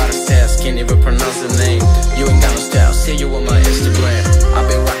 Whoa, a lot of stats, can't even pronounce the name. You ain't got no style, see you on my Instagram. I've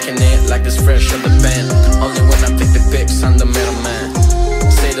been rocking it like it's fresh on the band. Only when I take the pics, I'm the middleman.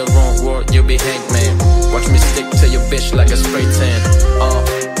 Say the wrong word, you'll be hangman. Watch me stick to your bitch like a spray tan.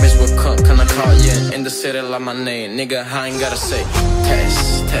 Bitch, what cunt can I call you? In the city like my name, nigga, I ain't gotta say.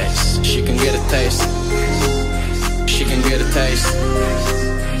 Taste, taste, she can get a taste. She can get a taste.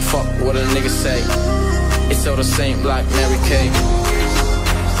 Fuck what a nigga say. It's all the same like Mary Kay.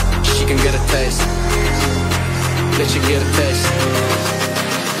 She can get a taste. Let you get a taste.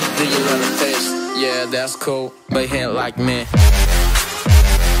 Do you love a taste? Yeah, that's cool, but he ain't like me.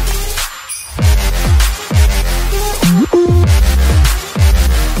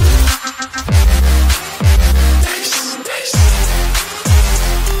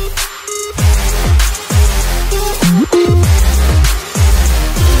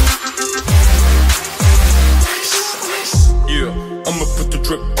 I'ma put the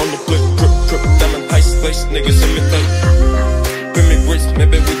drip on the clip, drip, drip, diamond ice place, niggas imitate. Bring me grits,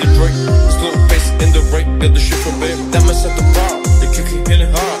 maybe with the Drake. Slow pace in the rate, get the shit from bed. Diamonds at the bar, the kicky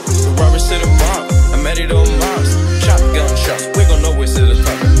hitting hard. The Rari said it bar, I'm at it on Mars. Shotgun shots, we gon' always hit the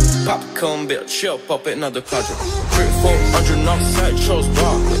target. Popcorn bill, chill, pop it, another quadrant. 300-400 outside, chose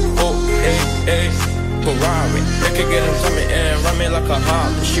bar. Oh, hey, Ferrari. They could get him Tommy and run me like a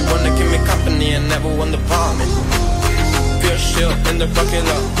Harley. She wanna give me company and never won the bombing. Feel shit in the parking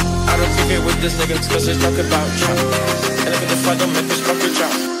lot. I don't kick it with this nigga cause they talk about chop. And if the fight don't make this fucking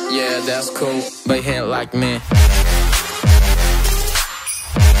drop. Yeah, that's cool, but he ain't like me.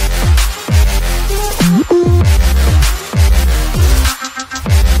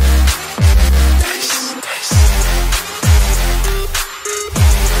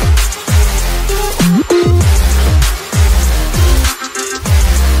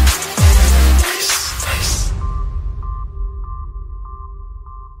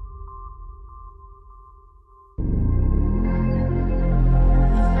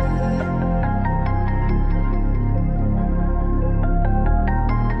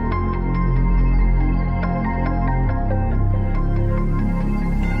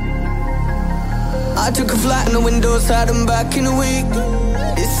 I took a flight and the windows had them back in a week.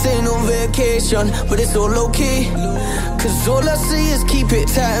 This ain't no vacation, but it's all low-key. Cause all I see is keep it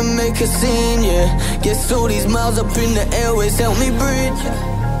tight and make a scene, yeah. Guess all these miles up in the airways help me breathe.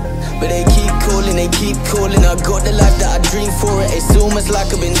 But they keep calling, I got the life that I dreamed for it. It's almost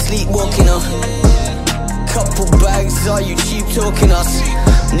like I've been sleepwalking, Couple bags, are you cheap talking us?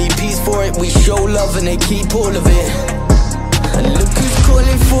 Need peace for it, we show love and they keep all of it. And look who's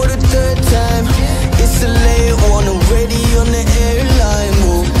calling for the third time. It's a late one already on the airline.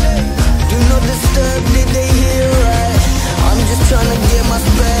 Whoa. Do not disturb, did they hear right? I'm just trying to get my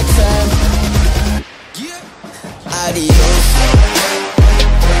spare time. Adios.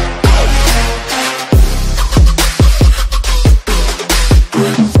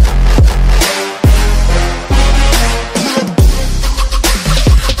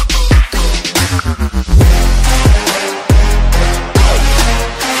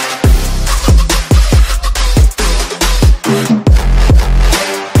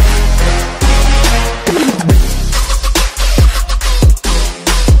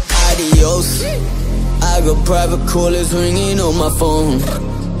 Private callers ringing on my phone.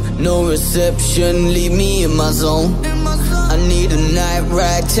 No reception, leave me in my zone. I need a night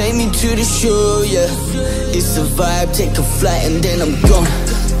ride, take me to the show, yeah. It's a vibe, take a flight and then I'm gone.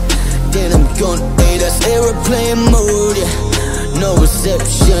 Hey, that's aeroplane mode, yeah. No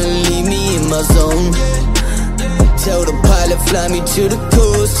reception, leave me in my zone. Tell the pilot, fly me to the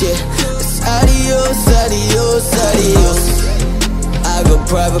coast, yeah. It's adios, adios, adios. I got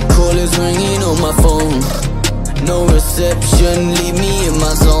private callers ringing on my phone. No reception, leave me in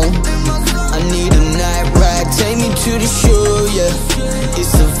my zone. I need a night ride, take me to the show, yeah.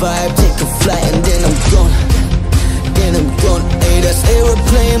 It's a vibe, take a flight and then I'm gone. Hey, that's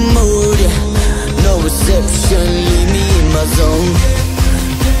aeroplane mode, yeah. No reception, leave me in my zone.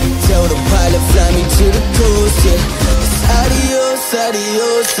 Tell the pilot, fly me to the coast, yeah. It's adios,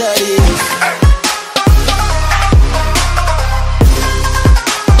 adios, adios.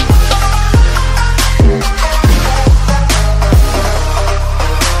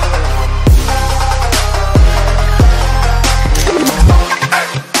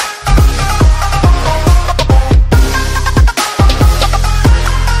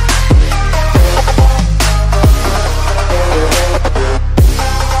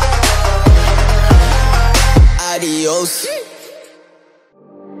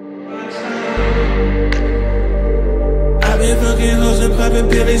 been fucking hoes and popping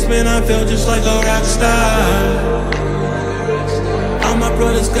pillies, man, I feel just like a rock star. All my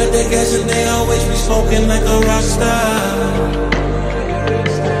brothers got that gas and they always be smoking like a rock star.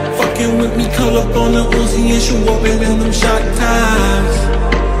 Fucking with me, call up on the Uzi and shoot up in them shot times.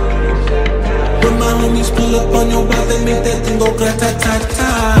 When my homies pull up on your block, they make that thing go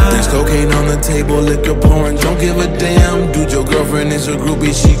grata-ta-ta. There's cocaine on the table, liquor pouring, don't give a damn. Dude, your girlfriend is a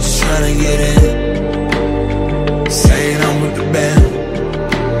groupie, she just tryna get in. Saying I'm with the band.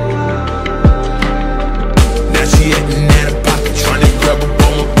 Now she acting out of pocket, tryna grab up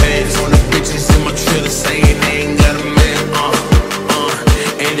on my pants. On the bitches in my trailer saying they ain't got a man,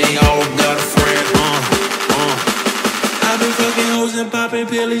 and they all got a friend, I've been fucking hoes and popping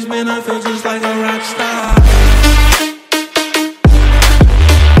pillies, man, I feel just like a rock star.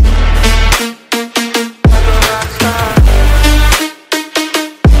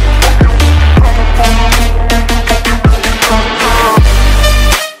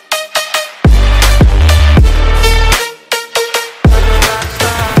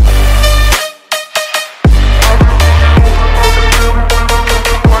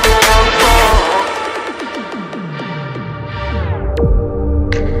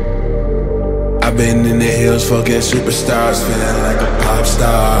 Been in the hills, fucking superstars, feeling like a pop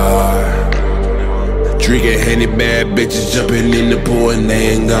star. Drinking Henny, bad bitches jumping in the pool and they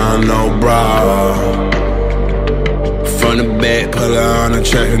ain't got no bra. From the back, put her on the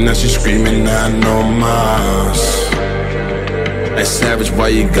track and now she screaming, I know Mars. Hey Savage, why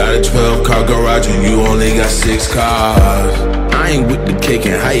you got a 12-car garage and you only got 6 cars? I ain't with the cake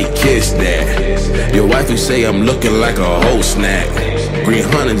and how you kiss that? Your wife, you say I'm looking like a whole snack. Green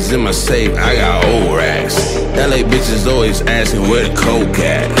Hunnits in my safe, I got old racks. LA bitches always asking where the coke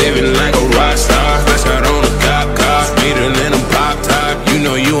at. Living like a rock star, flash out on a cop car. Sweeter than a pop top, you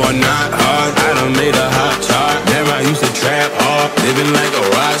know you are not hard. I done made a hot chart, never I used to trap hard. Living like a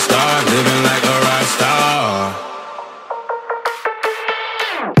rock star, living like a rock star.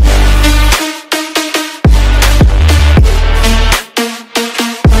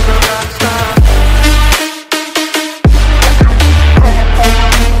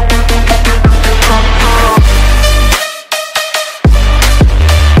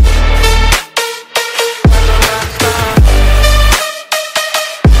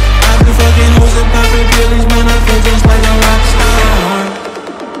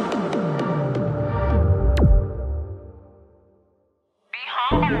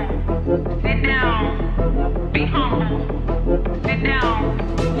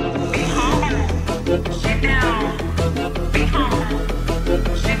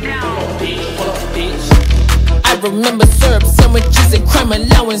 Remember syrup sandwiches and crime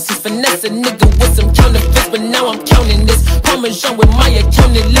allowances. Finesse a nigga with some counterfeits, but now I'm counting this. Parmesan with my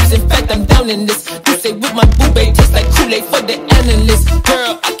accountant lips. In fact, I'm down in this. You say with my boo babe tastes like Kool-Aid for the analyst.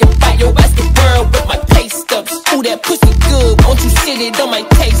 Girl, I can buy your ass the world with my pay stubs. Ooh, that pussy good. Won't you sit it on my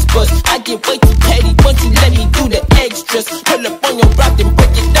taste buds? I get way too petty. Won't you let me do the extras? Pull up on your block and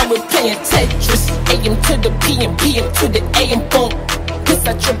break it down with playing Tetris. AM to the PM, PM to the AM phone. Piss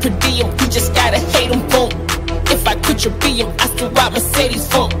out your per diem, you just gotta hate them phone. If I quit your BM, I still ride Mercedes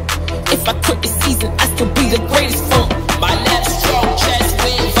funk. If I quit the season, I still be the greatest funk. My left stroke just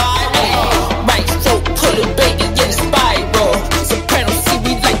went viral. Right stroke put a baby in a spiral. Soprano see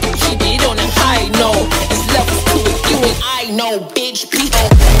we like to keep it on a high note. It's levels to it, you and I know, bitch.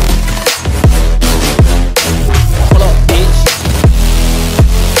 Hold up, bitch.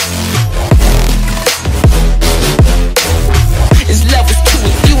 It's levels to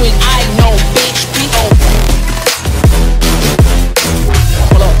it, you and I know, bitch.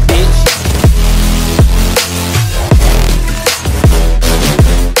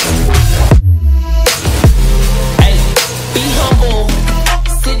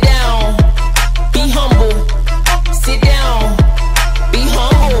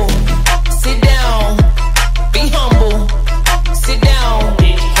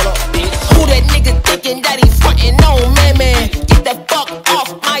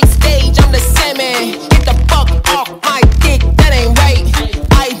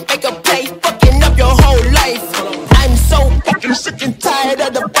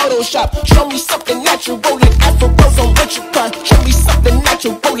 Show me something natural, like afros on what you got. Show me something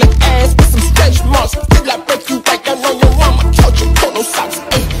natural, like ass with some stretch marks. Till I break you right down on your mama couch and put no socks.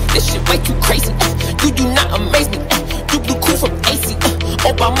 This shit way too crazy. You do not amaze me. You blue cool from AC.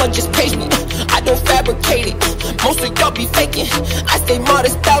 Obama just paged me. I don't fabricate it. Most of y'all be faking. I stay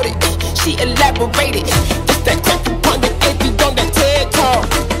modest about it. She elaborated. Just that crack upon the AP on that TED talk.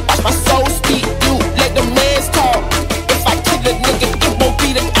 Watch my soul speak. You let the man's talk. If I kill a nigga, it won't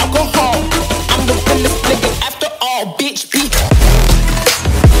be the alcohol. I'm the realest nigga after all, bitch. Be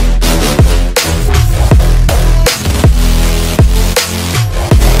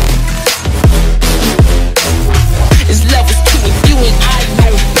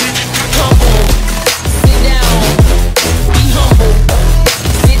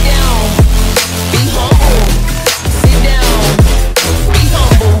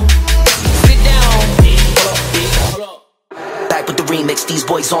these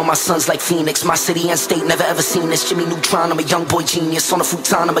boys, all my sons like Phoenix. My city and state, never ever seen this. Jimmy Neutron, I'm a young boy genius. On a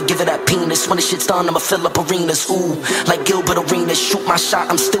futon, I'ma give it that penis. When the shit's done, I'ma fill up arenas. Ooh, like Gilbert Arenas. Shoot my shot,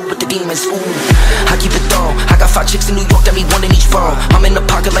 I'm still with the demons. Ooh, I keep it thorough. I got 5 chicks in New York, that me one in each borough. I'm in the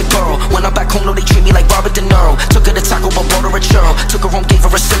pocket like Burrow. When I'm back home, no, they treat me like Robert De Niro. Took her to Taco Bell, bought her a churro. Took her home, gave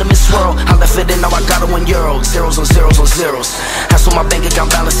her a cinnamon swirl. I left it in, now I got her €1. Zeros on zeros on zeros. That's what my bank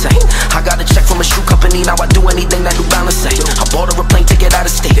account balance say. I got a check from a shoe company, now I do anything that New Balance say. I bought her a plane ticket out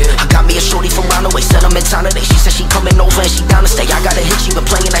of state. I got me a shorty from Roundaway, said I'm in town today. She said she coming over and she down to stay. I got a hit, she been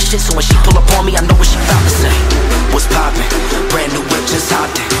playing that shit, so when she pull up on me, I know what she bout to say. What's poppin'? Brand new whip, just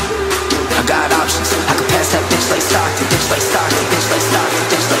hopped in. I got options, I can pass that bitch like Stockton. Bitch like Stockton, bitch like Stockton,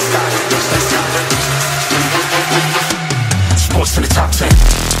 bitch like Stockton, bitch like Stockton. Sports to the top 10.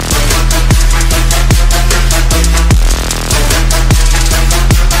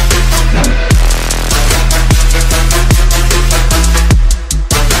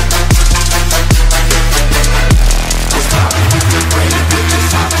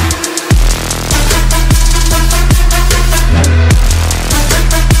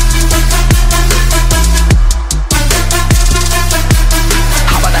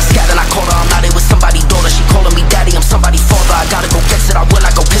 I gotta go get it, I will,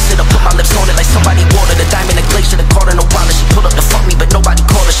 I go piss it up. Put my lips on it like somebody water. The diamond, the glacier, the card in the wallet. She pulled up to fuck me, but nobody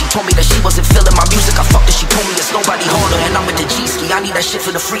called her. She told me that she wasn't feeling my music. I fucked her, she told me it's nobody harder. And I'm with the G-ski, I need that shit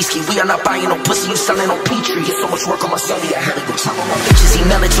for the free ski. We are not buying no pussy, you selling no Petrie. Get so much work on my sonny, I had to go time on my bitches.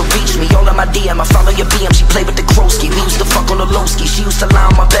 Email it to reach me, all in my DM. I follow your BM, she played with the Krosky. We used to fuck on the low ski. She used to lie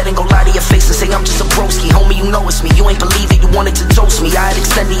on my bed and go lie to your face and say I'm just a broski. Homie, you know it's me, you ain't believe it, you wanted to toast me. I had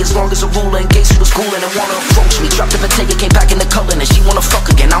extended as long as a ruler in case you was coolin' and wanna approach me. Dropped the potato, came back in the color and she wanna fuck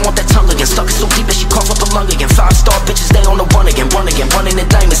again. I want that tongue again. Stuck it so deep that she cough up a lung again. 5-star bitches, they on the run again. Running in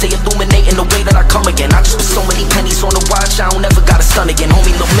diamonds, they illuminating the way that I come again. I just put so many pennies on the watch, I don't ever gotta stun again.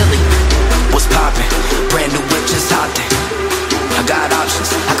 Homie, Lil Millie, what's poppin'? Brand new whip, just hopped in. I got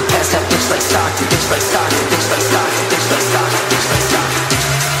options, I can pass that bitch like Stockton. Bitch like Stockton, bitch like Stockton, bitch like Stockton, bitch like Stockton.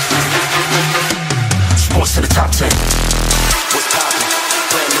 Sports to the top 10. What's poppin'?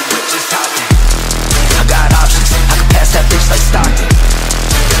 Brand new whip, just hopped in. I got options, I can pass that bitch like Stockton.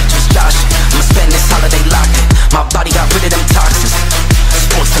 Just joshing, I'ma spend this holiday locked in. My body got rid of them toxins.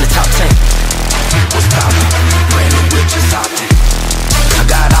 Sports in the top 10. What's poppin'? Brand new whip, just hopped in. I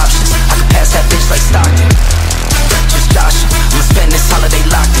got options, I can pass that bitch like Stockton. Just joshing, I'ma spend this holiday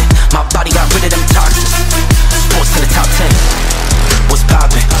locked in. My body got rid of them toxins. Sports in the top 10. What's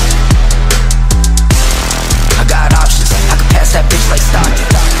poppin'? I got options, I can pass that bitch like Stockton.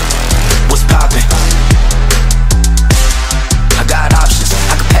 What's poppin'? I got options,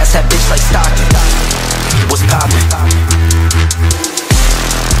 I can pass that bitch like Stockton. What's poppin'?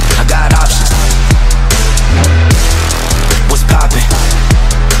 I got options. What's poppin'?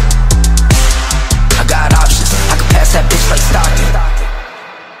 I got options, I can pass that bitch like Stockton.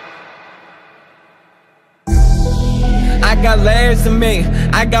 I got layers to me,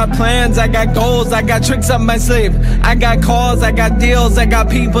 I got plans, I got goals, I got tricks up my sleeve. I got calls, I got deals, I got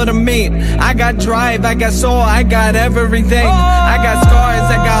people to meet. I got drive, I got soul, I got everything. I got scars,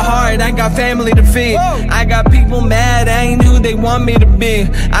 I got heart, I got family to feed. I got people mad, I ain't who they want me to be.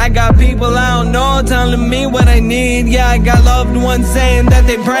 I got people I don't know telling me what I need. Yeah, I got loved ones saying that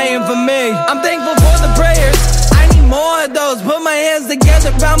they praying for me. I'm thankful for the prayers, I need more of those. Put my hands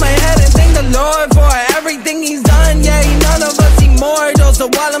together, bow my head and thank the Lord for everything he's done. Yeah, none of us immortal, so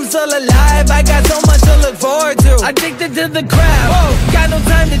while I'm still alive, I got so much to look forward to. Addicted to the crowd, got no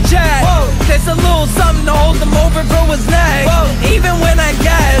time to chat. There's a little something to hold them over for what's next. Even when I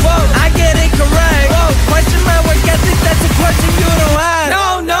guess, I get it correct. Question my work ethic, that's a question you don't have.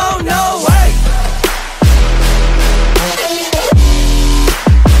 No, no, no way.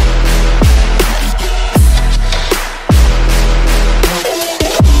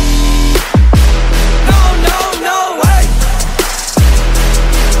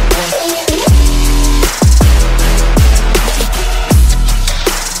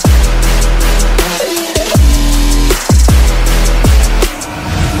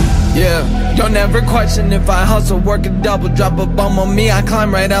 Don't ever question if I hustle, work a double. Drop a bomb on me, I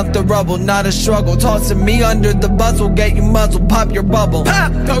climb right out the rubble. Not a struggle, tossing me under the bus will get you muzzled, pop your bubble.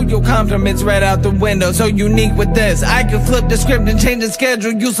 Pop! Throw your compliments right out the window, so unique with this. I can flip the script and change the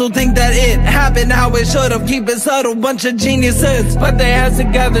schedule. You still think that it happened how it should've. Keep it subtle, bunch of geniuses. Put their heads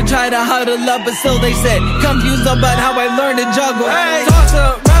together, try to huddle up, but still they sit confused about how I learned to juggle. Hey. Toss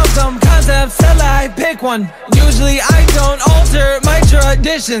around some concepts till I I pick one. Usually I don't alter my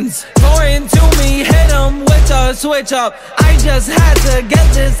traditions. Foreign to me, hit 'em with a switch up. I just had to get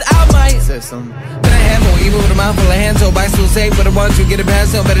this out my system. But I have more evil with a mouth full of hands, so I still safe. But I want to get it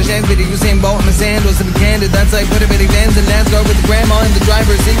past, no better chance. But you same boat in the sand, was to be candid. That's like put a bit of dance and NASCAR with the grandma in the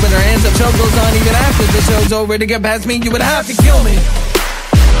driver's seat with her hands up. Show goes on even after the show's over. To get past me, you would have to kill me.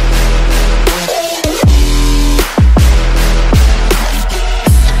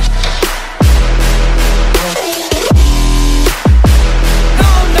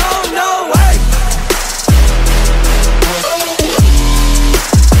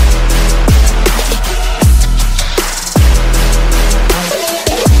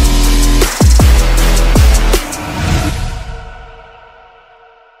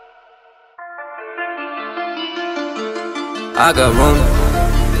 I got room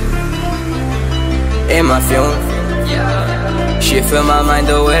in my fume. She fill my mind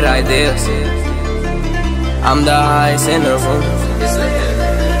though with ideas. I'm the highest in the room.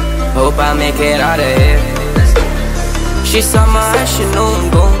 Hope I make it out of here. She saw my eyes, she knew I'm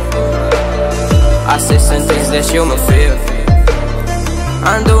boom. I said some things that you might feel.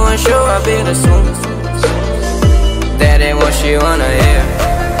 I'm doing sure I'll be the soon. That ain't what she wanna hear.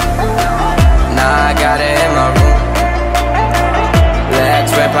 Now I got it in my room.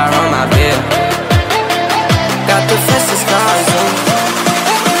 Legs wrap around my beard. Got the fastest cars on.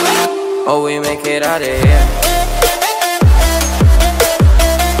 Oh, we make it out of here.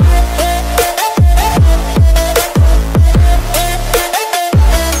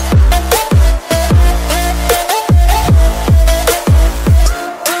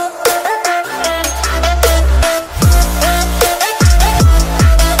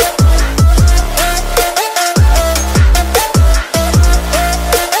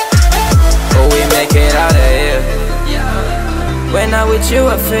 When I'm with you,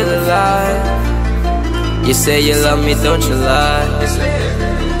 I feel alive. You say you love me, don't you lie.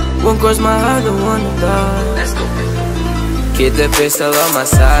 Won't cross my heart, don't wanna die. Keep the pistol on my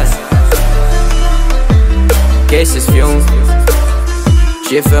side. Case is fume.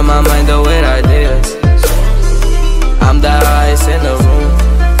 She fill my mind though with ideas. I'm the highest in the room.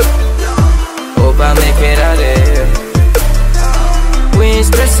 Hope I make it out of here. We ain't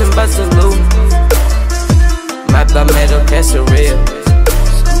stressing about the loot. Map the metal, that's the real.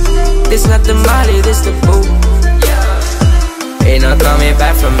 This not the molly, this the boo. Ain't no coming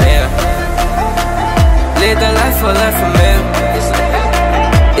back from here. Live the life for life from here.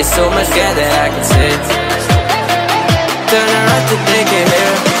 It's so much gas that I can see. Turn around to take it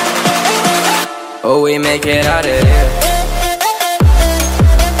here. Oh, we make it out of here.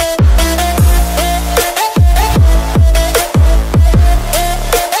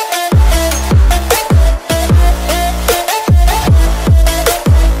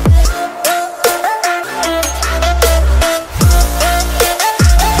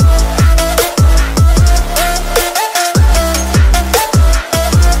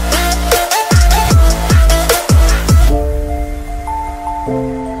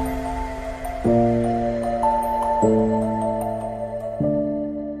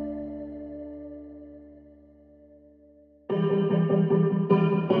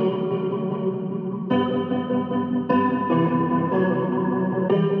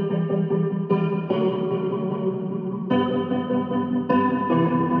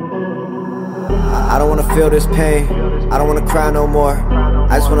 I don't wanna feel this pain, I don't wanna cry no more.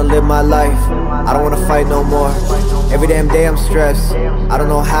 I just wanna live my life, I don't wanna fight no more. Every damn day I'm stressed, I don't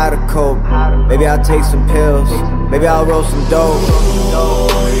know how to cope. Maybe I'll take some pills, maybe I'll roll some dope.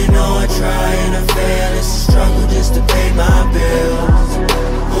 Oh, you know I try and I fail, it's a struggle just to pay my bills.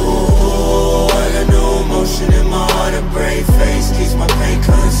 Oh, I got no emotion in my heart, a brave face keeps my pain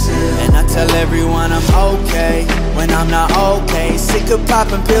concealed. And I tell everyone I'm okay when I'm not okay. Sick of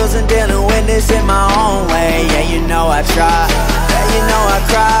popping pills and dealing with this in my own way. Yeah, you know I try, yeah, you know I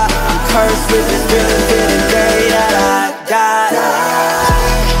cry. I'm cursed with this feeling till the day that I die.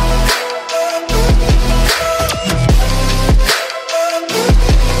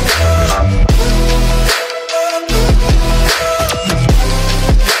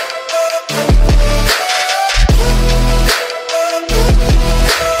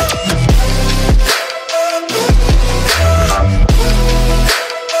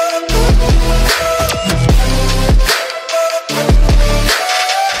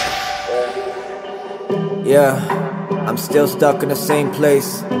 Yeah, I'm still stuck in the same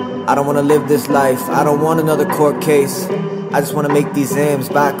place. I don't wanna live this life, I don't want another court case. I just wanna make these M's,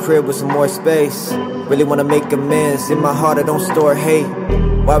 buy a crib with some more space. Really wanna make amends, in my heart I don't store hate.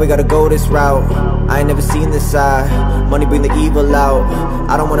 Why we gotta go this route? I ain't never seen this side. Money bring the evil out,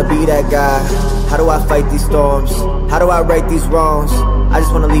 I don't wanna be that guy. How do I fight these storms? How do I right these wrongs? I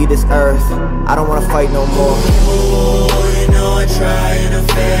just wanna leave this earth, I don't wanna fight no more. Ooh, you know I try and I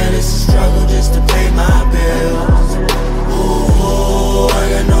fail, it's a struggle just to pay my bills. Ooh, I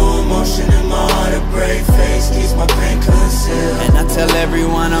got no emotion in my heart, a brave face keeps my pain concealed. And I tell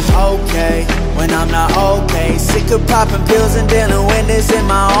everyone I'm okay when I'm not okay. Sick of popping pills and dealing with this in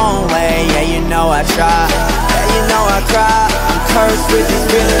my own way. Yeah, you know I try, yeah, you know I cry. I'm cursed with these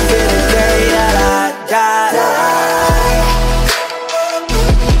feelings till the day that I die.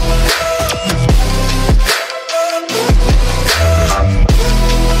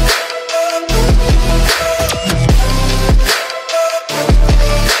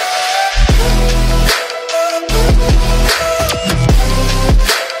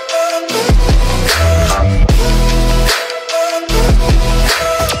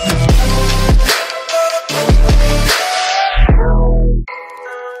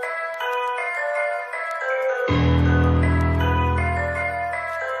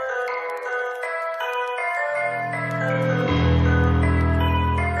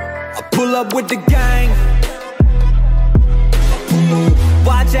 Pull up with the gang.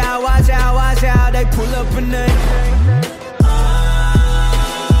 Watch out, watch out, watch out. They pull up and they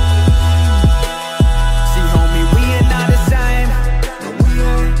see, homie, we ain't not the same.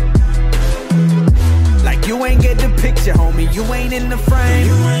 Like you ain't get the picture, homie. You ain't in the frame.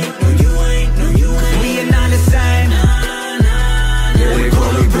 You ain't, no, you ain't, no, you ain't. We ain't not the same. Yeah, they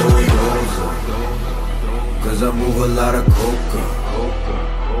call me bulldozer, cause I move a lot of coca.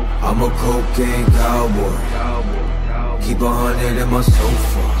 I'm a cocaine cowboy. Keep 100 in my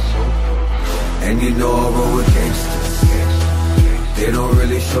sofa. And you know I roll with gangsters. They don't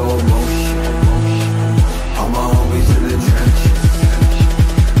really show emotion. All my homies in the trenches.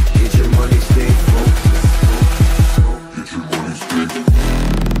 Get your money, stay focused. Get your money, stay focused.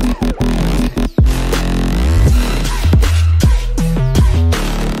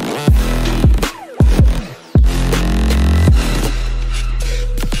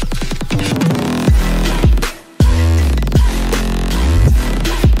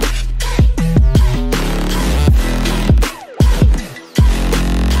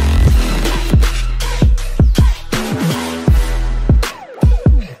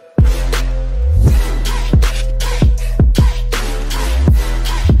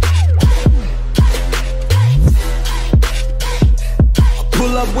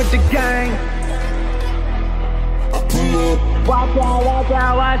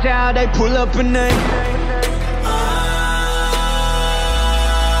 They pull up and they see,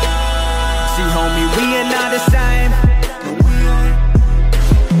 homie, we ain't not the same.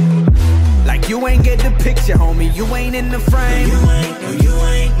 Like you ain't get the picture, homie. You ain't in the frame. You ain't, no, you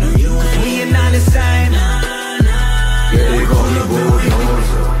ain't, no, you ain't. We ain't not the same. Yeah, they call me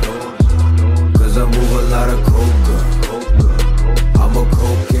bulldozer, cause I move a lot of coca. I'm a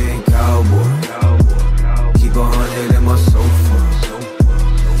cocaine cowboy. Keep 100 in my sofa.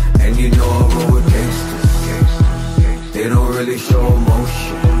 And you know I roll with gangsters. They don't really show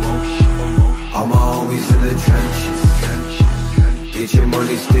emotion. All my homies in the trenches. Get your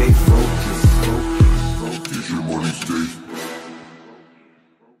money, stay focused. Get your money, stay.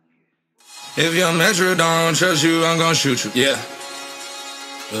 If your metro don't trust you, I'm gon' shoot you. Yeah.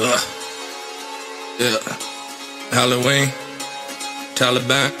 Yeah. Halloween.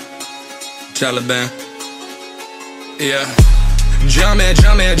 Taliban. Yeah.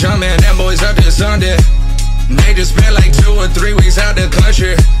 Jumpman, them boys up this Sunday. They just spent like 2 or 3 weeks out the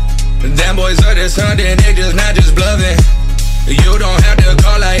country. Them boys up this Sunday, they just not just bluffing. You don't have to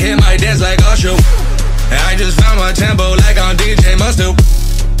call, I hit my dance like Usher. I just found my tempo like on DJ Mustard.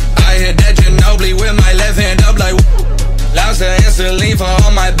 I hit that Ginobili with my left hand up like lobster and saline for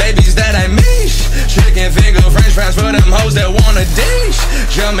all my babies that I miss. Chicken finger, french fries for them hoes that wanna dish.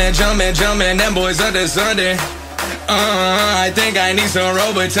 Jumpman, them boys up this Sunday. I think I need some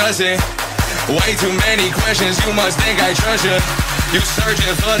Robitussin. Way too many questions, you must think I trust you. You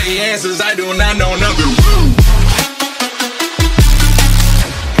searching for the answers, I do not know nothing.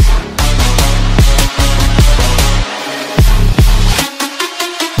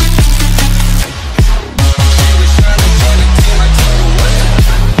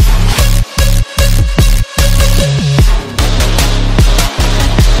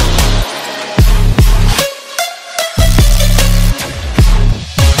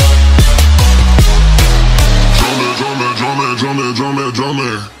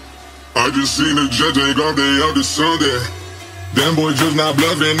 Jumpman. I just seen the judge take off day out this Sunday. Them boys just not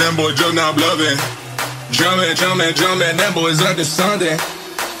bluffing, them boys just not bluffing. Jumpman, them boys up this Sunday.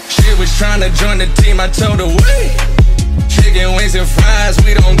 She was trying to join the team, I told her wait. Chicken wings and fries,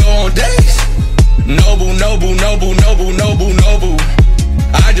 we don't go on dates. Noble, noble, noble, noble, noble, noble.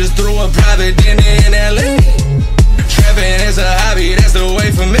 I just threw a private dinner in LA. Trapping is a hobby, that's the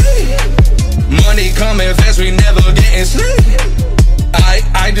way for me. Money coming fast, we never getting sleep.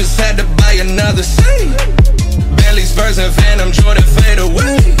 I just had to buy another seat. Bentley, Spurs, and Phantom, Jordan fade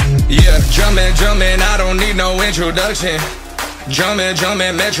away. Yeah, Jumpman, I don't need no introduction.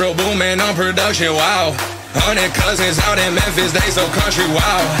 Jumpman, Metro booming on production, wow. 100 cousins out in Memphis, they so country,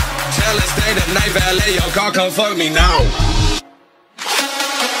 wow. Tell us stay the night, valet, your car come fuck me now.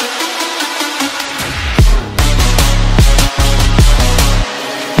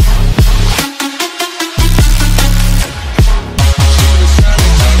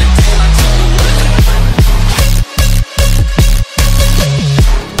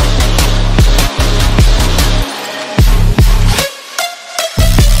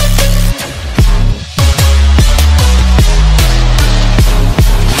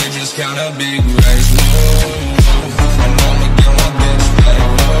 Count a big race, whoa. And I'ma get my bitch back,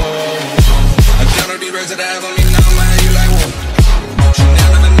 whoa. I count all these racks that I have on me now, man, you like, whoa. Chanel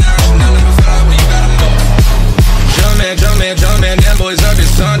number 9, Chanel number 5, well, you got them all. Jumpman, them boys up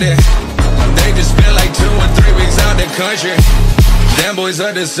this Sunday. They just spent like 2 or 3 weeks out the country. Them boys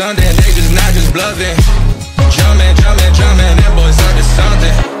up this Sunday, they just not just bluffing. Jumpman, them boys up this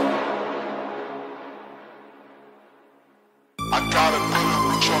something. I got a bullet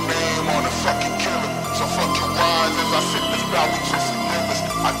with your name on a fucking killer. So fucking wise as I sit this bout with just niggas.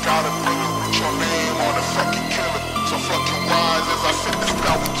 I got a bullet with your name on a fucking killer. So fucking wise as I sit this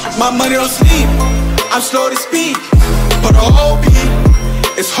bout with just My money don't sleep, I'm slow to speak. But the whole beat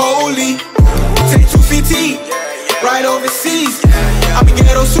is holy. Take 2 feet, right overseas. I'm a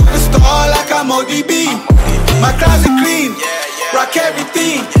ghetto superstar like I'm ODB. My closet clean, rock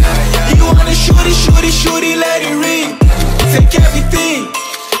everything. You wanna shooty, let it ring. Take everything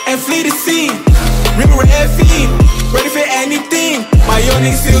and flee the scene. Real red fiend, ready for anything. My young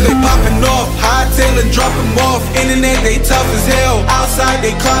niggas still they popping off. Hightail and drop them off. Internet they tough as hell. Outside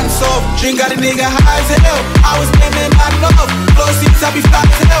they cotton soft. Drink got a nigga high as hell. I was naming my love. Flow seats I be fly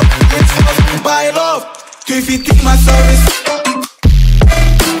as hell. Rich house we buy it off. 350 my service.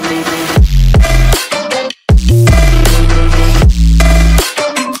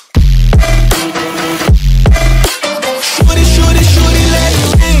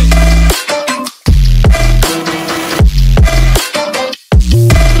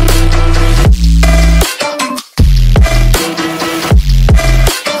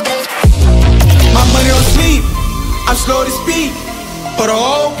 Slow to speak, but the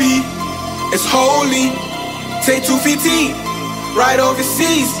whole beat is holy. Take 2 feet, right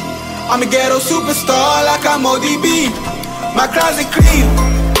overseas. I'm a ghetto superstar like I'm ODB. My closet clean,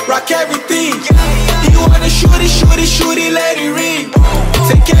 rock everything. You wanna shooty, let it ring.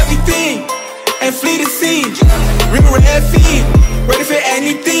 Take everything and flee the scene. Real red fiend, ready for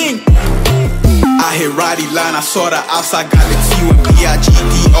anything. I hit Roddy line, I saw the outside, got the T with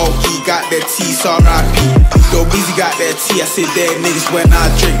B-I-G-D-O-E, got that T, S-R-I-P. Yo, Beezy got that T, I said dead niggas when I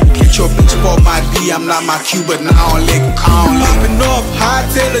drink. Get your bitch up on my D, I'm not my Q, but now I don't lick. Popping off,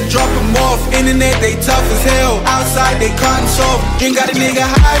 hightail and drop them off. Internet, they tough as hell. Outside, they cotton soft. Drink got a nigga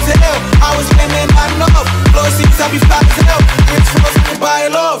high as hell. I was spending not enough. Flow seats, I be fly as hell. Rich house, we buy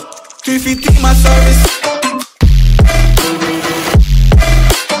it off. 350 my service.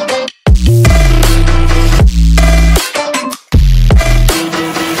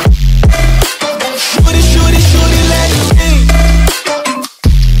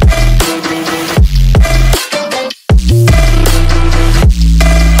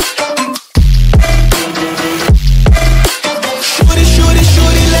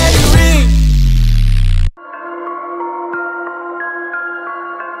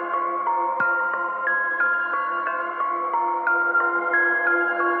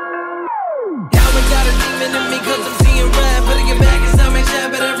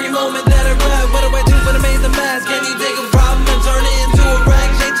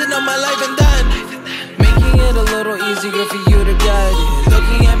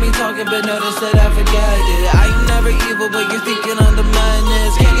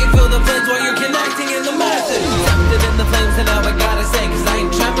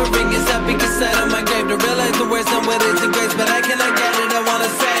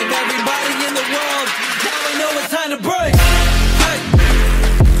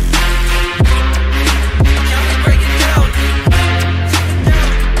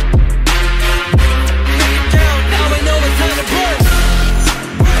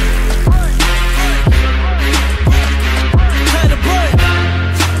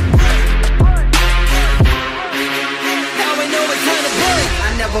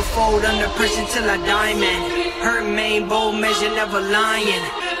 never fold under pressure till I die, man. Hurt main, bold measure, never lying.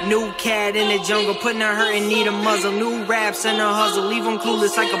 New cat in the jungle, putting her hurt in need a muzzle. New raps in a hustle, leave them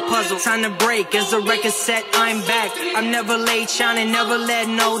clueless like a puzzle. Time to break, as the record set, I'm back. I'm never late, shining, never let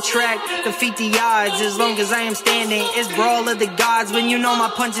no track defeat the odds, as long as I am standing. It's brawl of the gods, when you know my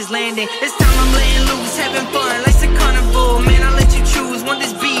punch is landing. This time I'm letting loose, having fun, like a carnival. Man, I let you choose, want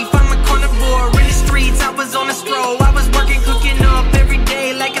this beef, I'm a carnivore. In the streets, I was on a stroll. I was working, cooking up every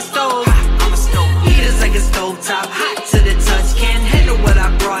day like a stove. I'm a stove, heaters like a stove top, hot to the touch. Can't handle what I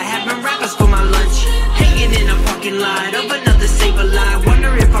brought, having rappers for my lunch. Hanging in a parking lot of another saber line.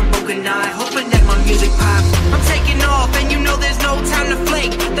 Wonder if I'm broken eye, hoping that my music pop. I'm taking off and you know there's no time to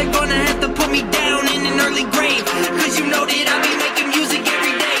flake. They're gonna have to put me down in an early grave, cause you know that I be making music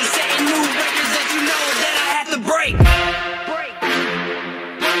every day, setting new records that you know that I have to break.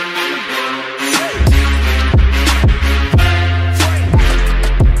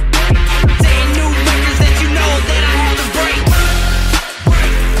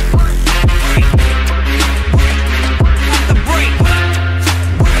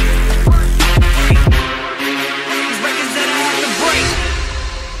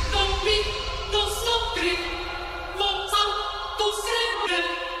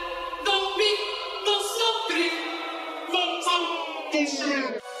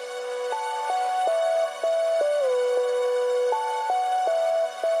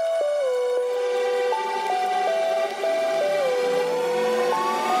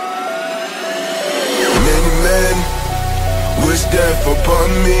 Death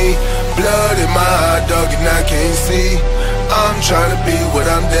upon me, blood in my heart, dog, and I can't see. I'm trying to be what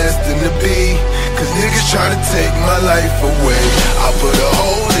I'm destined to be, cause niggas try to take my life away. I put a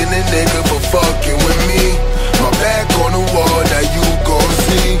hole in a nigga for fucking with me. My back on the wall, now you gon'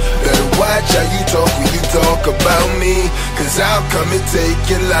 see. Better watch how you talk when you talk about me, cause I'll come and take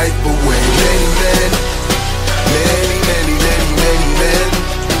your life away. Many men, many, many, many, many men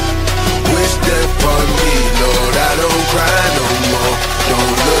wish death on me, Lord, I don't cry no more.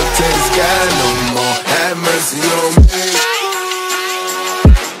 Don't look to the sky no more. Have mercy on me.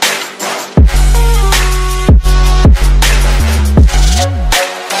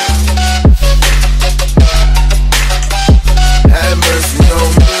 Have mercy on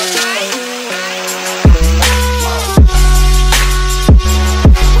me.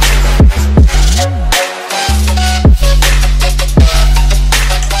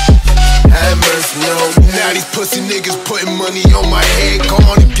 Now these pussy niggas putting money on my head. Go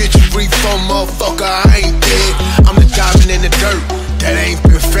on and get you free from motherfucker, I ain't dead. I'm the diamond in the dirt, that ain't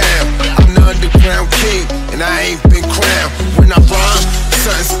been found. I'm the underground king, and I ain't been crowned. When I rhyme,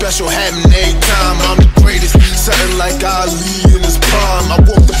 something special happen every time. I'm the greatest, something like Ali in his prime. I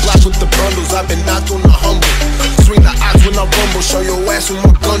walk the block with the bundles, I've been knocked on the humble. Swing the odds when I rumble, show your ass with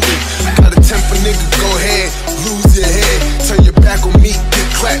my gun do. Got a temper, nigga, go ahead, lose your head. Turn your back on me, get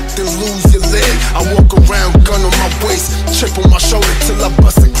clapped, then lose your leg. I walk around, gun on my waist, chip on my shoulder till I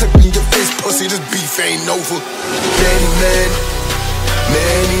bust a clip in your face. Pussy, this beef ain't over. Many men,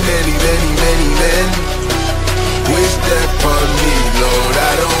 many, many, many, many men wish death on me, Lord,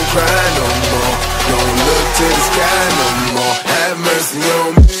 I don't cry no more. Don't look to the sky no more. Have mercy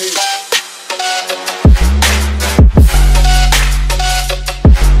on me.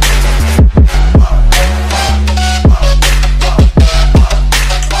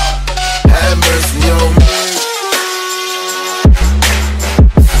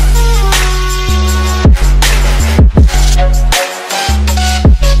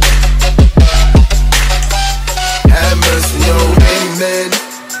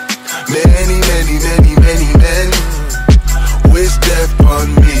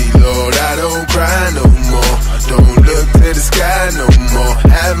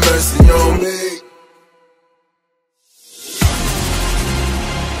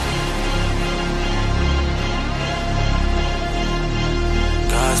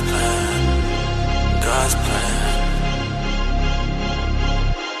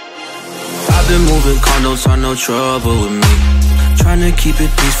 Condos are no trouble with me. Trying to keep it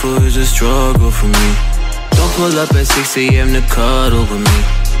peaceful is a struggle for me. Don't pull up at 6 a.m. to cuddle with me.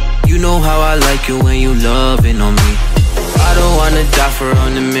 You know how I like it when you loving on me. I don't wanna die for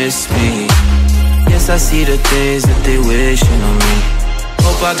them to miss me. Yes, I see the things that they wishing on me.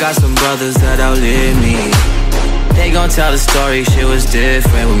 Hope I got some brothers that outlive me. They gon' tell the story, shit was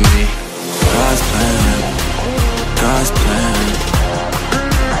different with me. God's plan, God's plan.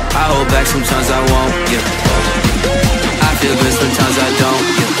 I hold back, sometimes I won't, yeah. I feel good, sometimes I don't,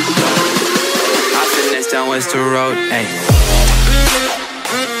 yeah. I finesse down West Road, ayy.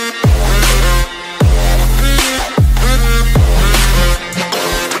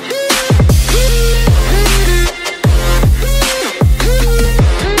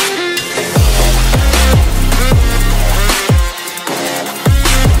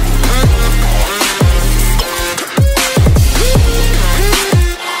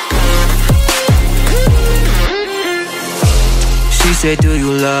 say, do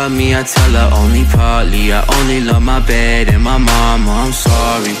you love me? I tell her only partly. I only love my bed and my mama, I'm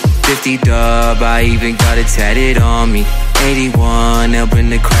sorry. 50 dub, I even got it tatted on me. 81, they'll bring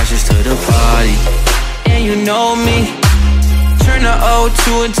the crashes to the party. And you know me, turn a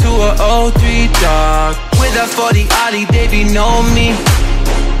 02 into a 03, dog. With a 40 Ollie, they be know me.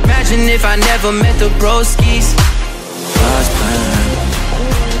 Imagine if I never met the broskies. God's plan,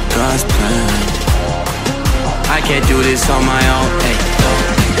 God's plan. I can't do this on my own, hey.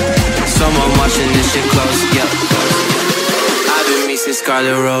 Someone watching this shit close, yeah. I've been me since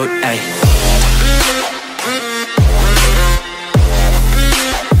Scarlet Road, hey.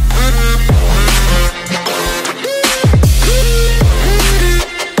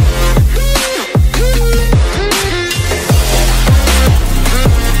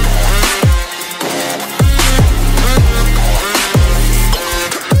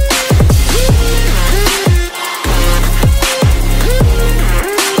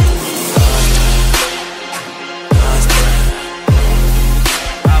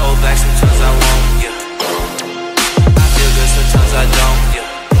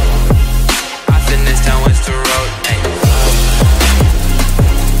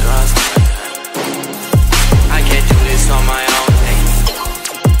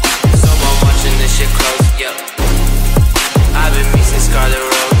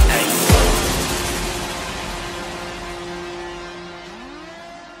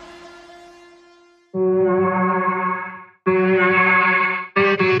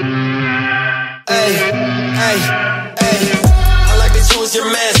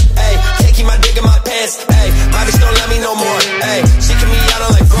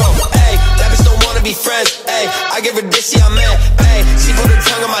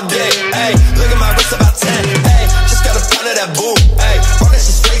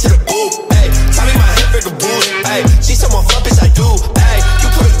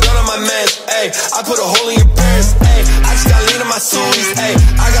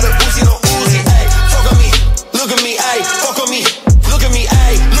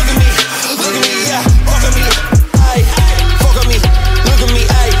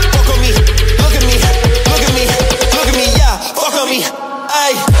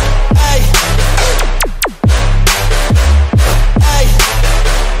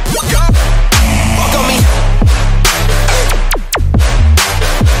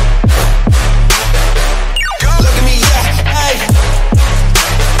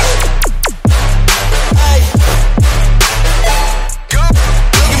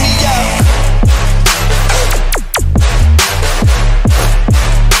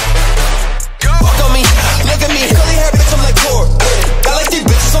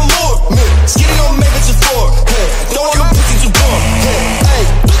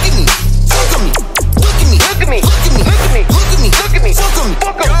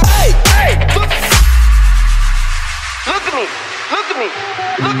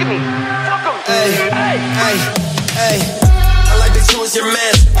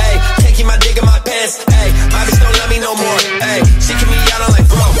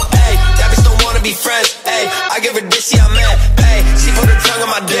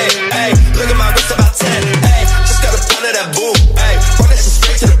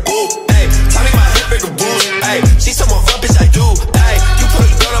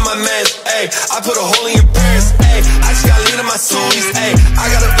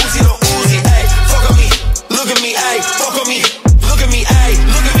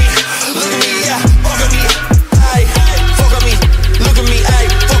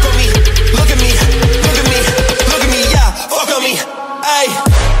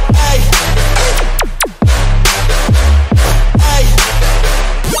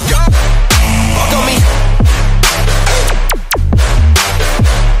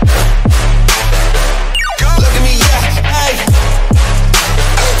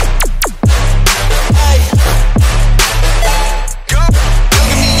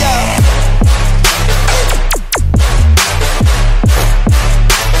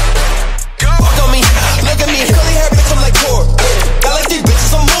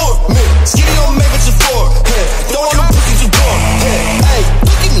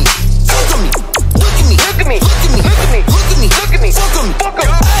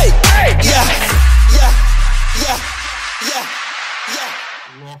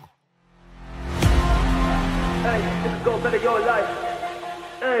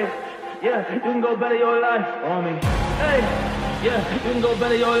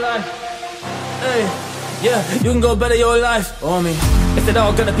 You can go better your life on me. Is it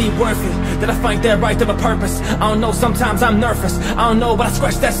all gonna be worth it? that I find that right of a purpose. I don't know, sometimes I'm nervous, I don't know, but I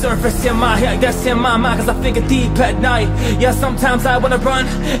scratch that surface in my head, that's in my mind, cause I think it deep at night. Yeah, sometimes I wanna run,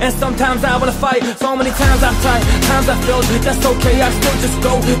 and sometimes I wanna fight. So many times I've tried, times I failed, that's okay, I still just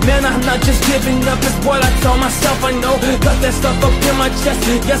go. Man, I'm not just giving up, it's what I tell myself I know. Got that stuff up in my chest,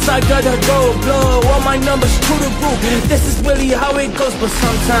 yes I gotta go. Blow all my numbers to the roof, this is really how it goes. But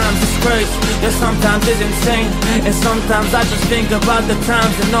sometimes it's crazy, yeah, sometimes it's insane. And sometimes I just think about the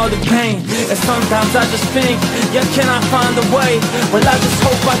times and all the pain. And sometimes I just think, yeah, can I find a way? Well, I just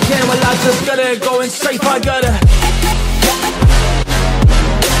hope I can, well, I just gotta go and strafe, I gotta.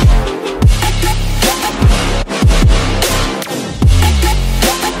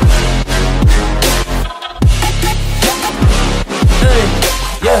 Hey,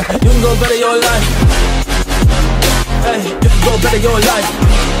 yeah, you can go better your life. Hey, you can go better your life.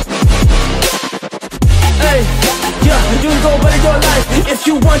 Hey, yeah, you can go better your life. If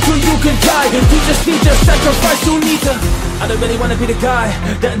you want to, you can die. You just need to sacrifice, you need to. I don't really wanna be the guy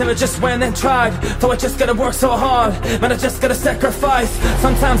that never just went and tried. So I just gotta work so hard, man, I just gotta sacrifice.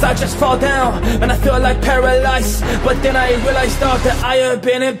 Sometimes I just fall down, and I feel like paralyzed. But then I realized that I have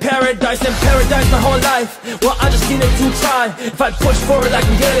been in paradise my whole life. Well, I just needed to try. If I push forward, I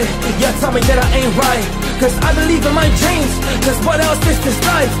can get it. Yeah, tell me that I ain't right, cause I believe in my dreams. Cause what else is this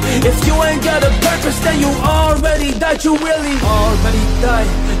life? If you ain't got a purpose, then you already died. You really already died.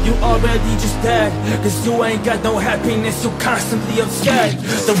 You already just dead. Cause you ain't got no happiness, you constantly upset.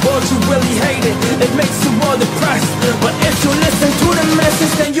 The world you really hate it, it makes you more depressed. But if you listen to the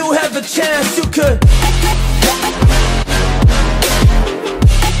message, then you have a chance, you could.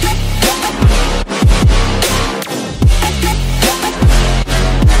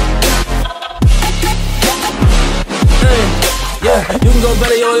 Hey, yeah, you can go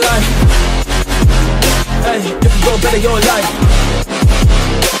better your life. Hey, you can go better your life.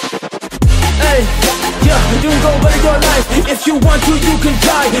 Hey, yeah, you can go better your life. If you want to, you can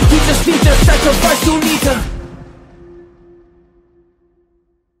die. You just need to sacrifice, you need to.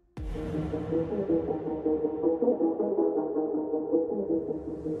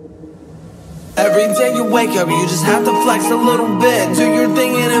 Every day you wake up, you just have to flex a little bit. Do your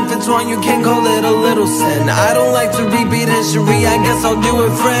thing, and if it's wrong, you can call it a little sin. I don't like to repeat history, I guess I'll do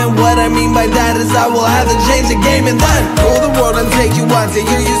it, friend. What I mean by that is I will have to change the game and then rule the world and take you out. To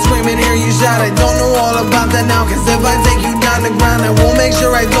hear you screaming, hear you shout. I don't know all about that now, cause if I take you down the ground, I will make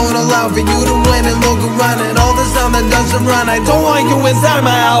sure I don't allow for you to win and look around at all the sound that does around. I don't want you inside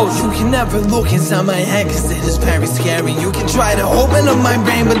my house. You can never look inside my head, cause it is very scary. You can try to open up my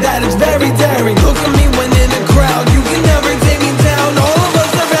brain, but that is very daring. Look at me when in a crowd, you can never take me down. All of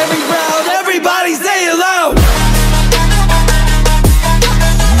us are very proud, everybody say it loud.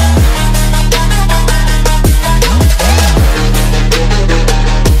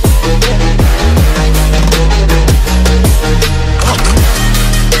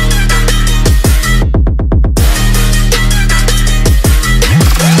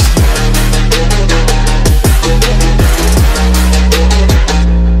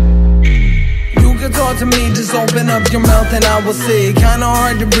 To me, just open up your mouth and I will see. Kinda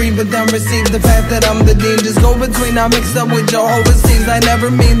hard to breathe, but then receive the fact that I'm the dean. Just go between, not mixed up with your overseas. I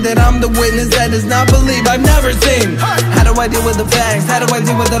never mean that I'm the witness that does not believe I've never seen. How do I deal with the facts? How do I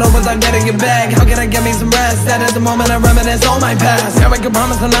deal with it all without getting it back? How can I get me some rest? That is the moment I reminisce on my past. Now I can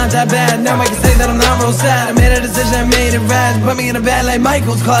promise I'm not that bad. Now I can say that I'm not real sad. I made a decision, I made it right. Put me in a bed like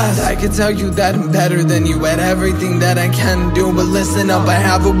Michael's class. I can tell you that I'm better than you at everything that I can do. But listen up, I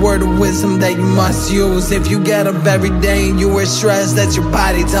have a word of wisdom that you must use. If you get up every day and you are stressed, that's your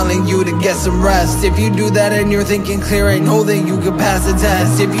body telling you to get some rest. If you do that and you're thinking clear, I know that you can pass the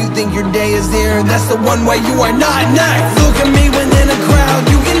test. If you think your day is there, that's the one way you are not next. Look at me when in a crowd,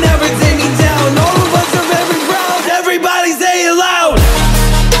 you can never take me down. All of us are very proud, everybody say it loud.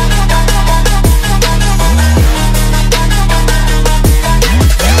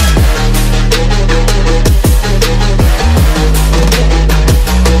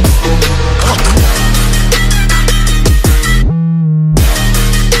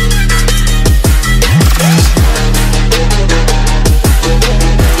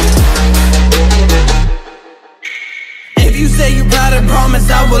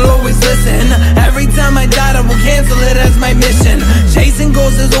 I will always listen. Every time I die, I will cancel it as my mission. Chasing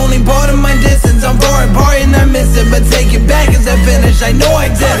goals is only part of my distance. I'm far apart and I miss it, but take it back as I finish. I know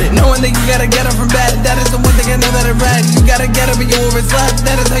I did it. Knowing that you gotta get up from bed, that is the one thing I know that I read. You gotta get up and you overslept.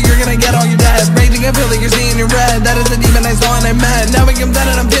 That is how you're gonna get all your debt. Raging, I feel like you're seeing your red. That is the demon I saw and I met. Now I am dead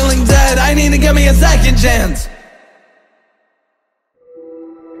and I'm feeling dead. I need to give me a second chance.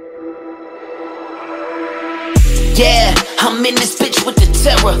 Yeah, I'm in this bitch with the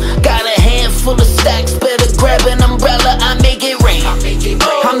terror. Got a handful of stacks, better grab an umbrella, I make it rain.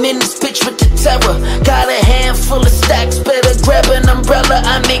 I'm in this bitch with the terror. Got a handful of stacks, better grab an umbrella,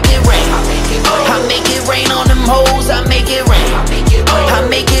 I make it rain. I make it rain on them hoes, I make it rain. I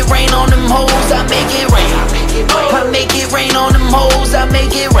make it rain on them hoes, I make it rain. I make it rain on them hoes, I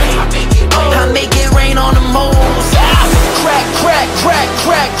make it rain. I make it rain on them hoes. Ah, crack, crack, crack,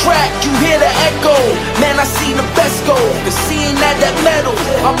 crack, crack. You hear the echo? Man, I see the best go. Cause seeing that metal,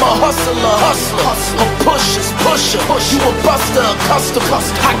 I'm a hustler, a pusher. You a buster, a customer.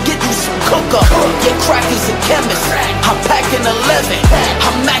 I get you some cooker. Your crack is a chemist. I pack an 11.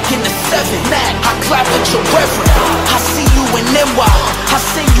 I'm macking the 7. I clap at your reverend. I see you in NY. I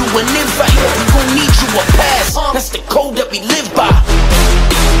send you an invite. You gon' need you a pass. That's the code that we live by.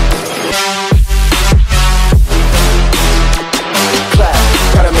 Clap,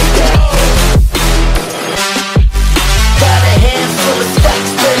 gotta make that. Got a handful of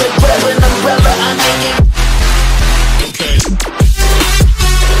stacks, better grab an umbrella, I make it.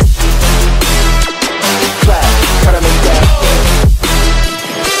 Clap, gotta make that.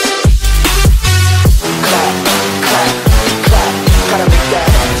 Clap, clap, clap, gotta make that.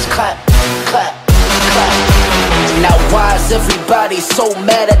 Clap, clap, clap. Now why is everybody so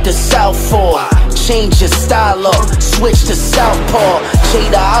mad at the South for? Change your style up, switch to Southpaw.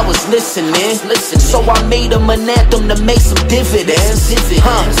 Jada, I was listening. So I made him an anthem to make some dividends.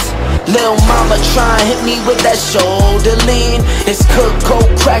 Lil' mama try and hit me with that shoulder lean. It's cook, coke,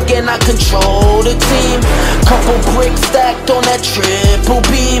 crack, and I control the team. Couple bricks stacked on that triple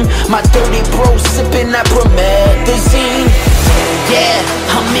beam. My dirty bro sipping that promethazine. Yeah,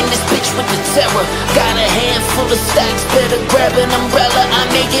 I'm in this bitch with the terror. Got a handful of stacks, better grab an umbrella, I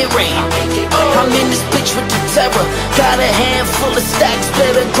make it rain. I'm in this bitch with the terror. Got a handful of stacks,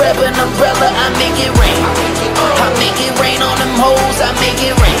 better grab an umbrella, I make it rain. I make it rain on them hoes, I make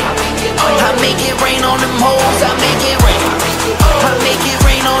it rain. I make it rain on them hoes, I make it rain. I make it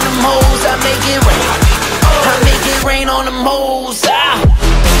rain on them hoes, I make it rain. I make it rain on them hoes,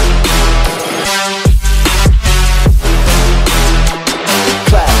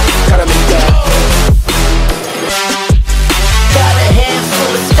 Clap, gotta make that. Got a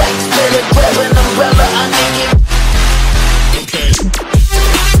handful of stacks, better grab an umbrella, I make it.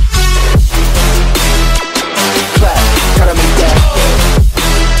 Clap, gotta make that.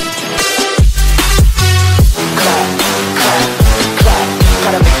 Clap, clap, clap,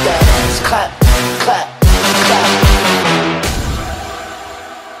 gotta make that. Clap, clap, clap.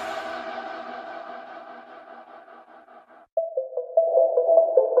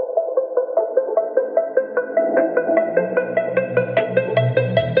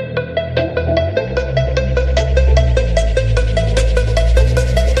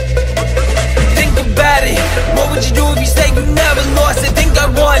 What would you do if you say you never lost it? Think I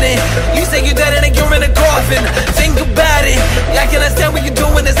won it. You say you're dead and then you're in a coffin. Think about it. I can understand what you're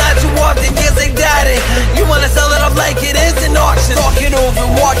doing, it's not too often. Yes, I got it. You wanna sell it off like it is an auction. Talk it over,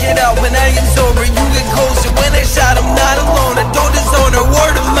 walk it out. When I am sober, you get closer. When I shot, I'm not alone. I don't disown her,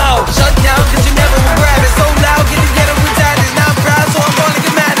 word of mouth. Shut down, cause you never will grab it. So loud, can you get it retired? It's not proud, so I'm gonna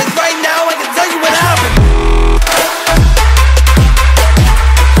get mad. It's right now, I can tell you what happened.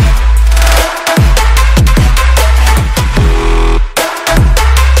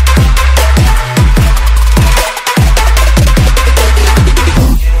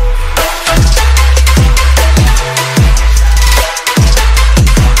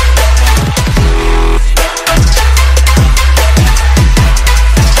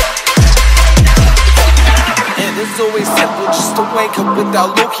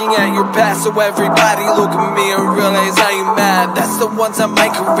 Without looking at your past, so everybody look at me and realize I ain't mad. That's the one time I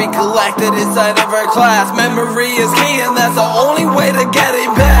can recollect it inside of our class. Memory is key and that's the only way to get it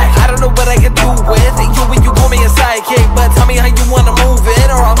back. I don't know what I can do with it, you when you call me a sidekick, but tell me how you wanna move it,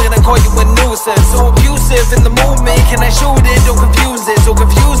 or I'm gonna call you a nuisance. So abusive in the movement, can I shoot it? Don't confuse it, so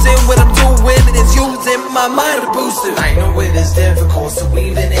confusing what I'm doing is using my mind to boost it. I know it is difficult, so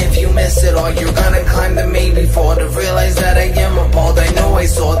even if you miss it all, you're gonna climb the maybe fall to realize that I am appalled. I know I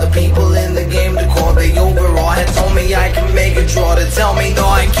saw the people in the game to call the overall had told me I can make a draw, to tell me no,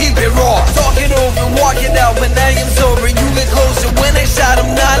 I keep it raw. Talk it over, walk it out. When I am sober, you get closer. When I shot,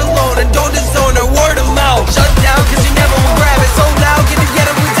 I'm not alone. I don't disown her, word of mouth. Shut down, cause you never will grab it. So loud, can you get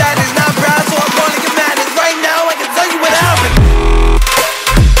it retired? It's not proud, so I'm gonna get mad. It's right now, I can tell you what happened.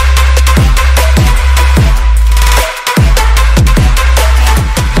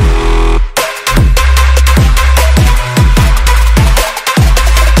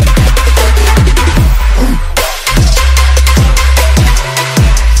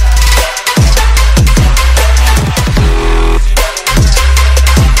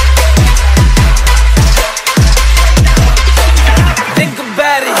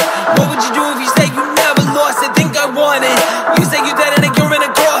 What would you do